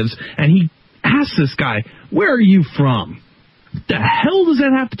neoconservatives. And he asks this guy, where are you from? What the hell does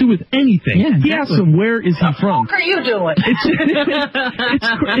that have to do with anything? Yeah, exactly. He asks him, where is he from? What are you doing?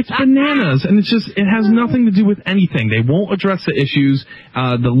 It's bananas, and it has nothing to do with anything. They won't address the issues.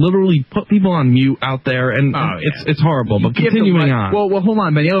 They literally put people on mute out there, and it's horrible. But continuing on. Well, hold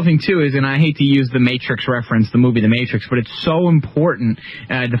on. But the other thing, too, is, and I hate to use the Matrix reference, the movie The Matrix, but it's so important,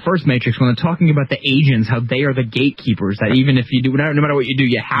 the first Matrix, when they're talking about the agents, how they are the gatekeepers, that even if you do, no matter what you do,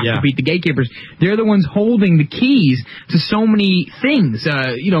 you have to beat the gatekeepers. They're the ones holding the keys to so many things,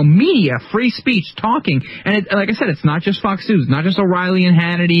 media, free speech, talking. And like I said, it's not just Fox News, not just O'Reilly and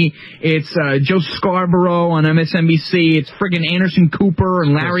Hannity. It's Joe Scarborough on MSNBC. It's friggin' Anderson Cooper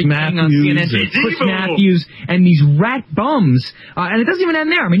and Larry King on CNN. Chris Matthews and these rat bums. And it doesn't even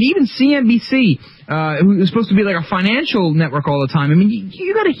end there. I mean, even CNBC, who's supposed to be like a financial network all the time. I mean,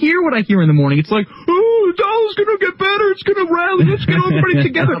 you got to hear what I hear in the morning. It's like, oh, the dollar's going to get better. It's going to rally. Let's get everybody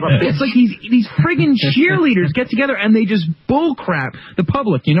together. It's like these friggin' cheerleaders get together and they just bullcrap the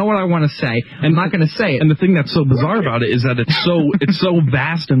public. You know what I want to say? I'm not going to say it. And the thing that's so bizarre about it is that it's so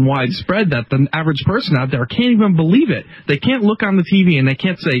vast and widespread that the average person out there can't even believe it. They can't look on the TV and they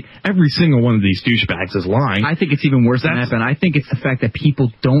can't say every single one of these douchebags is lying. I think it's even worse than that, Ben. I think it's the fact that people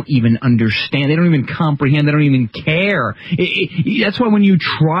don't even understand. They don't even comprehend. They don't even care. That's why when you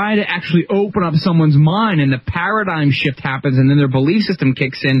try to actually open up someone's mind and the paradigm shift happens and then their belief system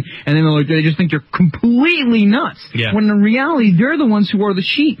kicks in and then they just think you're completely nuts. Yeah. When in reality, they're the ones who are the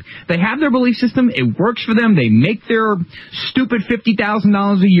sheep. They have their belief system. It works for them. They make their stupid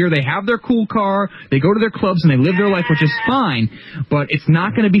 $50,000 a year. They have their cool car. They go to their clubs and they live their life, which is fine. But it's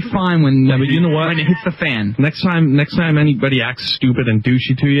not going to be fine when you know what? When it hits the fan. Next time anybody acts stupid and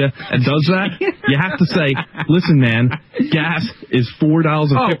douchey to you and does that, you have to say, listen, man, gas is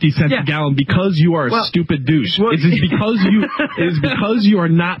 $4.50 a gallon because you are a stupid douche. It is because you are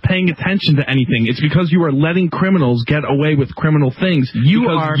not paying attention to anything. It's because you are letting criminals get away with criminal things. You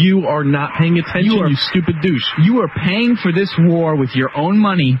are not paying attention, you stupid douche. You are paying for this war with your own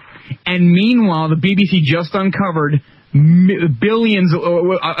money, and meanwhile, the BBC just uncovered billions,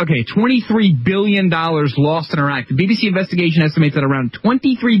 $23 billion lost in Iraq. The BBC investigation estimates that around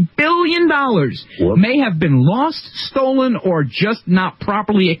 $23 billion may have been lost, stolen, or just not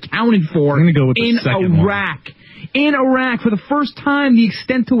properly accounted for in Iraq. In Iraq, for the first time, the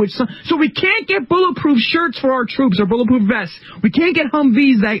extent to which... So we can't get bulletproof shirts for our troops or bulletproof vests. We can't get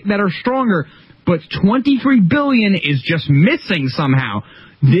Humvees that are stronger. But $23 billion is just missing somehow.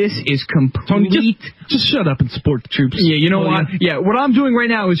 This is complete. Tony, just shut up and support the troops. Yeah, you know what? Yeah, what I'm doing right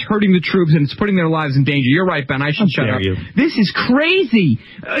now is hurting the troops and it's putting their lives in danger. You're right, Ben. I should shut up. You. This is crazy.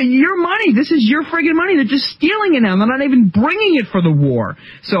 Your money. This is your friggin' money. They're just stealing it now. They're not even bringing it for the war.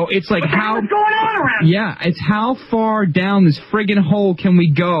 So it's like what's going on around? Yeah, it's how far down this friggin' hole can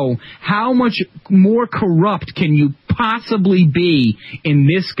we go? How much more corrupt can you possibly be in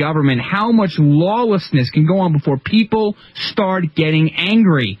this government? How much lawlessness can go on before people start getting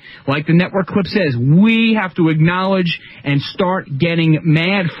angry? Like the network clip says, we have to acknowledge and start getting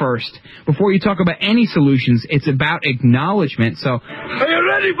mad first. Before you talk about any solutions, it's about acknowledgement. So, are you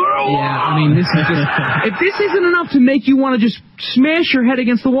ready for a war? Yeah, I mean, this is just, if this isn't enough to make you want to just smash your head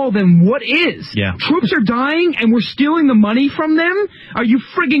against the wall, then what is? Yeah. Troops are dying and we're stealing the money from them? Are you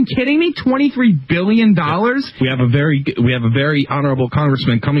friggin' kidding me? $23 billion? We have a very honorable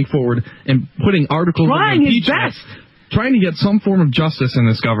congressman coming forward and putting articles trying of his impeachment, best, trying to get some form of justice in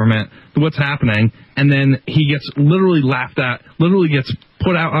this government. What's happening, and then he gets literally laughed at, literally gets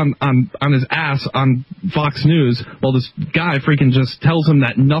put out on his ass on Fox News while this guy freaking just tells him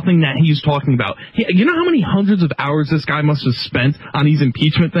that nothing that he's talking about. You know how many hundreds of hours this guy must have spent on these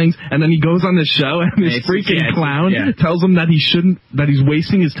impeachment things, and then he goes on this show and this freaking clown tells him that he's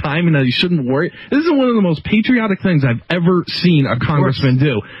wasting his time and that he shouldn't worry. This is one of the most patriotic things I've ever seen a congressman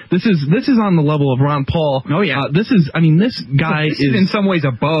do. This is on the level of Ron Paul. Oh yeah. This guy is in some ways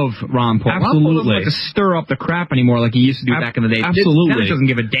above Ron Paul. Absolutely. Ron Paul doesn't like to stir up the crap anymore like he used to do back in the day. Absolutely. This doesn't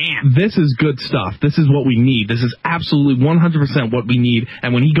give a damn. This is good stuff. This is what we need. This is absolutely 100% what we need.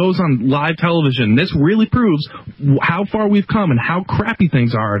 And when he goes on live television, this really proves how far we've come and how crappy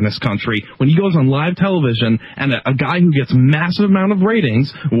things are in this country. When he goes on live television and a guy who gets massive amount of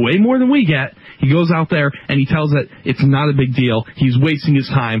ratings, way more than we get, he goes out there and he tells that it's not a big deal. He's wasting his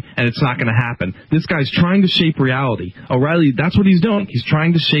time and it's not going to happen. This guy's trying to shape reality. O'Reilly, that's what he's doing. He's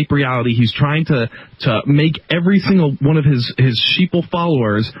trying to shape reality. He's trying to make every single one of his sheeple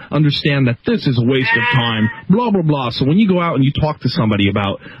followers understand that this is a waste of time, blah, blah, blah. So when you go out and you talk to somebody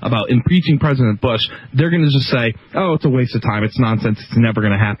about impeaching President Bush, they're going to just say, oh, it's a waste of time. It's nonsense. It's never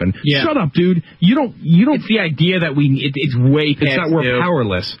going to happen. Yeah. Shut up, dude. You don't. It's the idea that it's way past It's that we're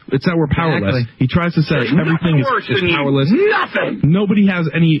powerless. It's that we're powerless. Exactly. He tries to say everything is powerless. Nothing. Nobody has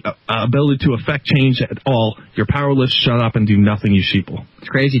any ability to affect change at all. You're powerless. Shut up and do nothing, you sheeple. It's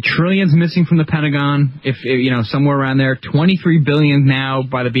crazy. Trillions missing from the Pentagon. If somewhere around there, $23 billion now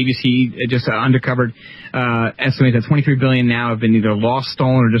by the BBC just undercovered estimate that $23 billion now have been either lost,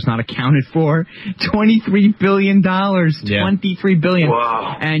 stolen, or just not accounted for. $23 billion. $23 billion.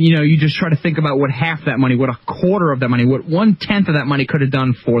 Wow. And you just try to think about what half that money, what a quarter of that money, what 1/10 of that money could have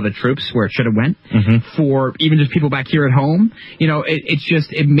done for the troops where it should have went, for even just people back here at home.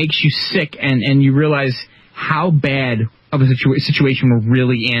 It makes you sick, and you realize how bad of a situation we're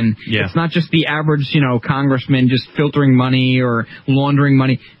really in. Yeah. It's not just the average, congressman just filtering money or laundering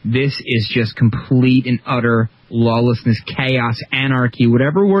money. This is just complete and utter lawlessness, chaos, anarchy,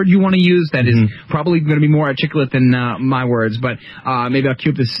 whatever word you want to use that is probably going to be more articulate than my words, but maybe I'll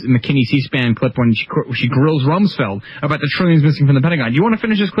cue up this McKinney C-SPAN clip when she grills Rumsfeld about the trillions missing from the Pentagon. Do you want to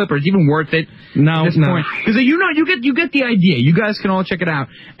finish this clip, or is it even worth it at this point? Because you get the idea. You guys can all check it out.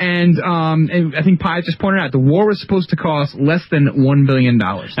 And I think Pius just pointed out the war was supposed to cost less than $1 billion.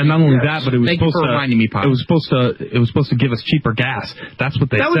 And not only that, but it was Thank you for reminding me, Pius. It was supposed to give us cheaper gas. That's what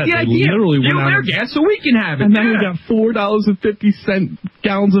they said. That was the idea. Literally Give went their out gas so we can have it. And then we got $4.50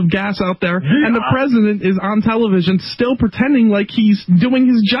 gallons of gas out there, and the president is on television still pretending like he's doing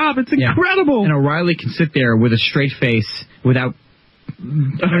his job. It's incredible. And O'Reilly can sit there with a straight face without...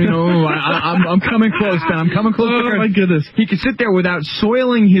 I'm coming close, Ben. I'm coming close. Oh, my goodness. He can sit there without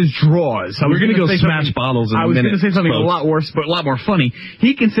soiling his drawers. We're going to go smash bottles in a minute. I was going to say something a lot worse, but a lot more funny.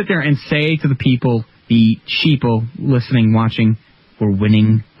 He can sit there and say to the people, the sheeple listening, watching, we're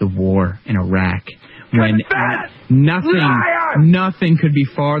winning the war in Iraq. When nothing could be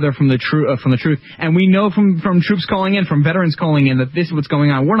farther from the truth. And we know from troops calling in, from veterans calling in, that this is what's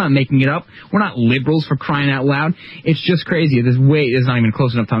going on. We're not making it up. We're not liberals, for crying out loud. It's just crazy. There's not even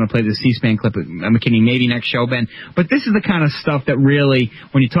close enough time to play the C-SPAN clip at McKinney. Maybe next show, Ben. But this is the kind of stuff that really,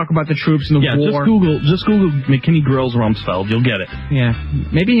 when you talk about the troops and the war... just Google McKinney grills Rumsfeld. You'll get it. Yeah.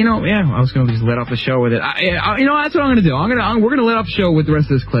 Maybe, I was going to just let off the show with it. That's what I'm going to do. We're going to let off the show with the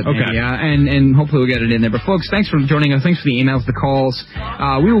rest of this clip. Okay. Maybe, and hopefully we'll get it in there. But folks, thanks for joining us. Thanks for the emails, the calls.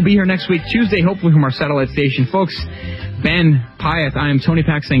 We will be here next week, Tuesday, hopefully from our satellite station. Folks, Ben Piath, I am Tony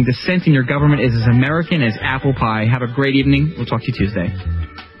Pack saying dissent in your government is as American as apple pie. Have a great evening. We'll talk to you Tuesday.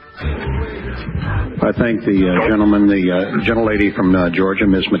 I thank the gentlelady from Georgia,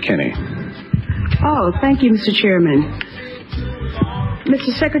 Ms. McKinney. Oh, thank you, Mr. Chairman.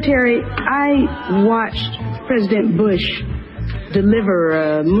 Mr. Secretary, I watched President Bush deliver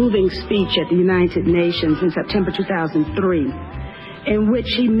a moving speech at the United Nations in September 2003, in which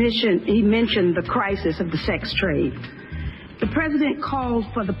he mentioned the crisis of the sex trade. The president called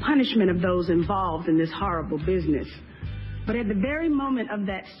for the punishment of those involved in this horrible business. But at the very moment of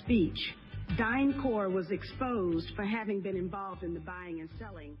that speech, DynCorp was exposed for having been involved in the buying and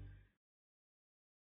selling